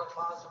 Sound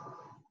possible?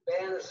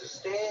 Ben, is a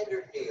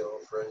standard deal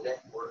for a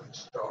network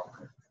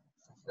stalker.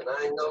 And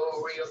I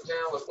know real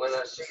talent when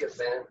I see it,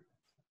 Ben.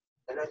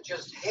 And I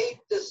just hate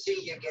to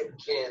see you get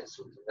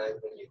canceled tonight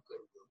when you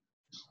could.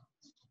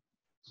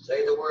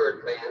 Say the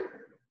word, Ben.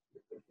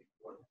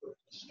 One good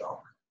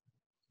stalker.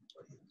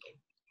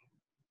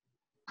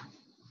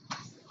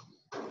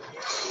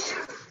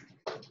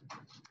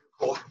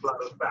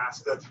 Cold-blooded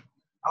bastard.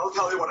 I'll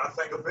tell you what I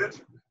think of it.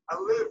 I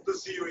live to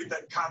see you eat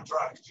that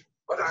contract.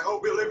 But I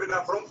hope you leave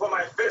enough room for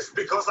my fist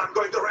because I'm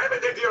going to ram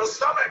it into your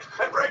stomach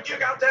and break your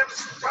goddamn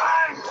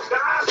spine.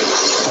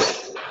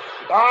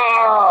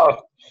 Ah!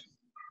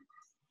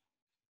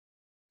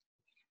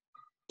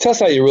 Tell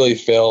us how you really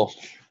feel.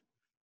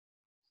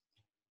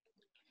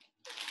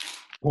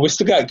 We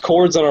still got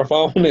cords on our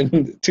phone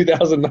in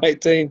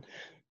 2019.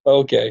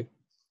 Okay.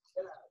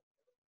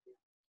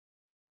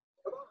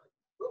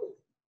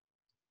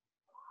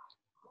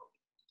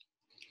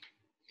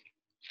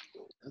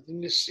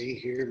 Nothing to see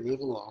here. Move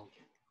along.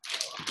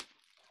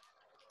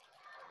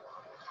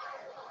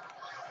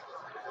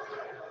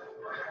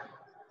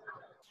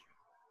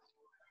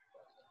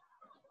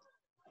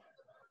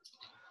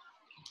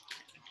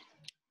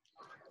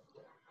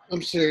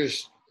 I'm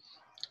serious.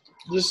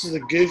 This is the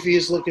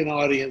goofiest looking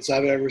audience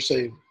I've ever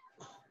seen.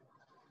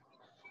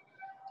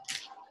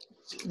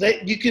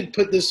 You could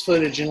put this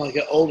footage in like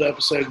an old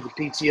episode of the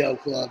PTL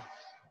Club,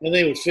 and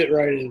they would fit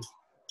right in.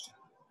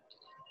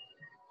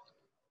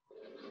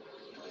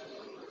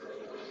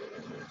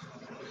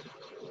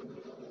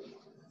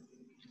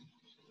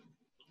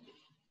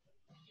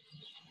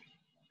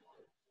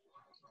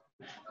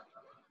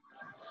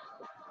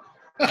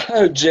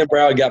 Oh, Jim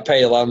Brown got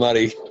paid a lot of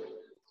money.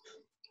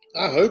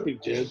 I hope he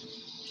did.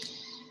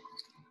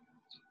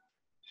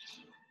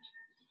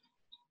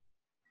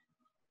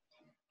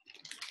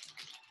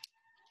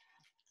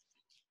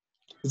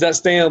 Is that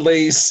Stan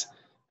Lee's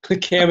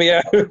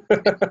cameo?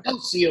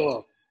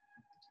 LCO.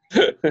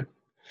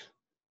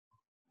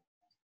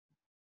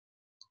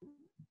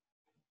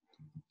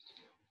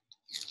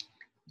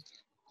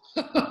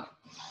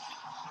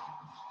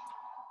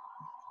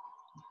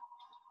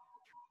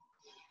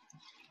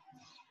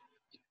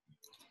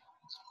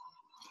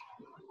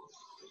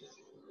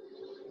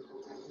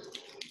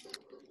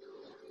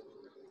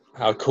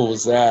 How cool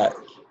is that?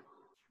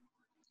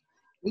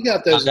 We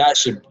got those. That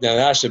should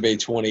be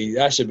 20.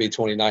 That should be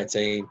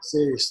 2019.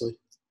 Seriously.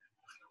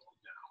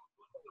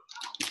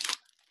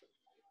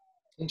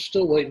 I'm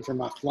still waiting for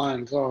my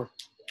flying car.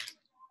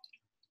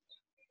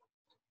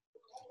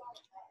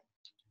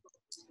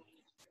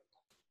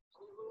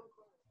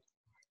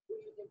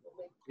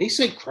 Did he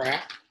say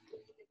crack?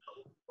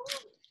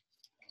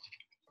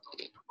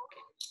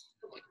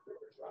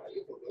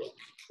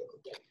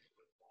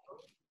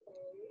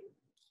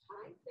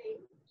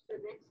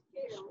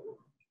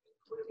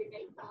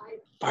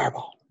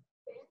 Fireball.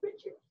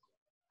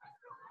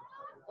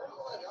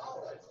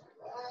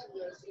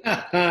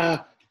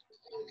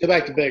 Go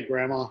back to bed,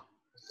 Grandma.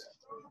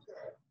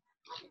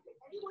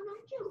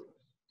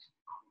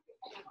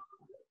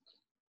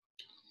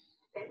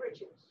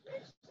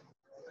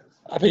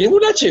 I mean,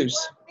 what I choose?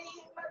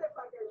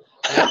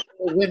 A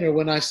winner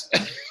when I.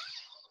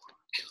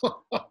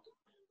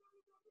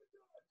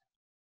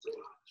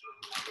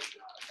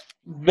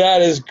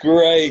 That is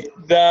great.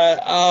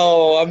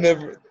 I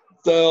remember.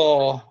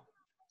 Oh.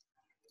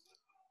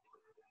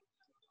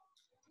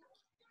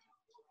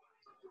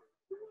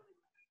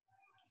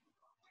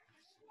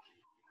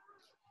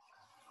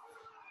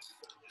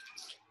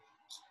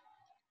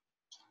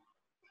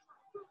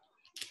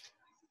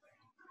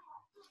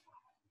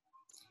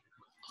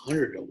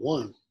 Hundred to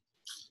one.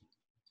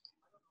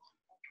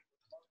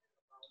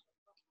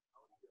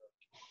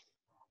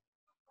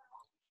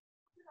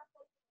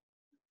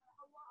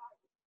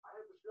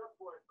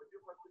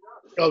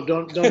 Oh,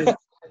 don't.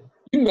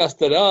 You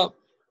messed it up.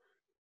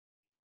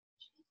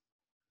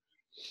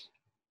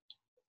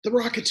 The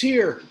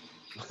Rocketeer.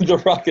 The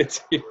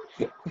Rocketeer.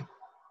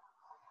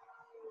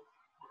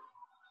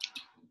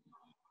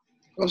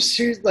 I'm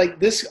serious. Like,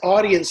 this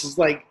audience is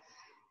like,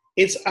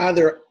 it's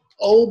either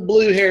old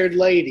blue-haired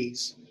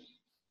ladies,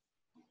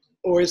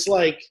 or it's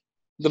like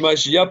The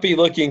most yuppie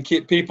looking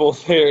people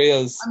there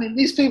is. I mean,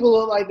 these people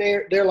look like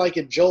they're like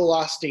at Joel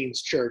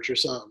Osteen's church or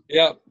something.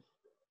 Yep.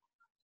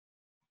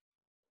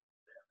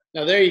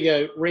 Now there you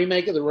go,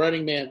 remake of The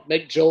Running Man.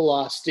 Make Joel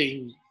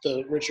Osteen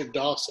the Richard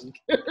Dawson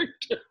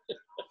character.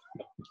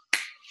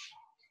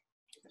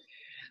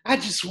 I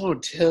just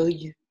want to tell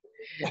you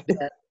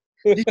that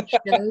this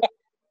show.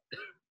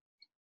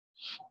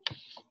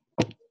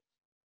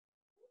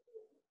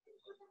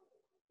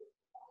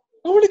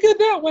 I want to get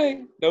that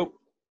way. Nope.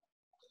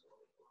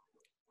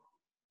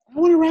 I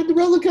want to ride the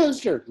roller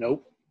coaster.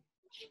 Nope.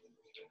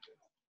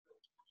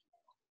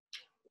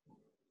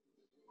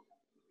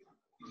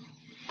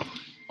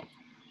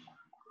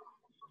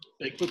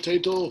 Baked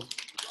potato.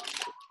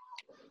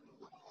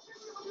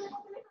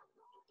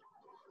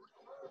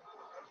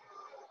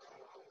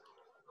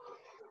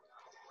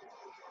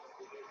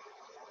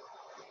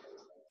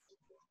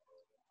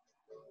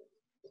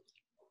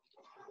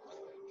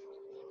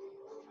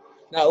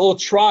 Now a little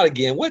trot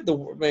again. What the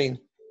I mean?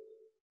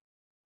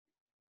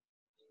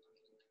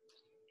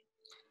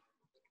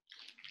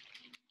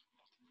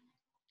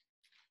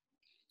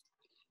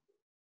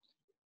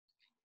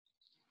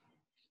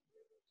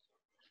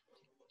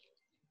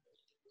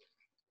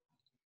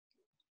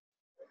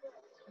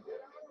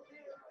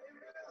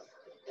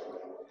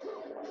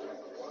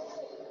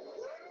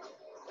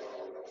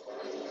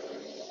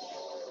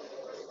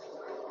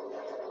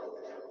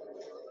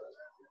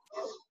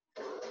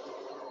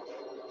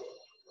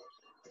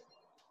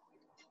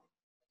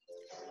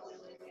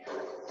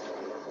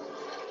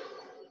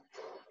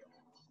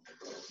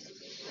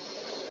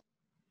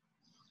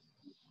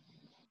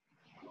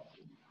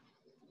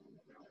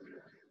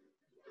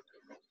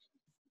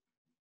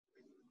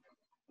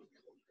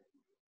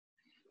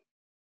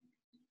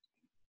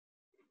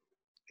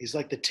 He's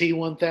like the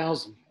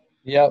T-1000.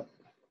 Yep.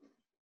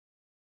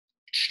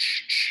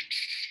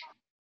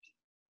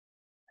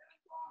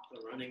 The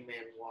Running Man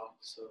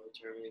walked so the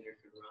Terminator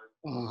could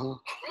run.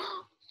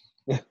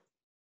 Uh-huh.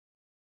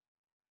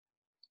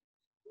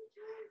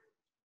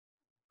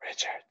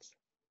 Richards.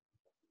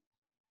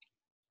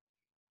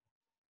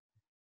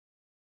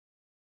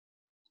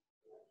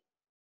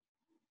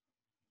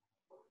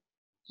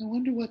 I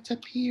wonder what's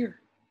up here.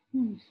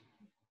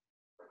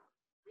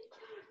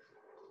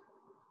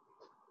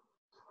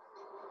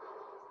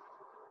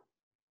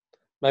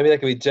 Maybe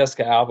that could be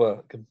Jessica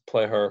Alba could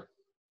play her.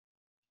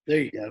 There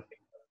you go.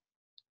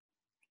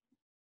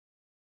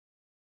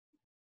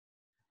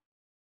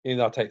 Even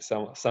though I'll take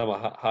Selma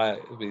Hayek,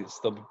 it would be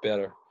still be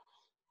better.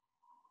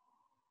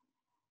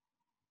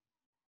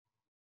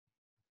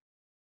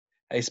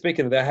 Hey,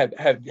 speaking of that,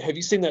 have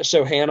you seen that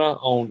show Hannah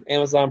on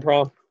Amazon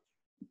Prime?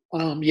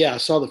 Yeah, I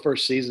saw the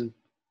first season.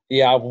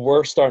 Yeah,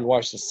 we're starting to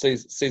watch the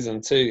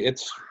season 2.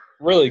 It's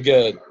really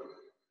good.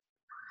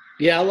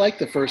 Yeah, I like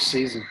the first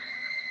season.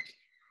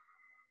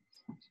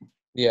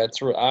 Yeah, it's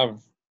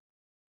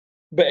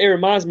but it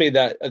reminds me of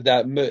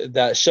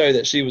that show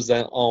that she was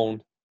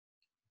on,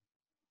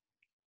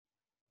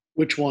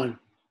 Which one?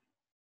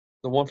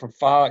 the one from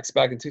Fox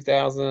back in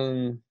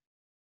 2000,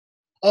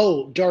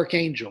 Oh, Dark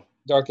Angel.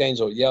 Dark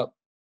Angel. Yep,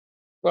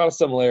 a lot of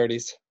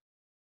similarities.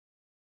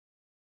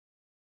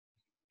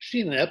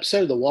 She in an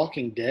episode of The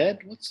Walking Dead?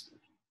 That's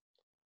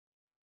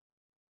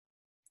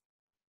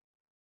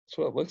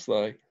what it looks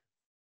like.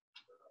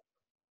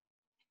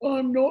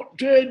 I'm not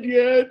dead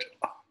yet.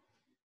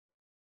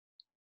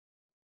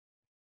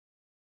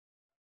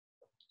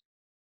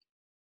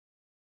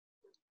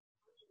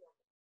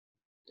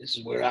 This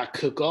is where I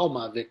cook all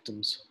my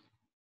victims.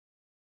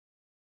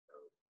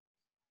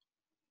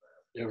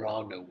 There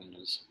are no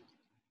winners.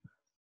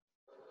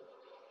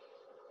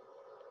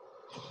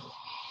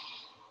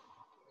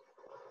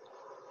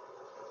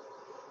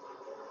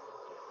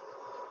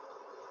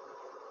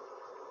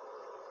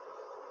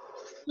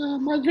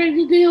 Madre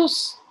de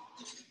Dios.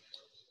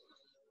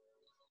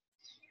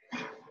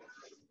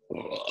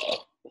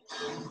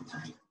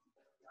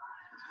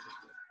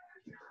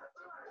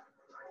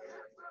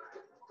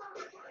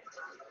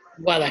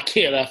 Why the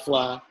can't I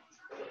fly?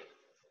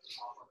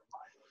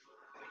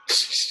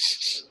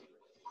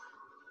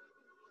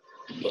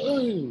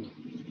 Boom.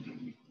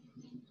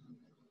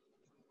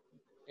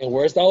 And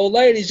where's the old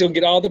lady? She'll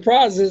get all the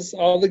prizes,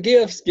 all the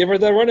gifts. Give her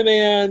the Running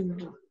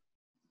Man.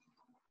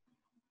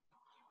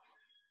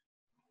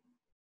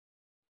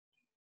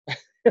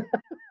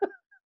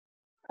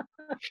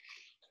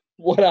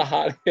 What a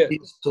hot hit.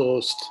 He's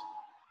toast.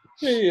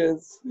 He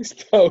is. He's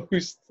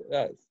toast.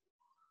 Yes.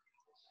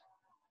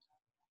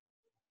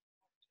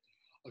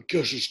 I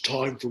guess it's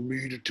time for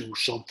me to do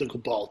something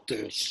about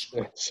this.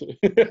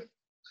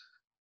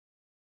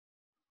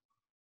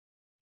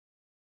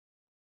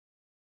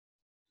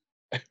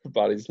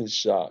 Everybody's in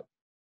shock.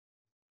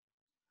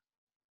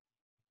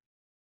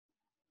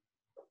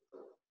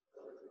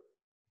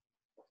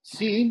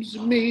 Seems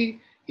to me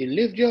you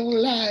lived your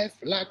life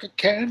like a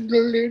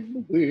candle in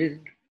the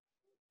wind.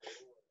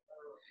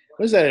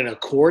 Was that, an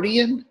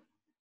accordion?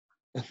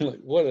 Like,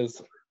 what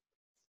is?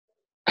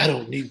 I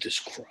don't need this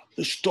crap.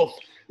 This stuff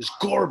is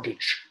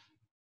garbage.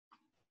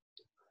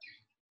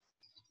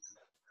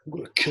 I'm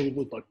going to kill him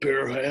with my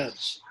bare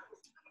hands.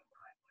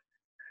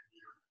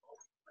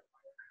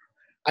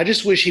 I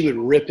just wish he would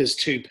rip his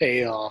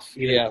toupee off.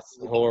 You know? Yes,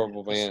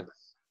 horrible, man.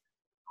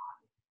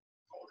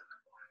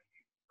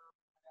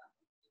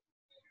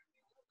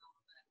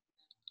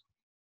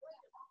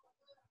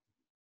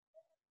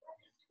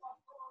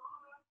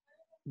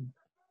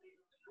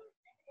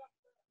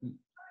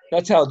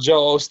 That's how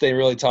Joe Osteen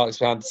really talks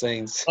behind the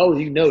scenes. Oh,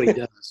 you know he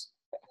does.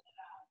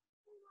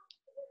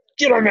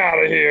 Get him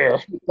out of here.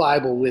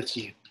 Bible with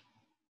you.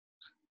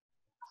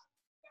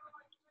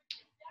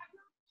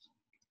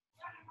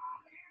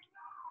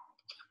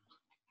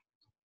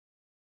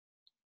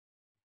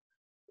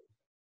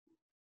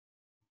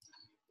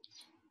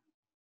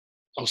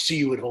 I'll see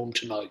you at home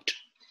tonight.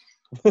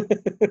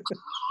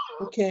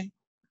 Okay.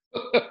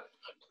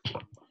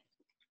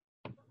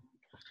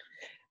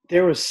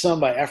 There was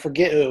somebody, I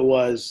forget who it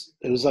was.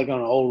 It was like on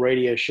an old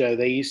radio show.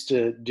 They used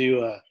to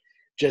do a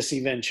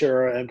Jesse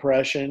Ventura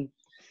impression.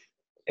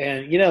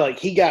 And, you know, like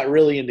he got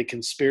really into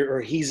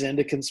he's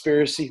into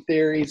conspiracy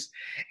theories.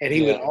 And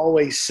he would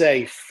always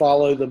say,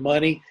 follow the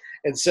money.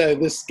 And so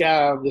this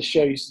guy on the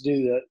show used to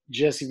do the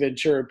Jesse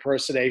Ventura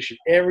impersonation.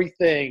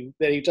 Everything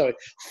that he told me,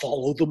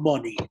 follow the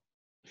money.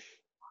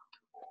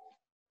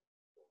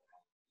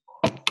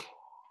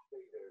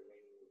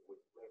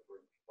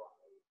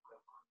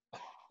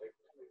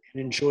 And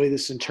enjoy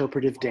this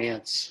interpretive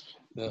dance.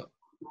 Yeah.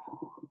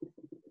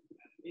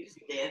 These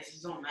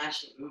dances don't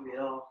match the movie at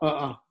all.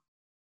 Activate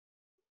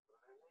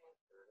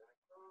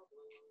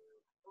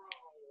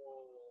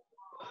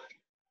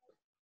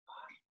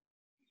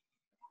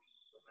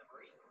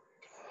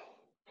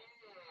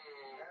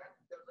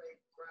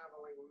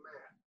traveling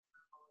map.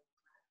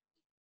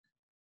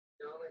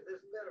 Johnny, this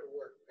better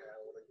work,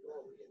 pal, with a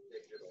Colombian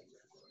digital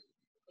network.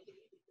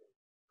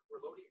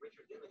 We're loading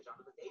Richard's image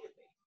onto the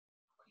database.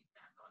 When he's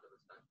mapped onto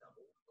the stunt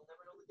double, we'll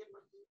never know the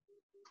difference.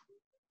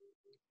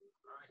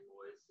 All right,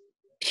 boys.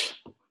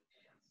 Sensational.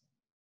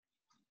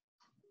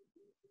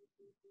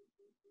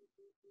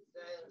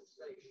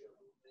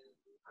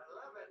 I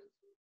love it.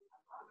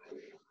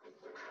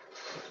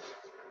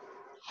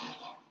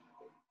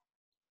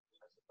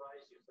 I'm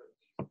surprised you're so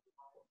easy to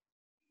follow.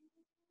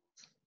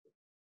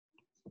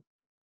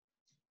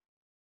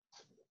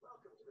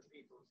 Welcome to the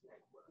People's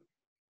Network.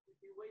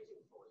 We've been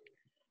waiting for you.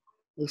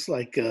 Looks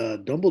like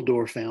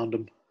Dumbledore found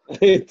him.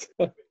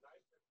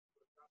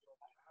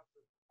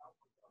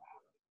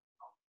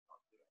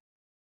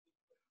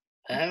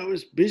 I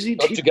was busy.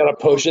 Don't you got a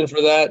potion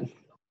for that?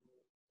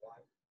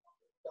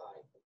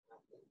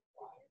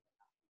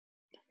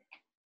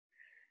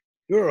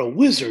 You're a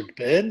wizard,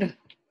 Ben.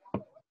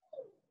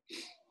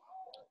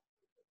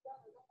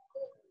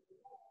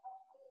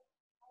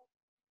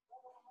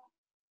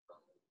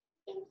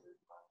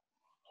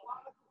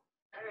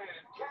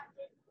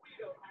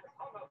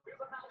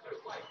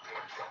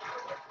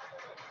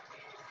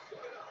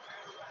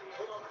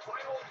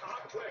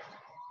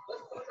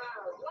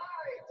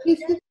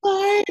 It's the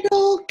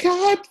final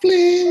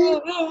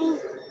conflict.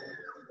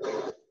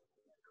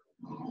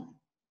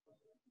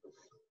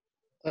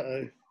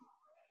 Uh-oh.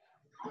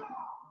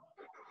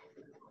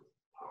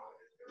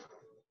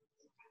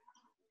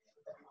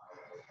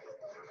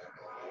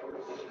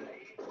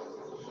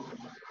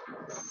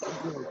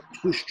 I'm gonna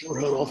twist your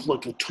head off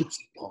like a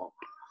Tootsie Pop.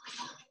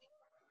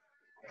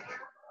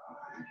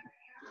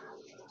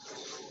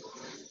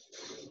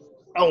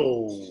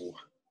 Oh.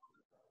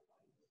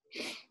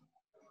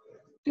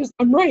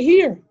 I'm right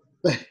here.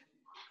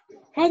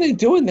 How are they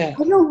doing that?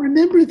 I don't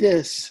remember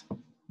this.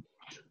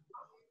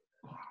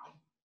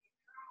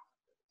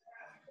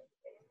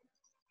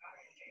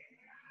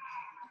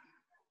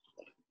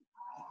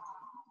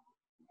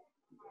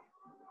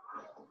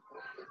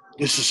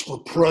 This is for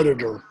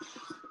Predator.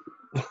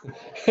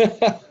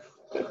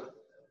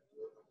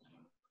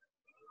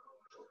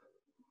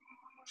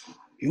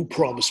 You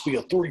promised me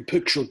a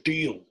 3-picture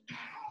deal.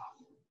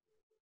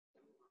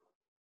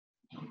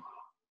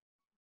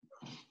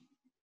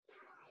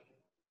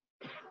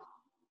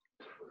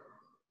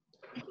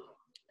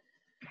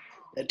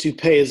 That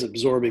toupee is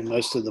absorbing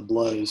most of the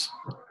blows.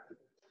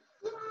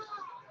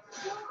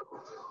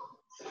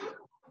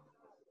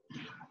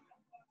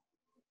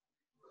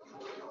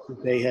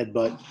 Toupee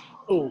headbutt.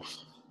 Oof.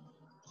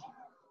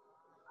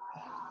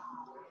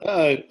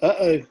 Uh-oh.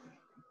 Uh-oh.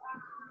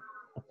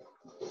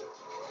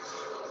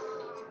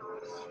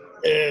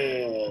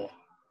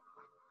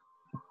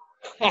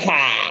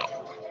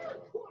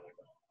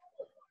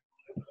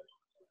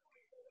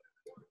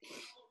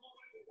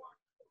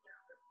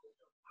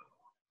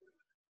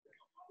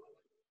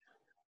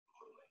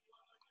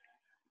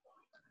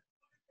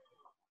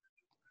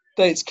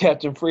 Thanks,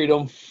 Captain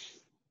Freedom.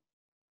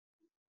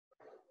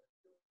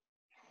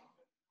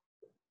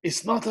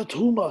 It's not a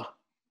tumor.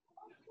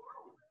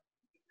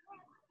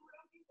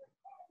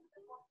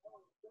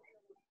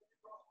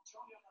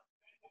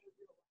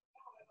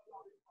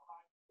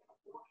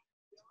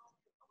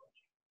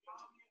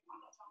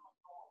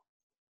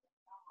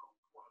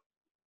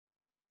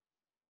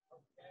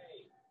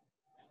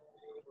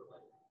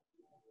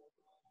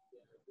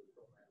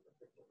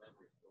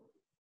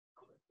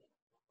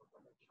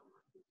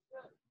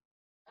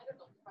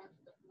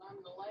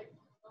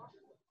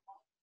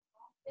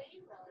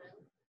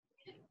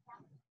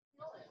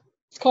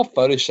 It's called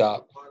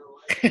Photoshop.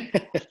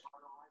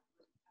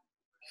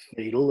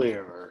 Fatal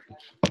error.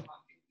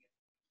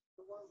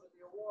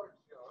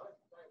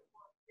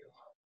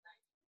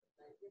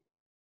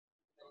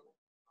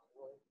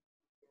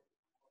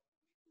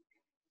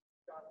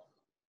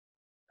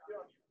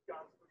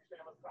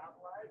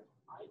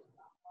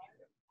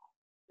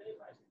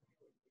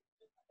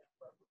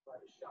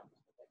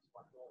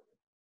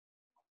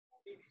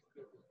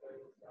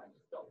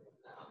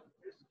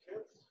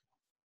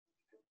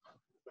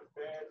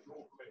 Bad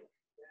movement.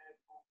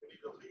 We need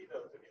a leader.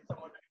 We need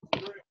someone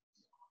experienced.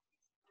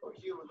 Oh,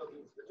 you were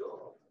looking for the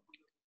door.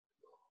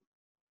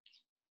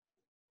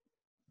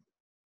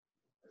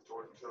 And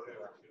Jordan killed him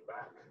after you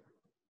back.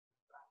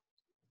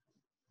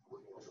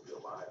 Wouldn't want to be a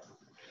liar.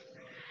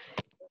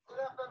 Good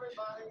enough,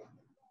 everybody.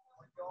 I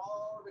want you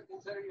all to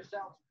consider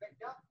yourselves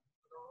picked up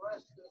for the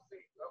rest of the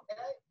season,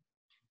 okay?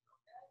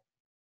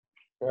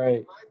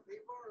 Right. My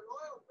people are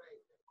loyal, baby.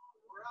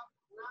 We're up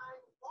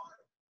 9-1.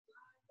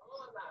 Come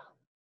on now.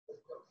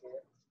 Let's go,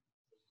 kids.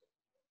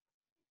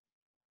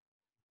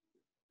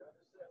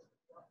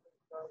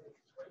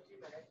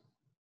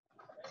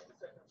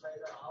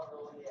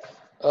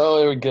 Oh,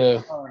 there we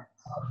go.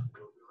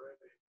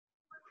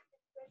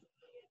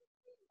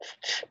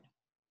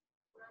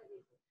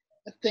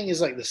 That thing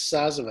is like the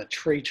size of a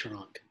tree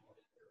trunk.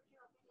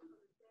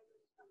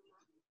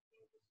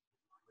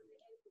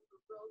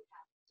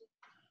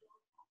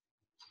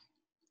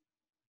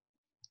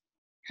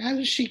 How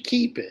does she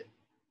keep it?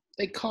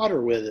 They caught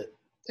her with it.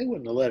 They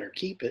wouldn't have let her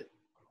keep it.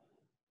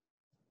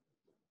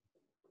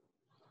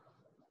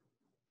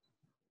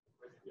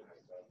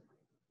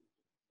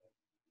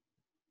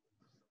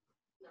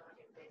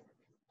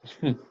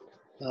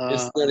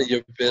 It's none of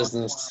your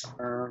business.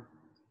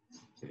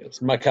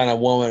 It's my kind of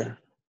woman.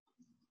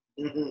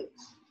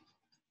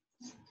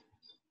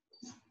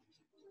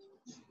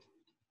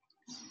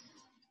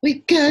 We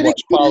gotta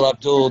Watch Paul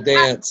Abdul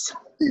dance.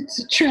 It's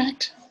a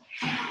tract.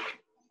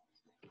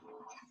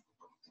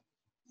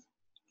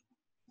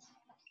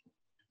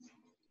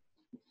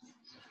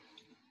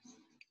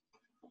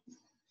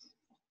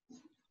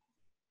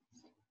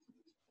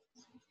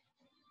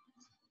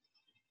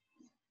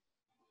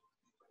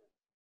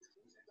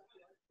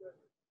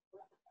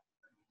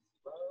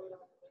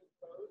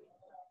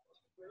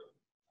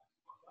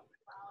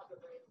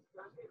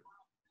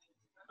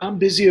 I'm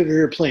busy over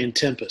here playing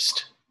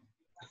Tempest.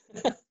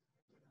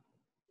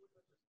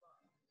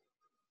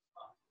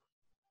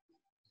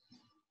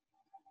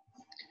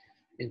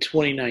 In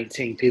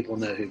 2019, people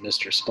know who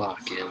Mr. Spock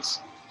is.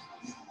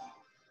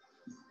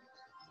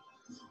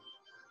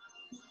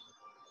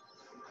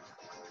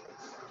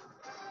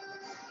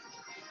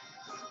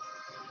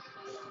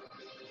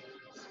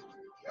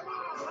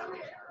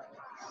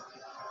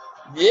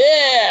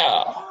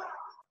 Yeah.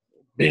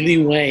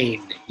 Billy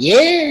Wayne.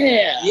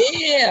 Yeah.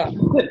 Yeah.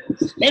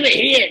 Let me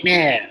hear it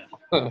now.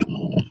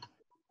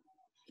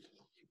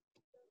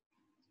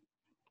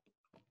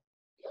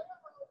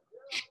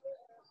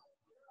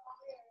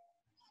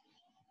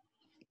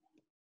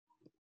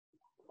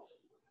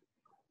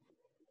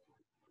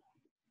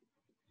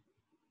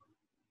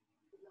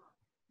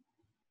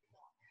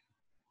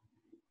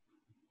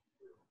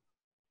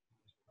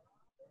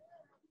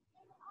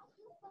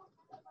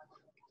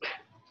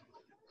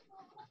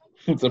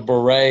 The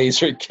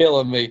berets are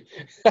killing me.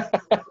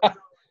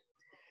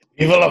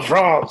 Vive la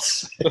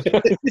France.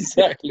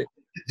 Exactly.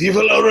 Vive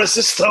la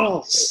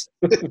resistance.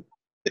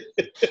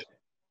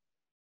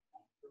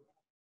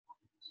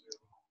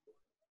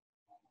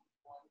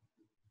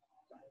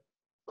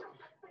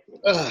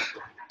 I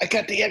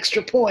got the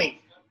extra point.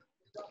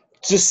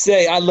 Just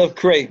say I love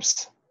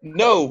crepes.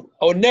 No,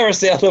 I would never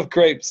say I love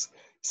crepes.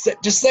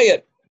 Just say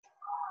it.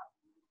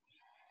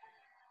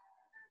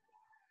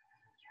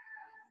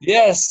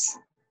 Yes,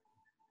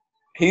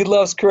 he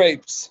loves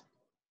crepes.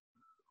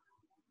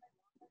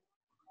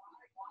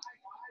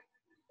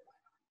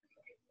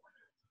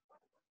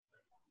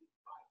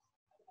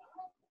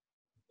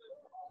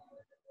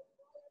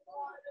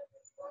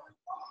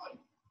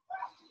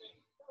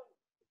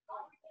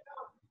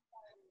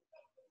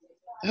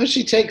 How'd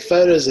she take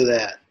photos of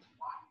that?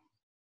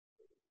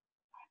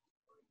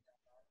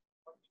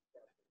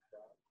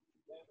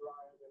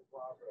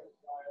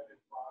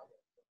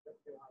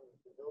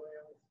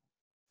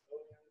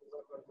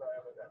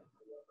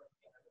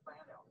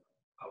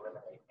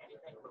 Eliminate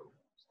anything loose.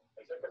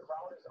 They said the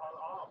crowd is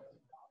unarmed.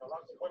 There are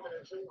lots of women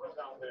and children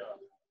down there.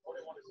 All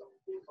they want is some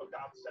food, for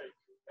God's sake.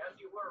 As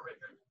you were,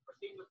 Richard.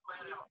 Proceed with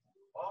plan out.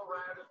 All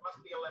rioters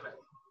must be eliminated.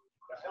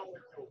 The hell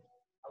with you.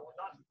 I will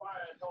not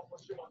fire at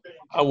helpless human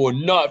beings. I will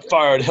not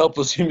fire at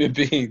helpless human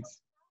beings.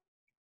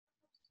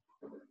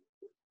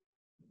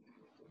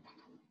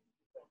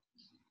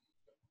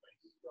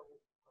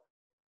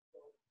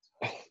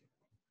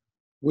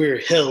 We're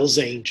Hell's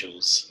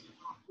Angels.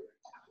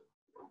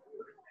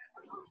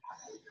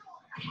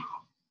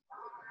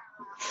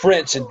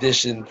 French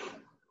edition.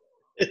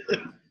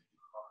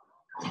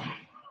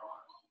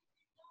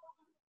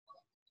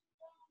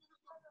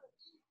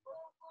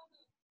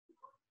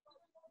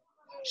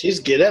 She's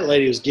good. That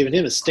lady was giving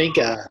him a stink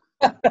eye.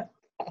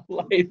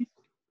 Lady.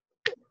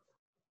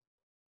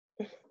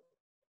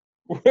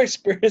 We're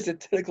experiencing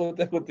technical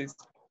difficulties.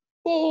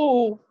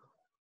 Oh.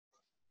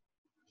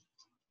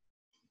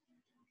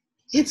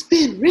 It's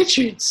Ben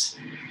Richards.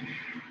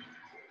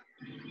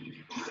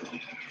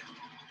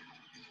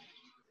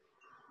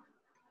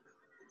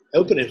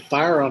 Opening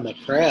fire on the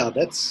crowd.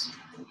 That's.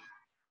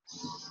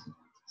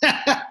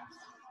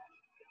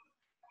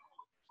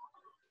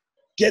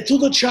 Get to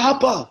the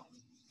chopper.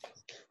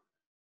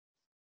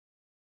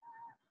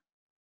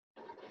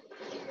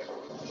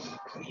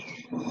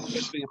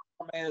 Supposed to be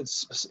a man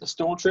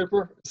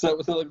stormtrooper? Is that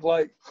what they look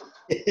like?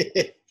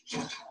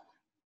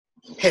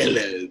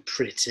 Hello,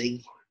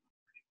 pretty.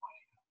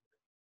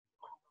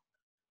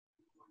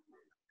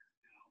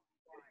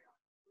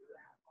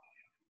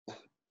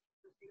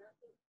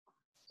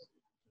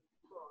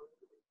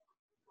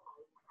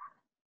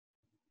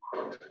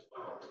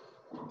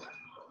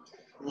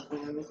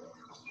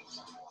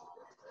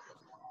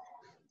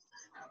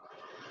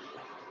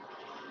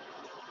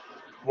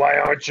 Why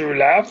aren't you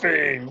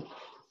laughing?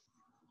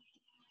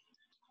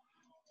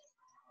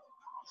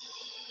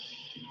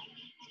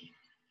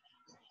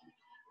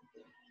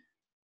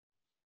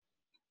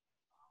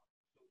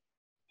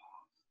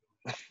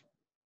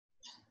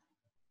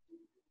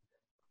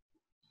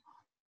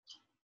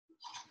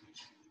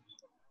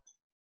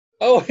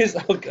 Oh,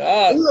 oh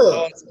God!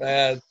 Oh, it's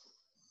bad.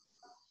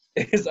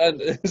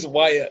 His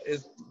white,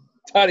 his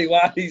tiny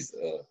whities.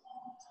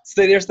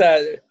 See, there's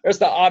the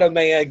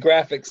Automan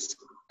graphics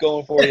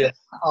going for you.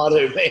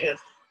 Automan.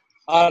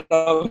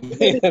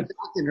 Automan.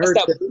 Hurt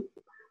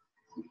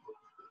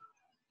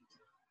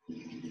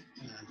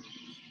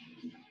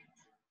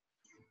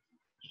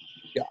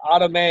Yeah,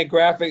 Automan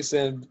graphics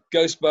and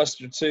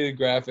Ghostbuster 2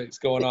 graphics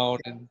going on,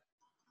 and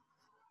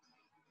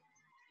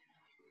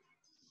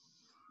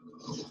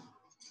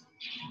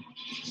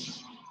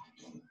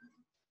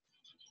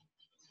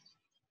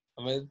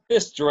I mean,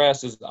 this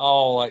dress is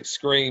all like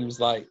screams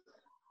like,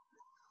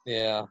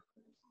 yeah,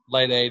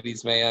 late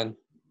 '80s, man.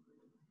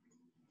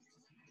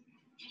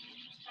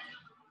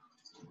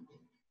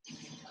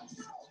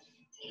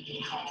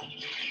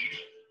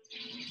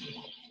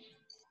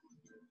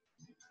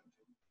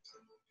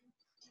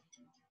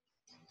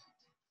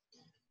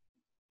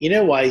 You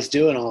know why he's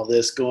doing all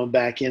this, going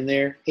back in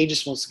there? He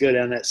just wants to go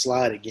down that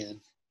slide again.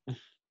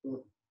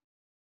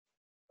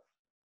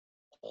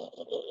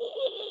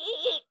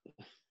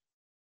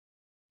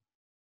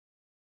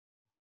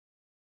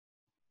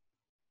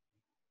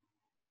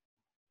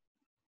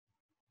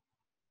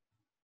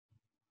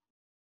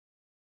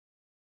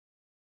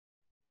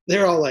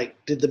 They're all like,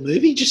 did the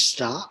movie just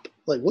stop?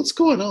 Like, what's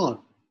going on?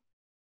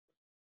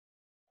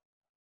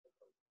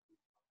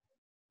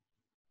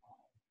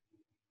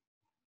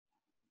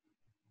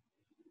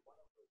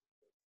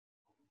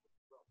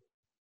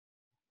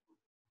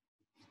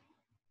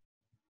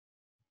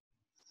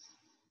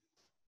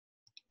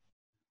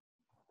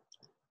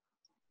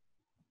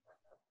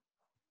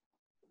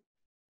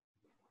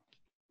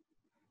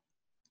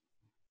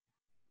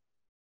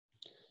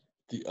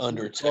 The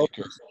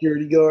Undertaker.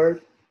 Security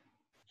guard.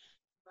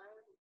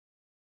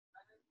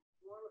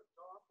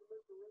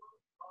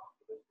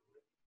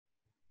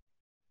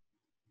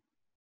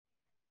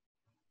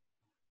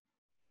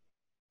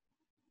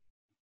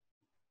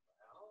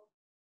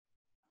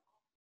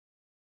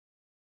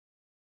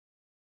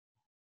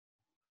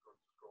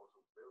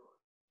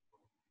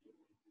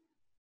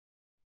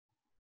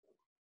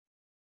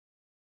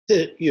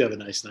 You have a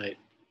nice night.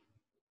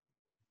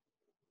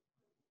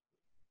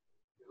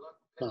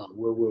 Oh,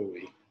 where were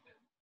we?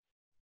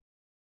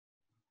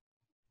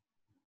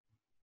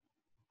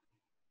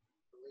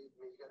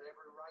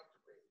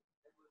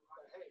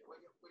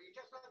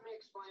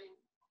 explain?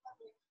 Let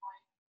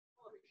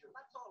me show.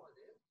 That's all it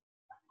is.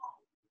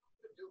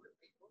 To do with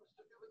people is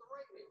to do with the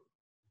rating.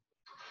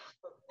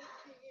 For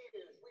 50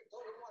 years, we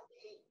told them what to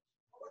eat,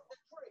 what to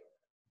drink,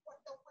 what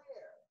to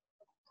wear.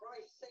 For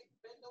Christ's sake,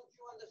 Ben, don't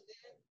you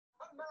understand?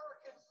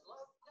 Americans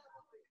love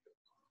television.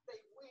 They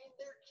wean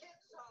their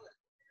kids on it.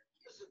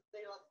 Listen,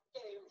 they love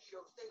game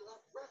shows. They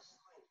love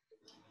wrestling.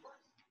 But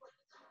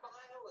it's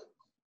violence.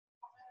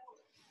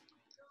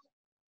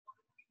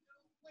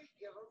 We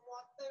give them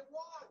what they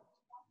want.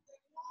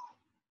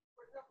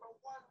 We're number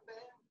one,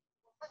 Ben.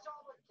 That's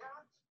all that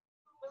counts.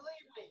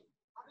 Believe me,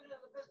 I've been in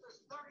the business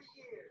 30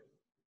 years.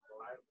 Well,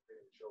 I haven't been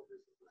in show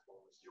business as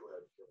long as you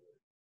have, Jimmy.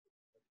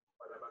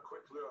 But I'm a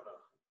quick learner.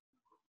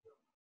 I'm going to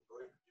give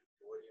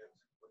the audience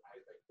what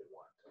I think they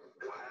want.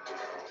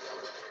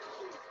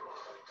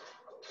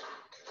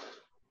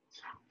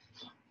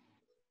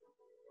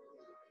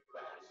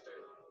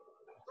 Bastard.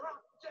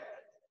 Drop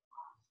dead.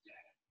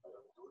 I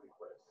don't do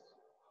requests.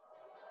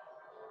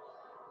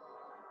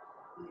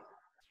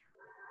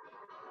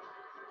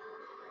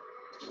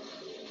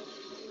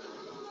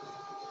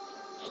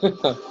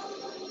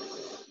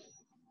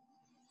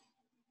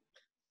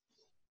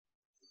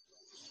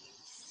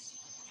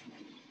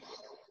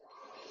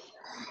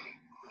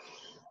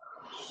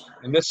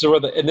 And this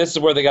is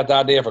where they got the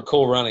idea for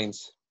Cool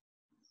Runnings.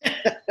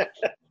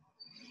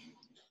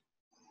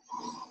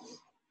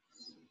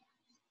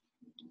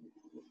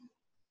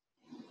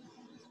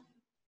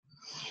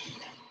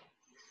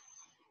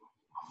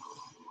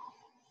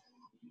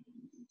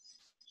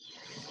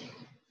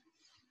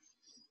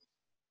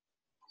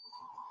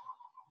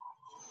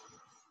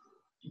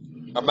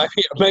 Or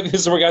maybe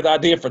this is where we got the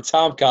idea for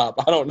Tom Cop.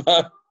 I don't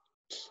know.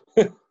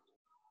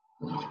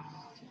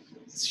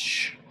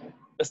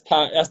 That's the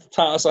time.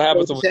 That's what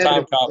happens with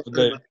Time Cop to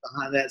do.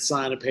 Behind that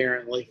sign,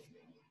 apparently.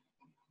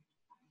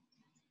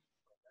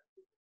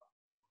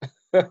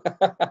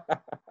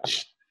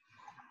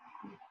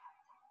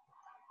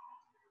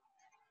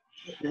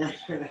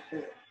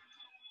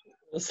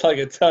 It's like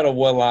a ton of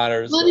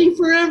one-liners. Money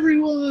for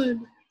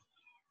everyone.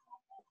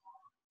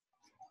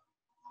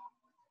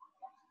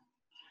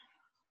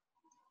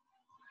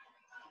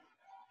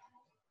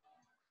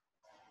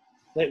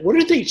 Like, what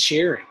are they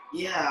cheering?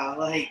 Yeah,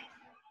 like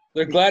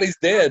They're glad he's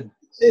dead.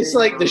 It's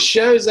like the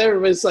show's over,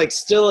 but it's like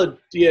still a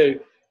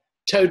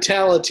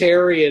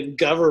totalitarian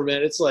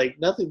government. It's like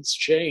nothing's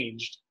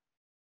changed.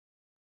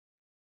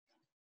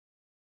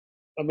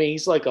 I mean,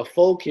 he's like a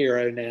folk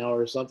hero now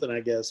or something, I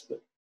guess.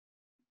 But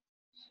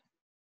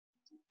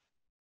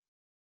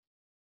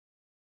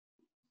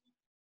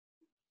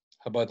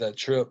How about that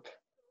trip?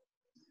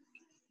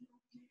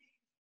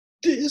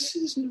 this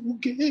is no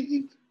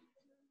game.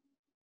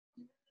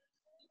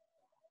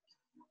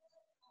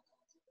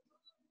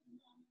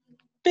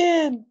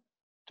 Ben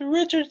to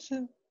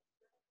Richardson.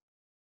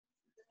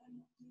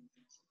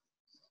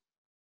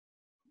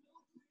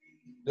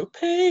 No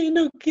pain,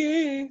 no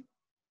gain.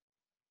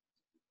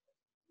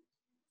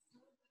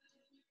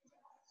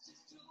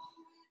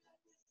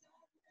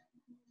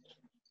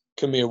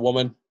 Come here,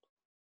 woman.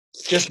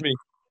 Kiss me.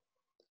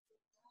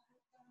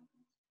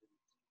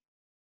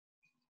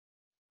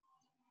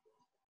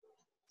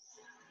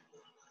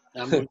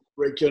 I'm going to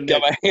break your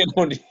Got neck. my hand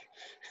on you.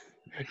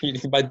 You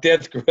need my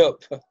death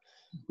grip.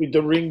 With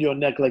the wring your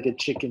neck like a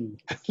chicken.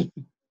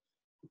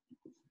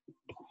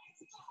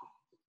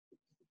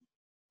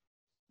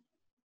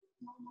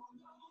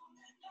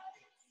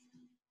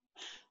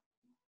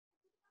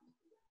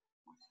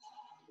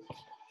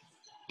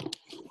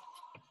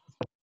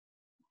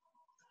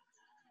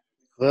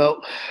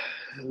 Well,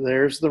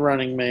 there's the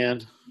Running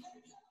Man.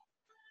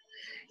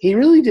 He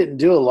really didn't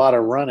do a lot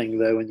of running,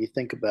 though, when you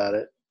think about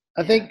it.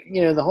 I think,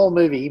 the whole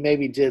movie, he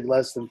maybe did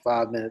less than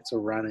 5 minutes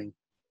of running.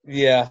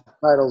 Yeah.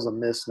 Title's a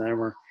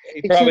misnomer.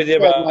 He probably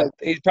did about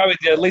he probably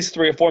did at least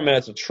 3 or 4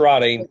 minutes of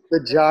trotting.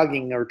 The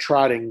jogging or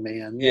trotting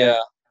man. Yeah.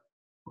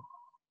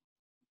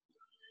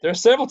 There are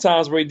several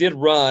times where he did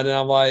run, and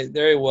I'm like,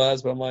 there he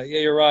was, but I'm like, yeah,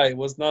 you're right. It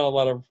was not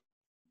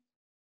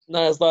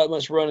as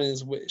much running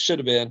as it should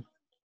have been.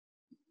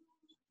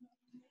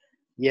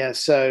 Yeah,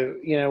 so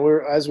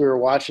as we were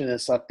watching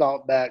this, I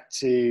thought back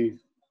to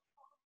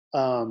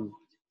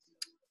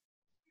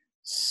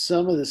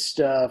some of the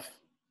stuff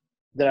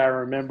that I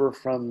remember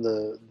from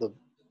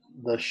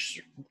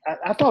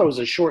I thought it was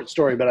a short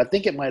story, but I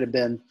think it might have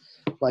been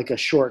like a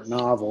short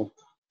novel.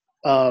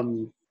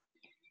 The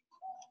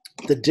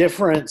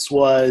difference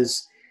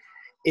was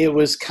it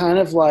was kind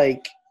of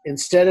like,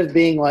 instead of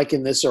being like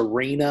in this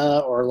arena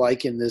or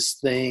like in this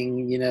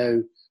thing,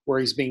 where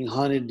he's being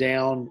hunted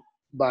down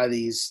by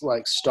these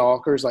like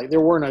stalkers, like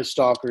there were no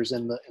stalkers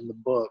in the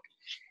book.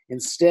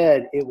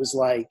 Instead, it was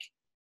like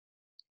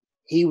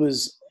he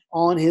was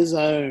on his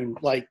own,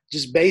 like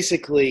just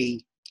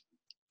basically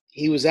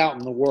he was out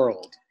in the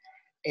world.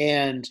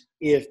 And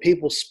if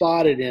people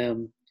spotted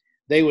him,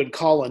 they would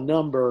call a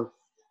number,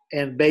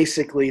 and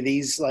basically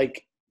these,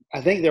 like,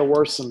 I think there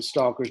were some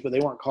stalkers, but they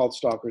weren't called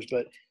stalkers,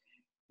 but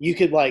you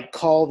could like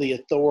call the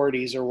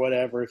authorities or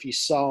whatever if you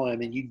saw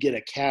him, and you'd get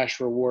a cash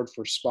reward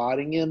for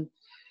spotting him.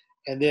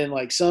 And then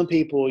like some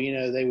people, you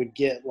know, they would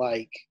get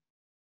like,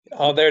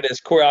 Oh, there it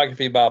is.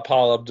 Choreography by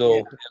Paul Abdul.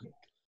 Yeah.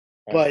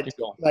 All right, but keep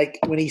going. like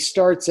when he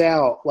starts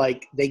out,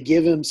 like they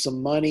give him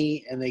some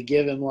money and they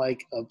give him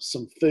like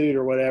some food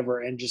or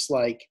whatever, and just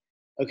like,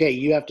 okay,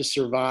 you have to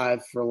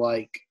survive for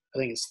like, I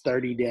think it's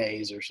 30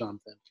 days or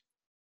something.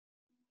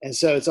 And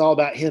so it's all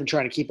about him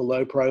trying to keep a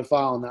low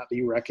profile and not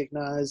be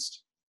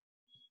recognized.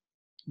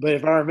 But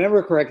if I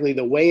remember correctly,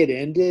 the way it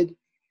ended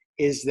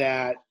is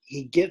that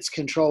he gets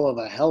control of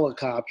a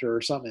helicopter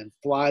or something and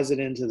flies it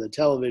into the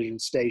television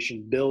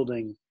station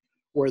building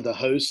where the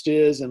host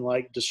is and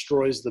like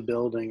destroys the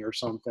building or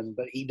something.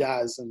 But he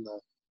dies in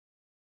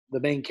the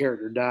main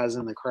character dies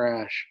in the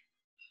crash.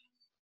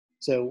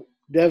 So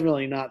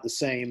definitely not the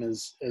same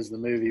as the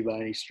movie by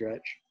any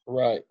stretch.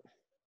 Right.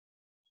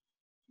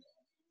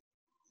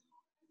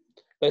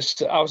 I was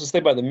just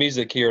thinking about the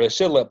music here. They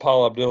should let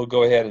Paula Abdul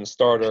go ahead and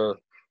start her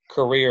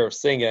career of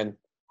singing.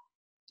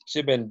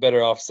 She'd been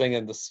better off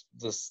singing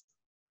the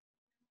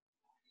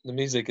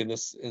music in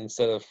this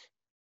instead of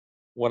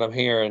what I'm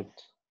hearing.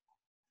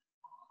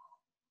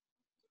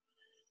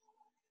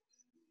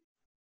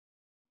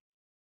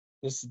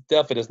 This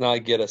definitely does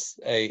not get us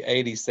a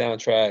 80s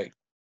soundtrack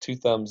 2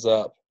 thumbs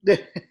up.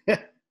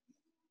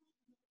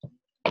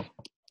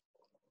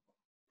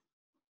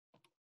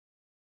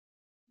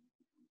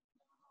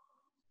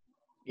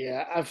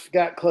 Yeah, I've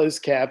got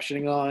closed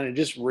captioning on and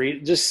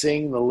just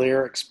seeing the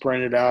lyrics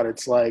printed out,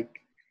 it's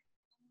like,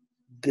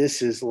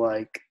 this is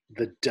like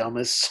the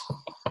dumbest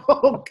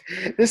song.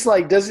 This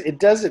like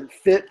doesn't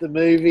fit the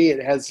movie.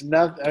 It has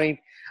nothing. I mean,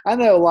 I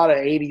know a lot of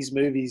 80s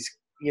movies,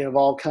 you know, of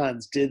all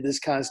kinds did this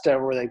kind of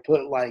stuff where they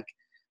put like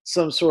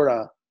some sort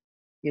of,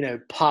 you know,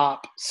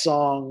 pop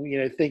song, you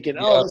know, thinking,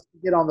 oh, Yeah. this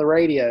can get on the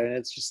radio. And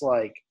it's just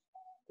like,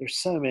 there's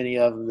so many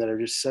of them that are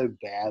just so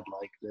bad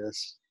like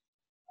this.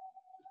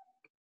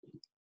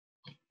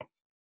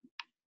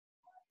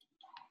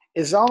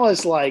 It's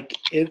almost like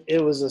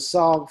it was a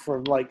song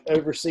from like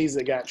overseas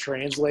that got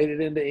translated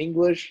into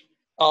English.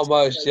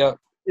 Almost, yeah.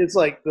 It's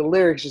like the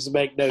lyrics just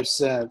make no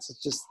sense.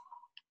 It's just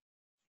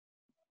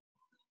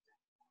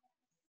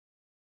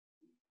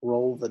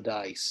roll the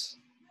dice.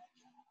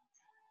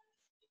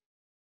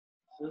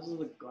 This is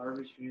the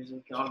garbage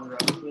music y'all grew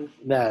up with.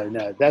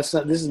 No, this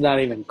is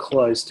not even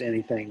close to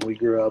anything we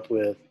grew up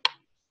with.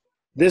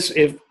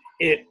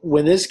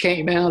 When this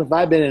came out, if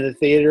I'd been in the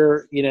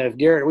theater, you know, if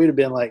Garrett, we'd have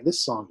been like,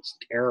 this song is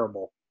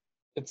terrible.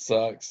 It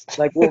sucks.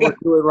 Like what we're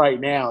doing right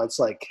now, it's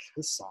like,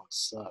 this song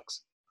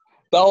sucks.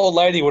 The old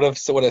lady would have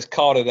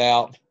called it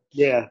out.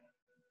 Yeah.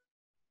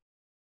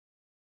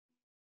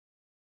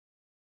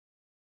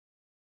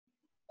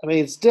 I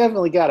mean, it's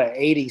definitely got an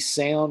 80s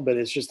sound, but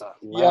it's just a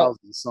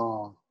lousy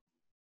song.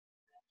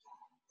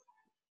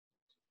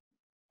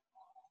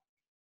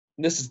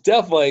 This is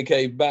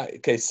definitely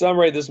okay.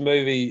 Summary of this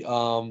movie.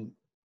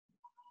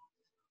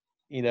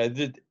 You know,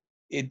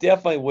 it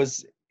definitely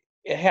was.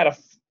 It had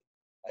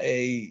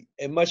a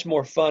much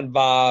more fun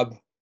vibe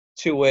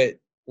to it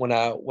when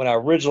I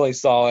originally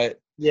saw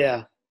it.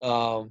 Yeah.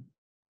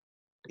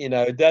 You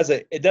know, it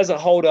doesn't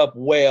hold up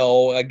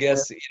well, I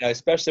guess, you know,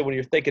 especially when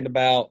you're thinking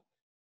about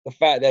the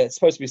fact that it's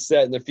supposed to be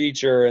set in the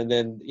future, and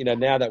then, you know,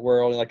 now that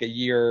we're only like a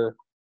year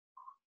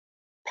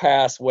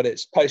past what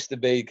it's supposed to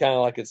be, kind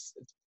of like it's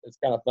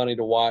kind of funny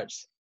to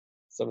watch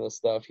some of the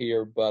stuff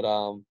here, but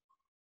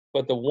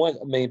you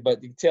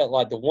can tell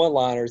like the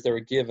one-liners they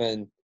were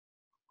given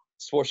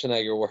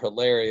Schwarzenegger were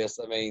hilarious.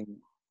 I mean,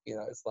 you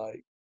know, it's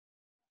like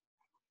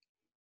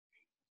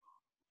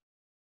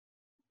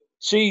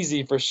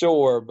cheesy for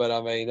sure, but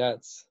I mean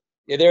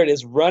there it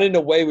is, running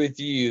away with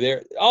you.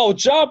 There, oh,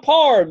 John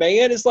Parr,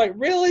 man, it's like,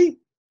 really?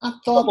 I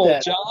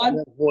thought John.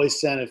 That voice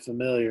sounded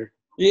familiar.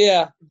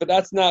 Yeah, but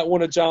that's not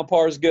one of John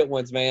Parr's good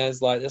ones, man.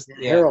 It's like this.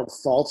 Yeah. Harold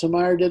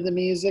Faltermeyer did the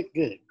music.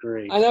 Good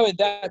grief! I know, and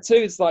that too.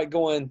 It's like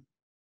going.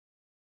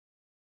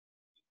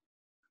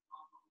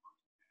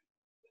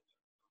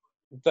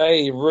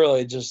 They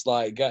really just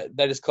like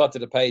they just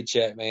collected a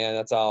paycheck, man.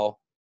 That's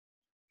all.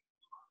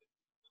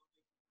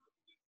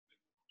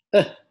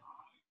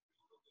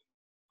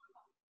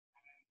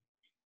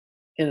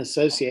 In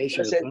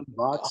association with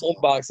Home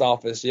Box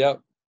Office, yep.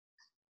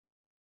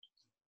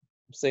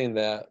 I'm seeing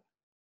that.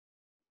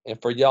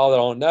 And for y'all that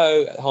don't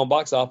know, Home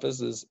Box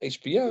Office is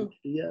HBO.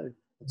 Yeah,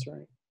 that's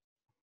right.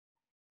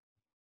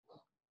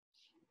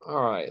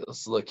 All right,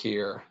 let's look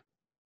here.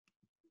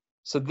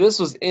 So this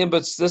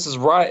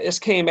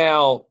came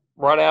out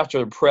right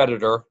after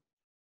Predator.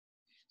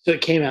 So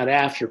it came out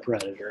after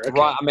Predator. Okay.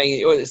 Right. I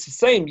mean, it's the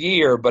same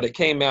year, but it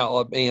came out.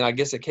 I mean, I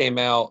guess it came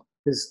out.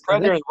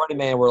 Predator and Running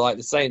Man were like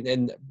the same,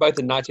 both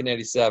in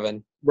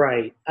 1987.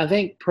 Right. I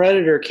think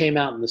Predator came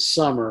out in the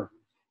summer,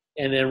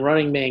 and then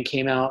Running Man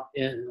came out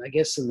in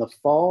the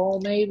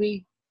fall,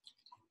 maybe.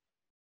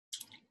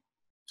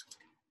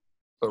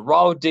 But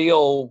Raw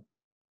Deal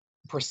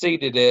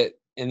preceded it,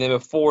 and then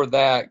before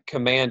that,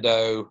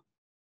 Commando,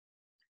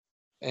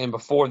 and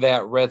before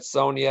that, Red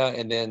Sonja,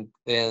 and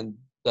then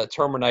the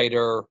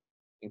Terminator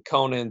and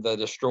Conan the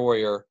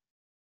Destroyer.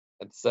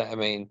 I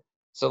mean,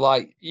 So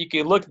like you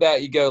can look at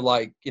that, you go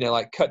like,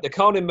 like the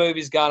Conan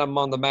movies got him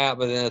on the map,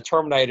 but then the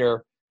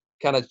Terminator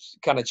kind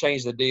of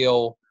changed the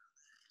deal.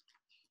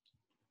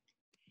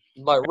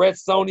 Like Red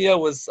Sonja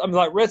was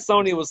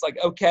like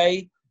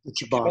okay.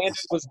 Commander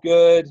was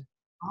good.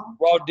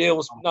 Raw Deal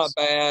was not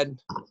bad.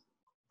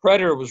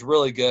 Predator was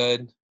really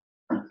good.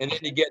 And then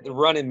you get the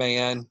Running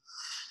Man.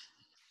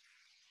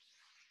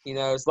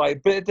 It's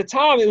like, but at the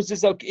time it was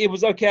just okay. It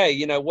was okay.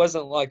 It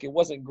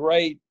wasn't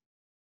great.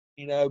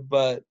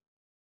 But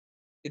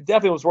it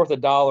definitely was worth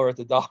 $1 at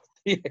the dollar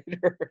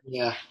theater.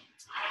 Yeah.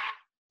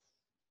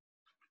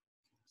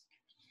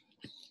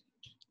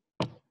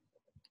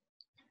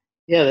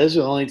 Yeah, those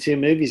were the only 2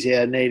 movies he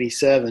had in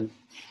 '87.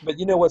 But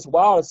what's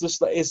wild? It's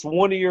just like, it's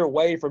 1 year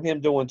away from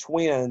him doing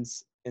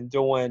Twins and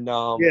doing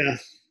Yeah.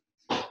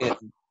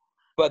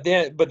 But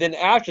then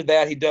after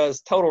that he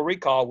does Total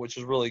Recall, which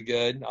is really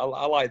good.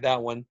 I like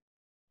that one.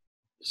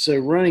 So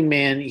Running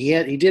Man,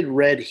 he did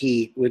Red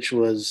Heat, which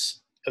was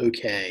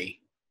okay.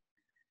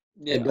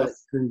 Yeah. But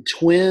from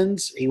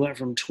Twins, he went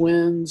from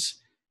Twins,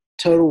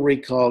 Total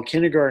Recall,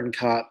 Kindergarten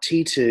Cop,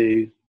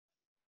 T2.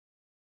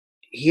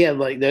 He had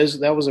like those.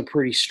 That was a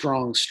pretty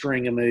strong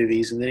string of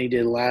movies, and then he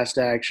did Last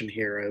Action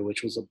Hero,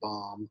 which was a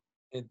bomb.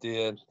 It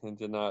did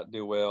not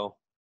do well.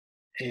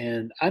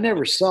 And I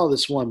never saw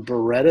this one,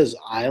 Beretta's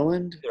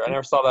Island. I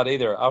never saw that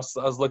either. I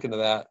was looking at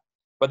that.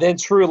 But then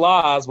True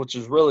Lies, which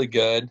is really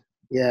good.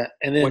 Yeah,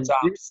 and then which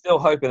I'm still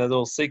hoping a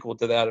little sequel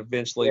to that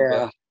eventually.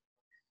 Yeah.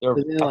 But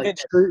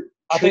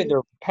I think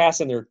they're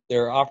passing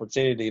their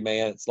opportunity,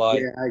 man. It's like,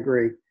 yeah, I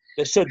agree.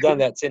 They should have done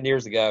that 10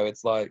 years ago.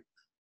 It's like,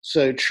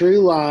 so True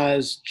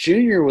Lies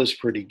Junior was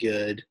pretty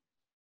good.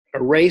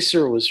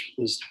 Eraser was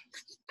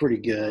pretty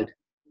good.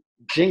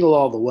 Jingle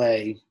All the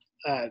Way.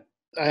 I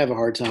have a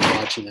hard time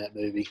watching that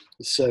movie.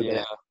 It's so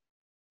bad.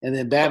 And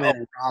then Batman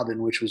and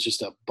Robin, which was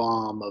just a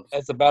bomb of.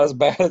 That's about as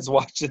bad as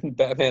watching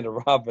Batman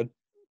and Robin.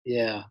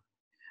 Yeah,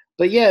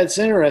 but yeah, it's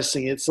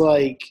interesting. It's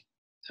like,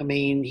 I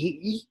mean,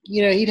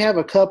 he'd have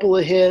a couple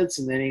of hits,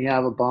 and then he'd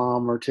have a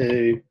bomb or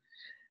two.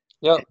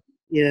 Yep.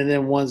 And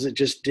then ones that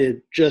just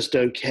did just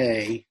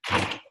okay.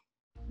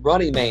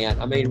 Running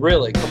Man. I mean,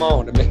 really, come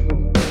on. I mean.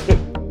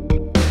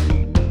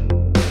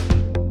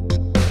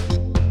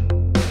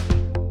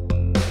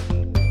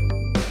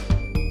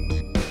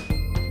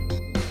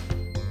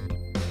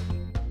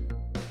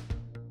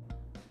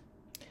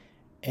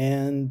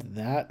 And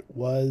that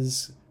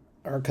was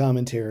our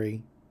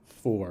commentary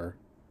for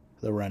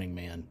The Running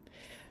Man.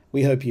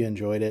 We hope you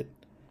enjoyed it.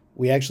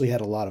 We actually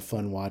had a lot of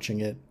fun watching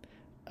it,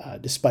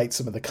 despite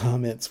some of the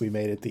comments we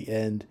made at the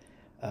end.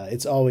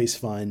 It's always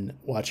fun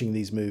watching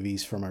these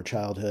movies from our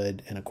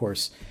childhood. And of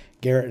course,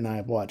 Garrett and I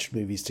have watched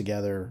movies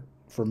together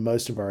for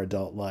most of our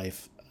adult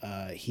life.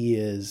 He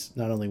is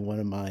not only one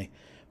of my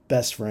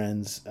best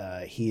friends,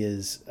 he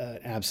is an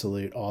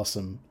absolute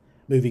awesome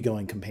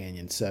movie-going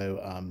companion.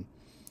 So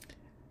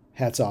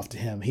hats off to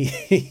him.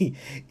 He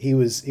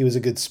was a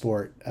good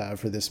sport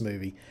for this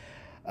movie.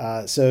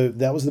 So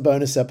that was the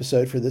bonus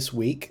episode for this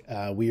week.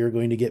 We are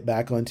going to get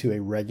back onto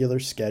a regular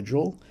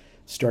schedule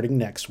starting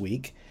next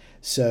week.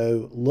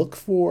 So look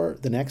for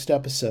the next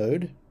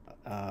episode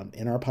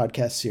in our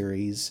podcast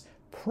series,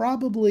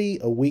 probably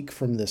a week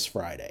from this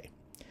Friday.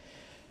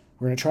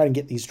 We're going to try to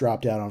get these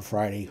dropped out on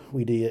Friday.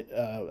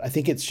 I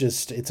think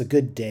it's a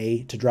good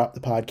day to drop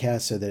the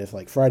podcast so that if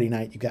like Friday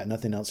night you've got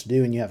nothing else to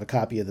do and you have a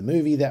copy of the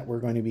movie that we're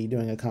going to be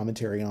doing a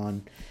commentary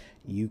on,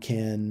 you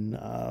can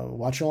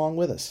watch along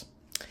with us.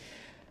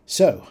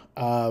 So,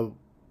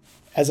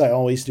 as I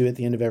always do at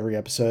the end of every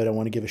episode, I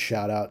want to give a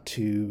shout out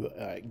to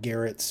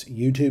Garrett's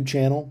YouTube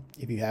channel.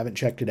 If you haven't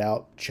checked it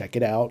out, check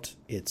it out.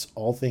 It's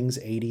All Things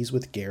 80s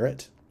with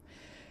Garrett.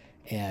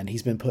 And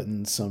he's been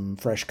putting some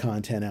fresh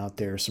content out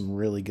there, some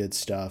really good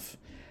stuff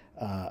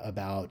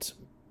about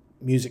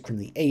music from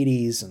the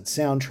 80s and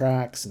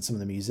soundtracks and some of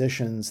the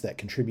musicians that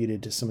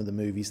contributed to some of the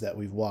movies that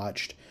we've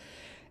watched.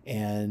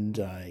 And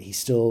he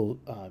still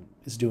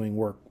is doing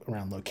work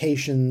around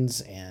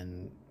locations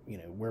and,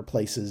 where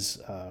places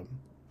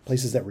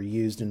that were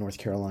used in North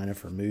Carolina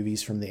for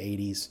movies from the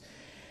 80s.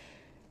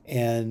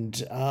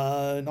 And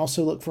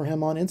also look for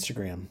him on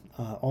Instagram,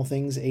 All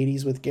Things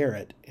 80s with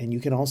Garrett. And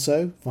you can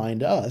also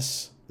find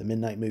us, the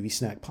Midnight Movie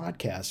Snack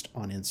Podcast,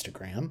 on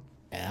Instagram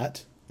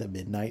at the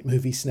Midnight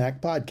Movie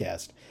Snack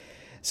Podcast.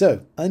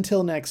 So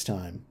until next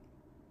time,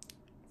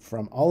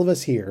 from all of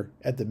us here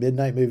at the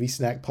Midnight Movie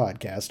Snack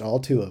Podcast, all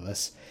 2 of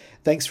us,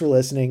 thanks for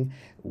listening.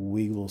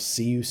 We will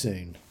see you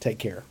soon. Take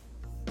care.